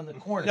right around the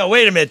corner. No,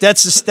 wait a minute.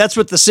 That's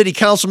what the city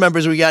council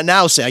members we got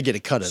now say. I get a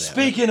cut of that.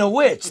 Speaking of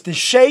which, the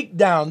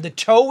shakedown, the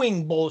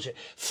towing bullshit.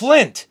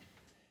 Flint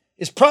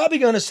is probably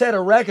going to set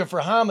a record for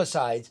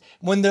homicides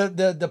when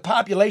the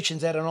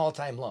population's at an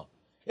all-time low.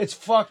 It's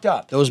fucked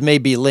up. Those may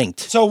be linked.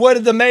 So what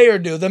did the mayor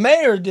do? The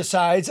mayor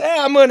decides,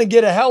 I'm going to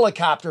get a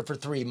helicopter for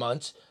 3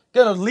 months.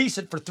 Going to lease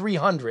it for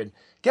 $300.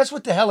 Guess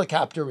what the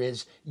helicopter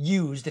is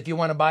used if you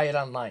want to buy it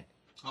online?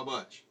 How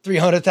much?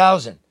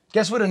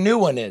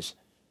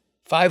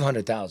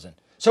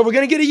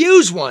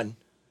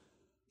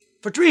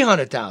 for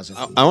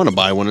 $300,000. I want to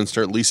buy one and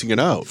start leasing it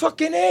out.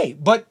 Fucking A.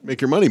 But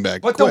Make your money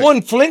back. But quick. the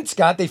one Flint's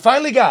got, they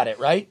finally got it,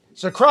 right?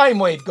 It's a crime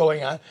wave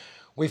going on.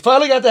 We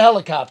finally got the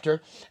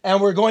helicopter,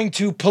 and we're going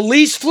to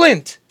police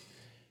Flint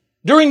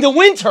during the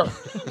winter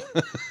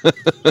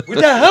with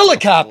the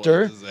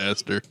helicopter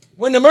Disaster.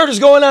 when the murder's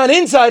going on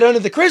inside under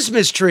the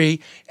Christmas tree,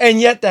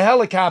 and yet the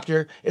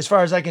helicopter, as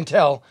far as I can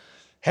tell,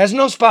 has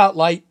no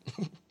spotlight,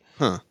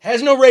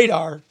 has no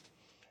radar,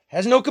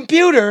 has no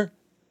computer.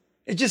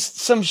 It's just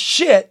some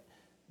shit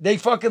they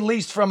fucking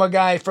leased from a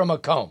guy from a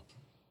comb.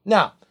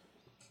 Now,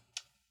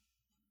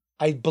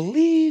 I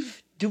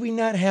believe, do we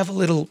not have a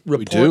little report?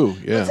 We do,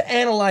 yeah. Let's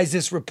analyze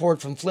this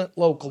report from Flint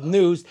Local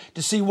News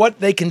to see what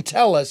they can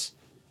tell us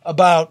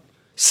about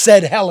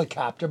said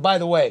helicopter. By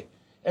the way,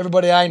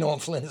 everybody I know in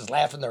Flint is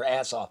laughing their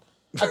ass off.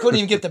 I couldn't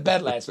even get to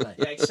bed last night.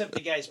 Yeah, except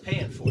the guys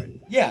paying for it.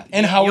 Yeah,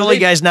 and how The are only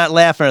they? guys not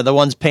laughing are the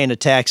ones paying the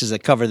taxes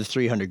that cover the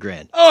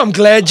 $300,000. Oh, I'm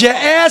glad you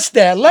asked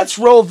that. Let's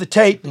roll the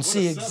tape and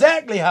see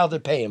exactly how they're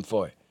paying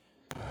for it.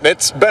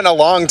 It's been a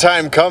long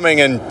time coming,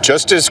 and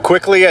just as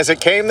quickly as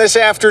it came this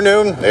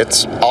afternoon,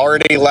 it's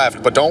already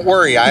left. But don't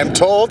worry, I am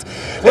told Where's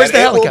that the it will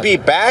helicopter? be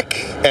back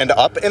and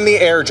up in the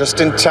air just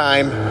in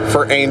time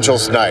for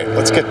Angels Night.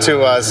 Let's get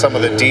to some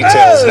of the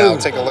details now.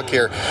 Take a look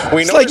here.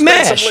 We know like there's been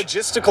MASH. some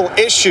logistical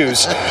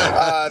issues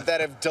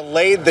that have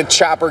delayed the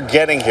chopper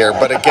getting here,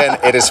 but again,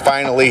 it is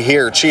finally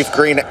here. Chief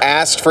Green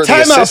asked for the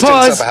Time out, assistance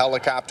pause. of a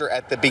helicopter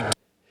at the beginning.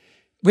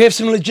 We have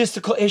some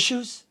logistical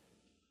issues.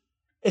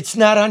 It's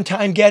not on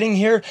time getting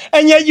here,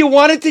 and yet you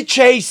wanted to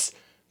chase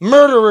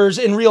murderers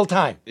in real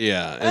time.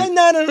 Yeah. And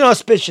not an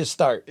auspicious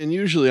start. And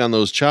usually on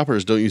those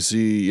choppers, don't you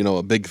see,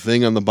 a big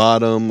thing on the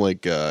bottom,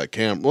 like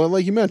well,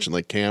 like you mentioned,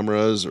 like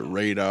cameras or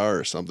radar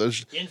or something.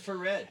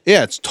 Infrared.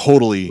 Yeah, it's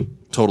totally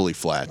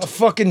flat. A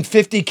fucking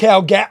 50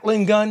 cal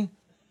Gatling gun.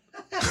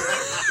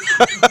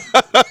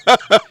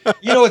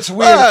 It's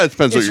weird. It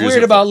depends what It's you're weird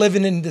using about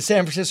living in the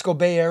San Francisco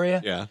Bay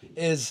Area. Yeah.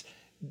 Is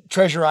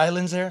Treasure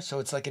Island's there, so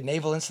it's like a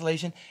naval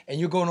installation, and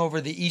you're going over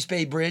the East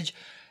Bay Bridge,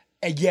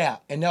 and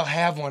they'll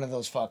have one of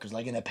those fuckers,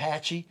 like an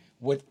Apache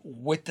with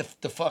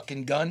the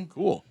fucking gun.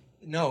 Cool.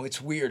 No,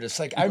 it's weird. It's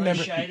like I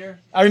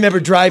remember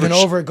driving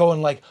over it,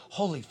 going like,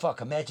 "Holy fuck!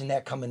 Imagine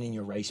that coming in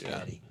your rice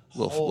paddy." A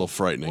little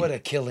frightening. What a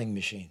killing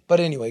machine. But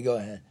anyway, go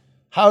ahead.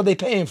 How are they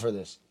paying for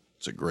this?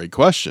 It's a great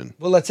question.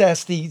 Well, let's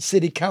ask the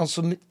city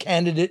council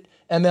candidate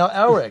ML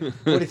Elric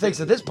what he thinks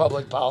of this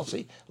public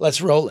policy.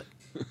 Let's roll it.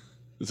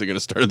 Is it going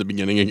to start at the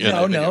beginning again?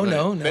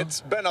 No.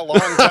 It's been a long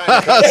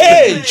time coming.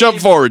 Hey! Jump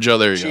forward, Joe.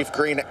 There you go. Chief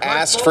Green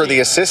asked for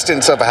the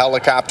assistance of a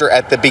helicopter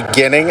at the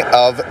beginning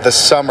of the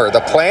summer.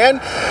 The plan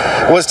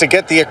was to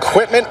get the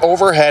equipment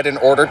overhead in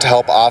order to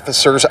help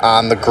officers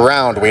on the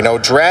ground. We know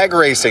drag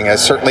racing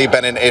has certainly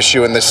been an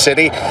issue in the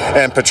city,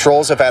 and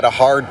patrols have had a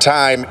hard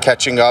time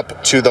catching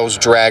up to those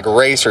drag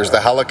racers.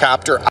 The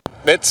helicopter,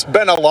 it's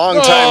been a long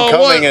time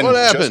coming. What and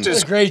happened?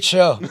 It's a great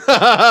show. What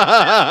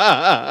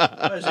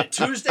is it,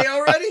 Tuesday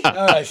already?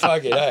 All right,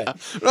 fuck it. All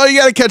right. Well, you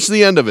got to catch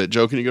the end of it,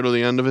 Joe. Can you go to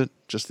the end of it?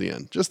 Just the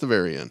end. Just the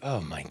very end.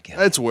 Oh my god.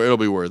 That's where it'll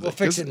be worth it. We'll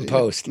fix it in 'Cause-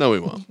 post. No, we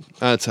won't.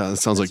 That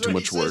sounds like too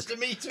much work. To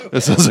me too.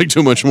 That sounds like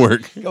too much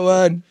work. Go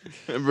on.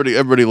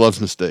 Everybody loves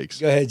mistakes.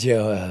 Go ahead,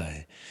 Joe.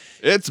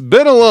 It's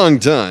been a long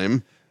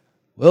time.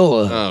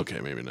 Well, Okay,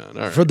 maybe not.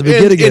 All right. For the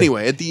beginning.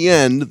 Anyway, at the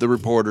end, the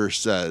reporter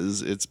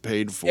says it's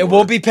paid for. it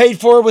won't be paid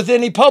for with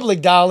any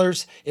public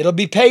dollars. It'll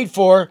be paid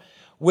for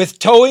with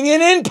towing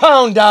and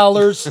impound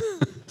dollars.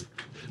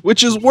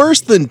 Which is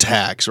worse than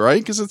tax, right?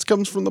 Because it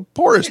comes from the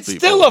poorest It's people.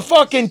 still a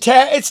fucking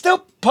It's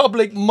still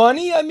public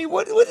money. I mean,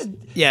 what is...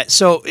 Yeah,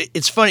 so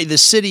it's funny. The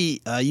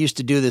city used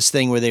to do this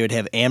thing where they would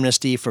have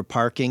amnesty for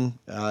parking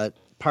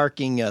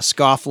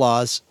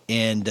scofflaws,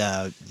 and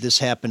this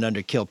happened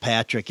under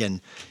Kilpatrick,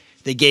 and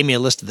they gave me a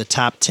list of the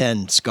top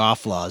 10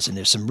 scofflaws, and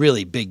there's some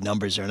really big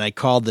numbers there, and I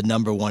called the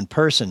number one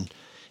person,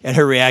 and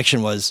her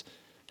reaction was,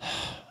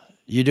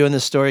 "You doing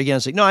this story again?" I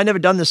was like, "No, I never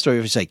done this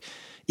story." She's like,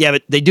 "Yeah,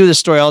 but they do this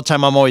story all the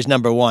time. I'm always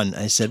number one."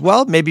 I said,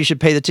 "Well, maybe you should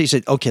pay the She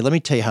said, "Okay, let me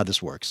tell you how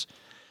this works.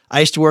 I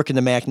used to work in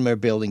the McNamara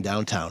building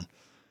downtown.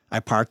 I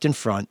parked in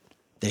front.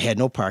 They had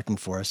no parking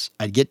for us.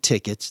 I'd get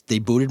tickets. They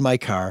booted my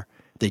car.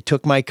 They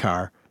took my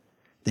car.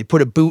 They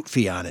put a boot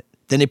fee on it.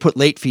 Then they put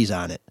late fees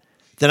on it.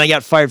 Then I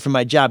got fired from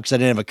my job because I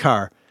didn't have a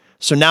car.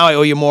 So now I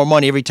owe you more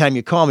money every time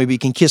you call me, but you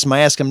can kiss my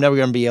ass. I'm never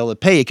going to be able to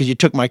pay you because you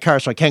took my car,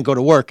 so I can't go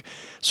to work."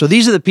 So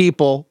these are the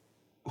people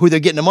who they're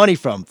getting the money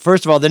from.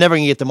 First of all, they're never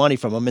going to get the money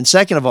from them. And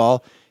second of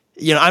all,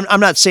 I'm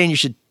not saying you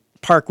should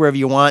park wherever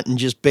you want and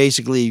just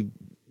basically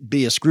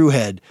be a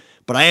screwhead,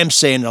 but I am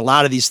saying a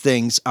lot of these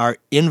things are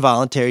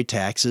involuntary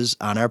taxes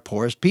on our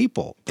poorest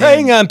people.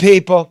 Preying on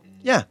people.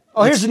 Yeah.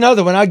 Oh, here's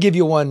another one. I'll give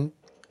you one,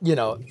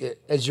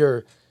 as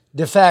your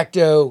de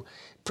facto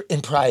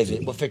in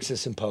private. We'll fix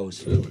this in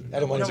post. I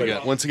don't want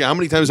to. Once again, how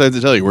many times do I have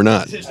to tell you we're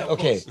not?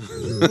 Okay.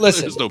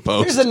 Listen. There's no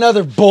post. Here's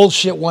another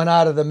bullshit one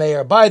out of the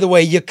mayor. By the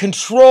way, you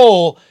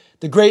control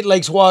the Great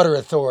Lakes Water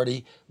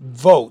Authority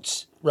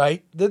votes,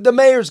 right? The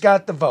mayor's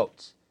got the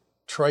votes.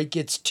 Detroit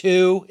gets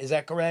 2. Is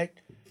that correct?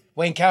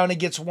 Wayne County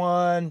gets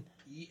 1.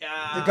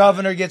 The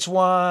governor gets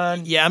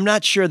one. Yeah, I'm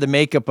not sure the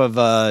makeup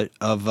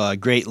of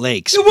Great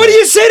Lakes. What are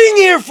you sitting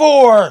here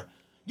for?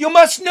 You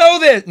must know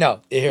this. No,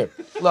 here,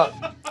 look.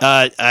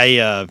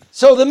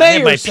 So the I mayor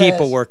had my says,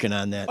 people working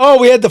on that. Oh,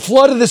 we had the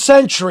flood of the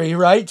century,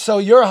 right? So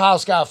your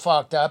house got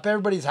fucked up.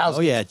 Everybody's house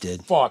it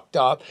did. Fucked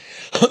up.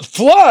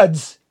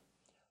 Floods.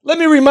 Let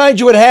me remind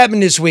you what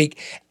happened this week.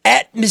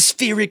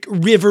 Atmospheric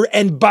river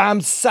and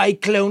bomb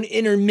cyclone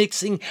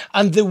intermixing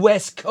on the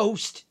West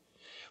Coast.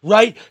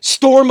 Right?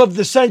 Storm of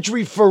the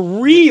century for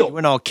real. You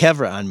went all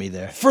Kevra on me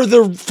there. For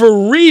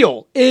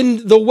real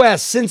in the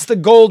West since the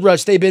gold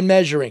rush they've been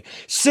measuring.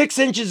 6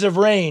 inches of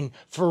rain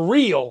for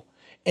real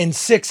in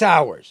 6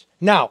 hours.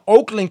 Now,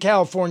 Oakland,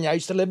 California, I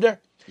used to live there.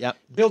 Yep.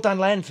 Built on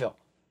landfill.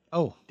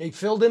 Oh. They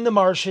filled in the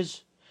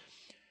marshes.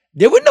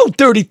 There were no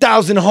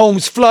 30,000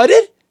 homes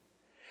flooded.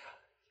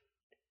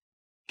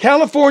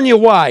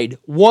 California-wide,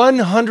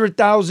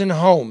 100,000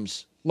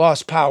 homes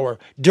lost power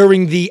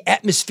during the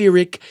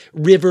atmospheric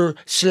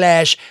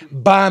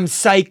river/bomb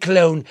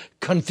cyclone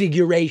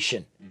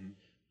configuration.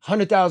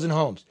 100,000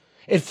 homes.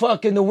 It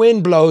fucking the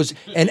wind blows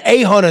and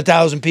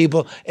 800,000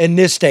 people in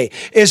this state.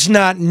 It's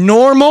not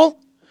normal.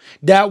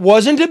 That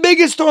wasn't the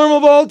biggest storm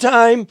of all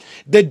time.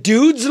 The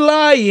dude's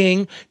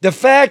lying. The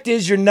fact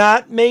is you're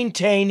not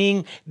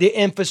maintaining the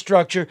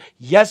infrastructure.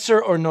 Yes, sir,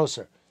 or no,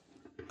 sir?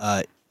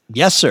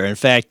 Yes, sir. In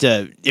fact,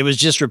 it was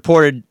just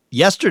reported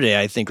yesterday,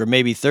 I think, or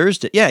maybe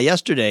Thursday. Yeah,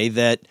 yesterday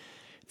that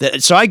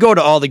so I go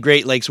to all the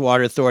Great Lakes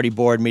Water Authority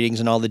board meetings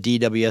and all the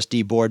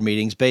DWSD board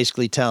meetings,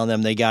 basically telling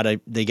them they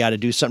gotta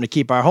do something to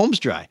keep our homes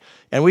dry.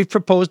 And we've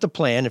proposed a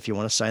plan. If you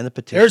want to sign the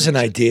petition, there's an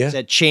idea. It's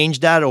at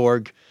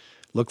change.org.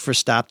 Look for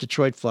Stop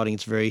Detroit Flooding.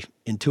 It's very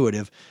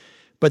intuitive.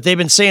 But they've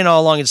been saying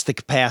all along it's the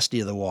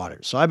capacity of the water.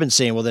 So I've been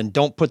saying, well, then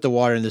don't put the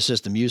water in the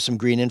system. Use some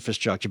green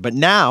infrastructure. But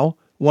now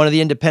one of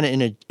the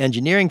independent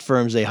engineering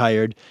firms they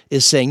hired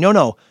is saying,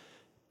 no,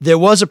 there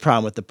was a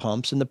problem with the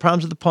pumps, and the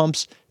problems with the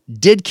pumps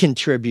did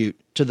contribute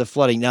to the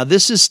flooding. Now,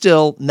 this is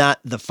still not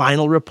the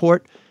final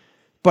report,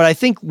 but I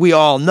think we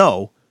all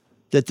know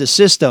that the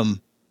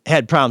system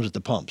had problems with the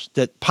pumps,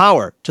 that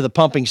power to the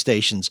pumping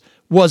stations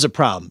was a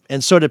problem.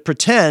 And so to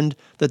pretend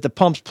that the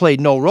pumps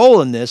played no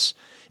role in this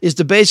is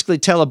to basically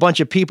tell a bunch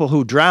of people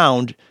who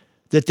drowned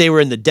that they were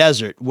in the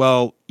desert.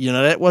 Well,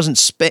 that wasn't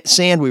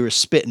sand we were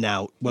spitting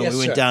out when we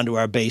went down to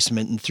our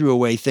basement and threw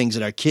away things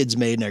that our kids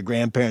made and our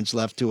grandparents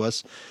left to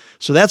us.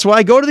 So that's why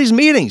I go to these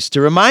meetings,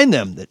 to remind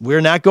them that we're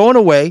not going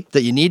away,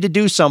 that you need to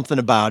do something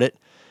about it,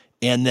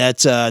 and that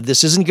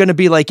this isn't going to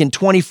be like in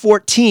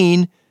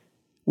 2014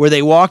 where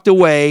they walked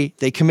away,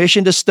 they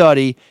commissioned a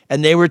study,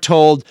 and they were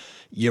told,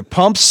 your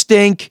pumps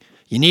stink,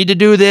 you need to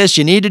do this,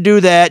 you need to do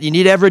that, you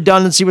need to have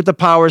redundancy with the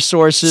power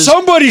sources.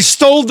 Somebody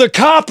stole the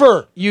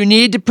copper. You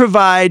need to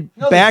provide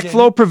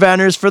backflow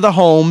preventers for the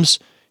homes.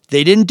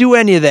 They didn't do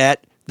any of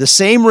that. The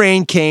same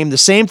rain came, the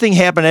same thing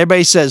happened.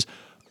 Everybody says,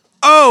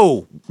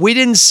 oh, we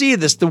didn't see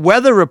this. The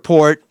weather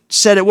report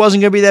said it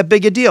wasn't going to be that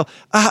big a deal.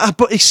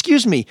 But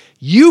excuse me,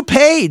 you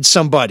paid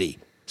somebody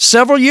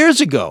several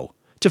years ago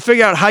to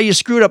figure out how you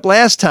screwed up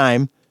last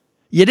time.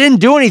 You didn't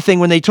do anything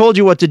when they told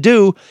you what to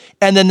do,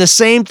 and then the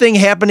same thing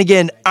happened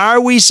again.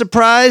 Are we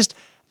surprised?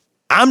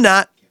 I'm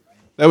not.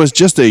 That was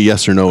just a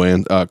yes or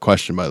no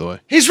question, by the way.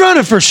 He's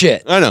running for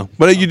shit. I know,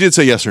 but you did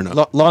say yes or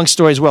no. Long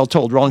stories well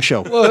told. Wrong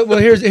show. Well,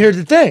 here's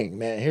the thing,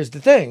 man. Here's the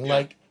thing.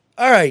 Like,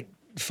 all right,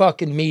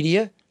 fucking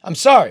media. I'm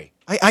sorry.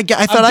 I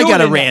thought I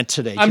got a rant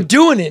today. I'm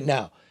doing it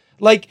now.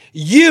 Like,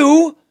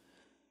 you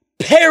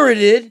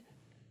parroted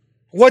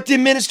what the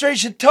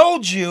administration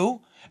told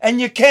you,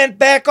 and you can't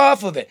back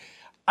off of it.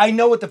 I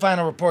know what the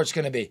final report's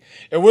going to be.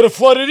 It would have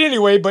flooded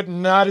anyway, but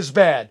not as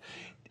bad.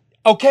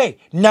 Okay,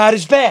 not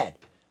as bad.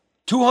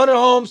 200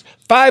 homes,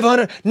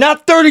 500,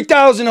 not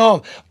 30,000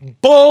 homes.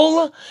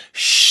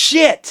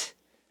 Bullshit.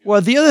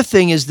 Well, the other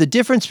thing is the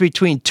difference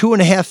between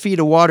 2.5 feet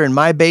of water in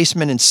my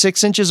basement and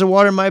 6 inches of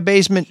water in my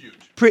basement,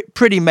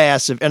 pretty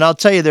massive. And I'll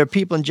tell you, there are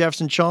people in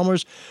Jefferson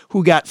Chalmers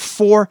who got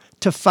 4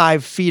 to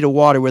 5 feet of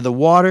water where the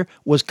water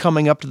was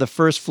coming up to the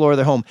first floor of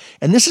their home.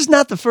 And this is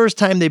not the first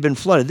time they've been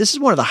flooded. This is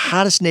one of the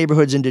hottest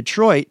neighborhoods in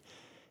Detroit.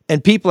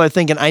 And people are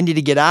thinking, I need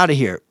to get out of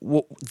here.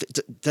 Well,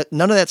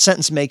 none of that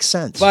sentence makes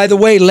sense. By the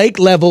way, lake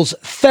levels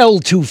fell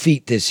 2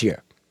 feet this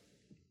year.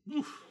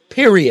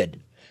 Period.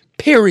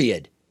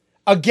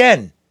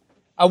 Again,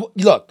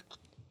 look.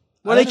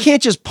 Well, they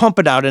can't just pump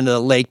it out into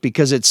the lake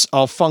because it's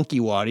all funky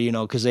water,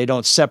 because they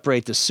don't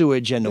separate the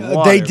sewage and the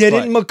water. They did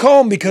it in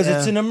Macomb because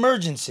it's an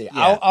emergency.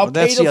 Yeah. I'll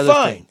pay the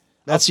fine.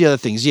 That's the other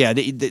things. Yeah,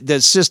 the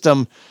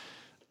system.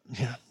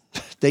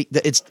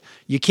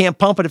 You can't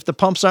pump it if the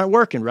pumps aren't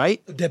working,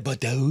 right?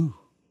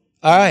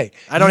 All right.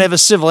 I don't have a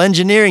civil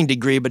engineering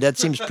degree, but that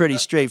seems pretty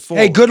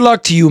straightforward. Hey, good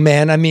luck to you,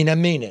 man. I mean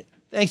it.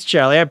 Thanks,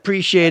 Charlie. I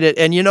appreciate it.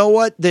 And you know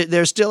what?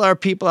 There still are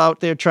people out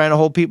there trying to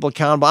hold people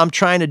accountable. I'm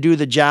trying to do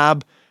the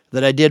job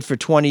that I did for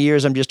 20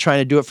 years. I'm just trying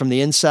to do it from the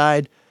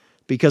inside.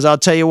 Because I'll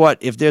tell you what,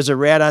 if there's a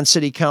rat on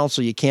city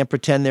council, you can't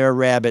pretend they're a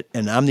rabbit.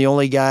 And I'm the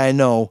only guy I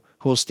know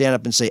who will stand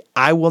up and say,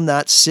 I will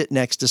not sit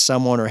next to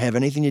someone or have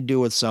anything to do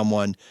with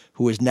someone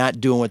who is not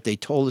doing what they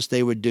told us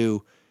they would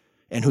do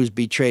and who's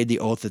betrayed the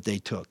oath that they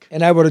took.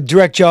 And I would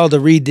direct y'all to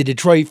read the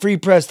Detroit Free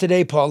Press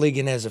today. Paul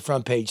Egan has a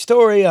front page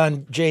story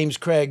on James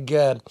Craig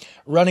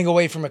running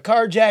away from a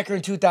carjacker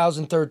in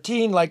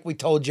 2013, like we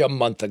told you a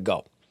month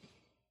ago.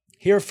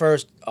 Here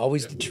first,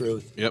 always the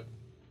truth. Yep.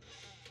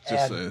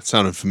 It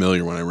sounded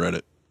familiar when I read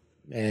it.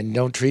 And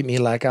don't treat me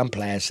like I'm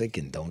plastic,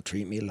 and don't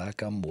treat me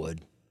like I'm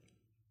wood.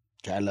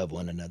 Try to love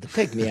one another.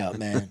 Pick me out,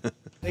 man.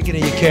 Thinking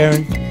of you,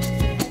 Karen.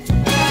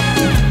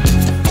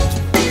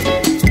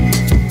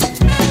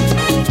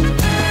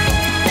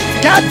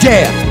 God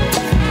damn!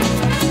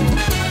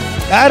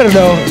 I don't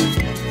know.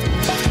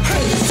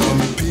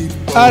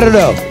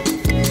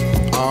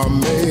 Are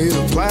made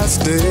of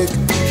plastic.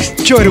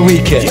 Enjoy the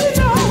weekend.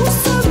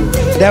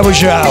 That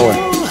was your hour.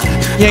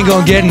 You ain't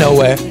gonna get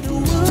nowhere.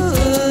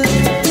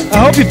 I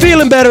hope you're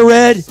feeling better,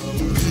 Red.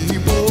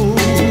 People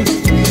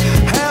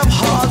have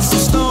hearts of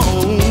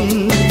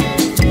stone.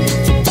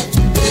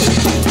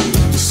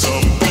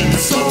 Some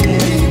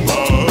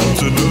people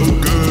to do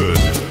good.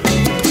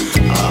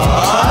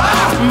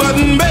 But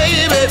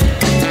baby,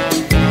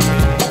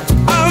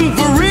 I'm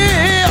for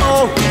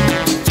real.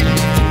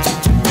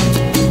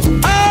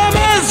 I'm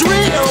as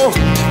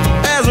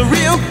a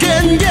real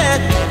can get.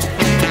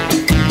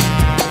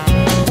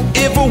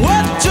 If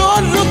what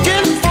you're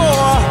looking for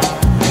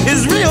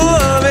is real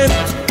loving,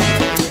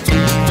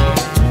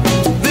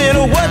 then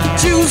what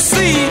you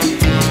see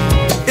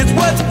is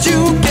what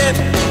you get.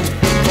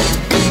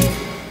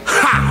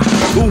 Ha!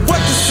 What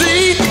you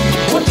see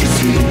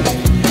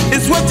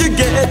is what you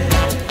get.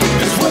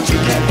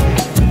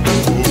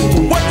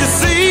 What you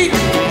see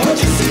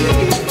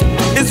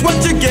is what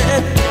you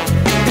get.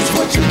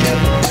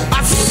 I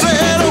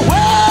said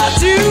what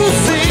you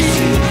see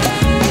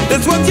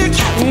is what you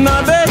get,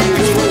 my baby.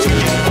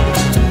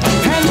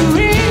 And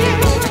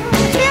real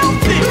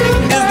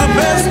is the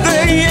best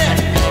thing yet.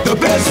 The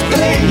best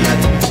thing yet.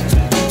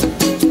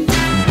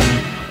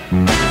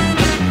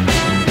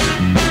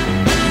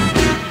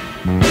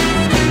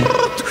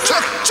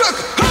 Chuck.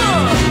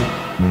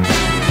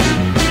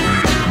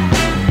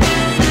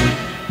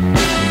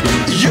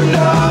 You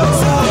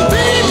know,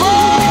 people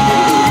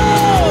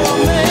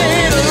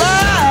made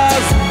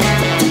alive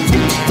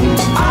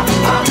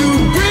to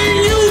bring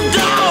you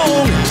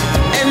down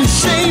and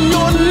shame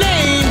your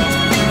name.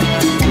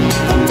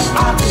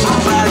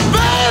 But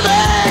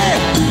baby,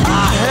 I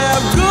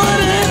have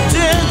good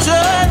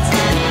intentions.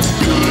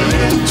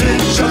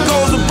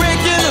 Cause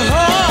breaking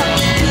heart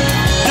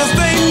just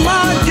ain't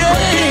my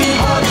game.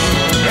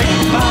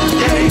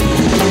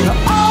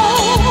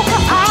 All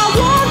I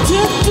want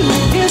to do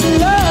is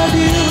love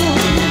you.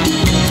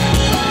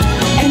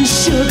 And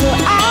sugar,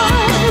 I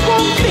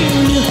won't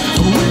feel you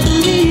with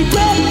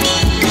regret.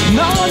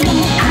 No.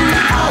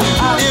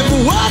 If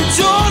what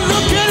you're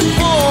looking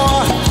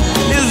for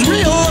is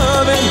real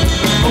loving,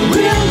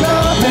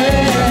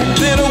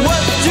 then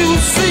what you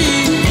see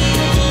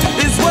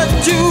is what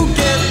you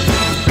get.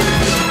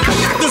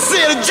 To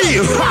say it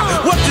again,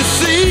 what you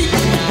see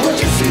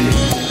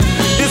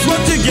is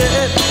what you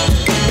get.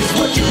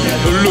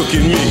 Look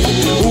at me.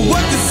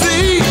 What you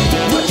see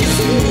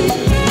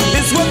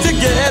is what you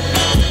get.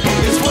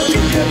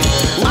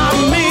 I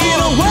mean,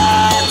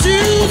 what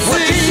you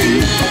see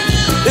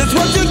is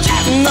what you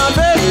get, my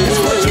baby.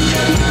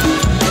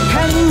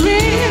 And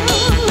real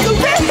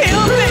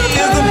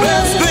is the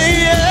best thing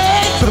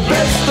yet. The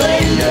best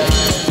thing yet.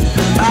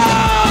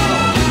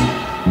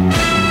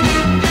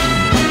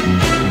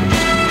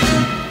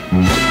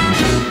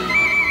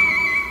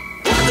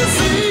 What you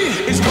see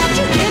is what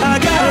you get. I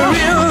got a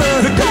real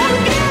love.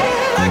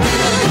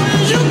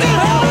 You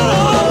got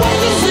what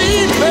you see,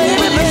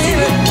 baby.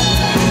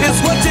 It's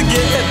what you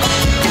get.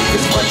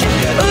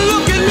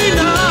 Look at me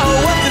now.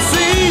 What you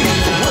see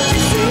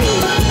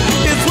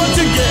is what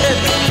you get.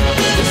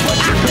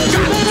 I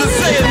got to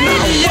say it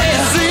now.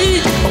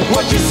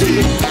 What you see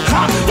is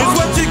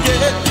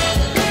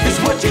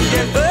what you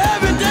get.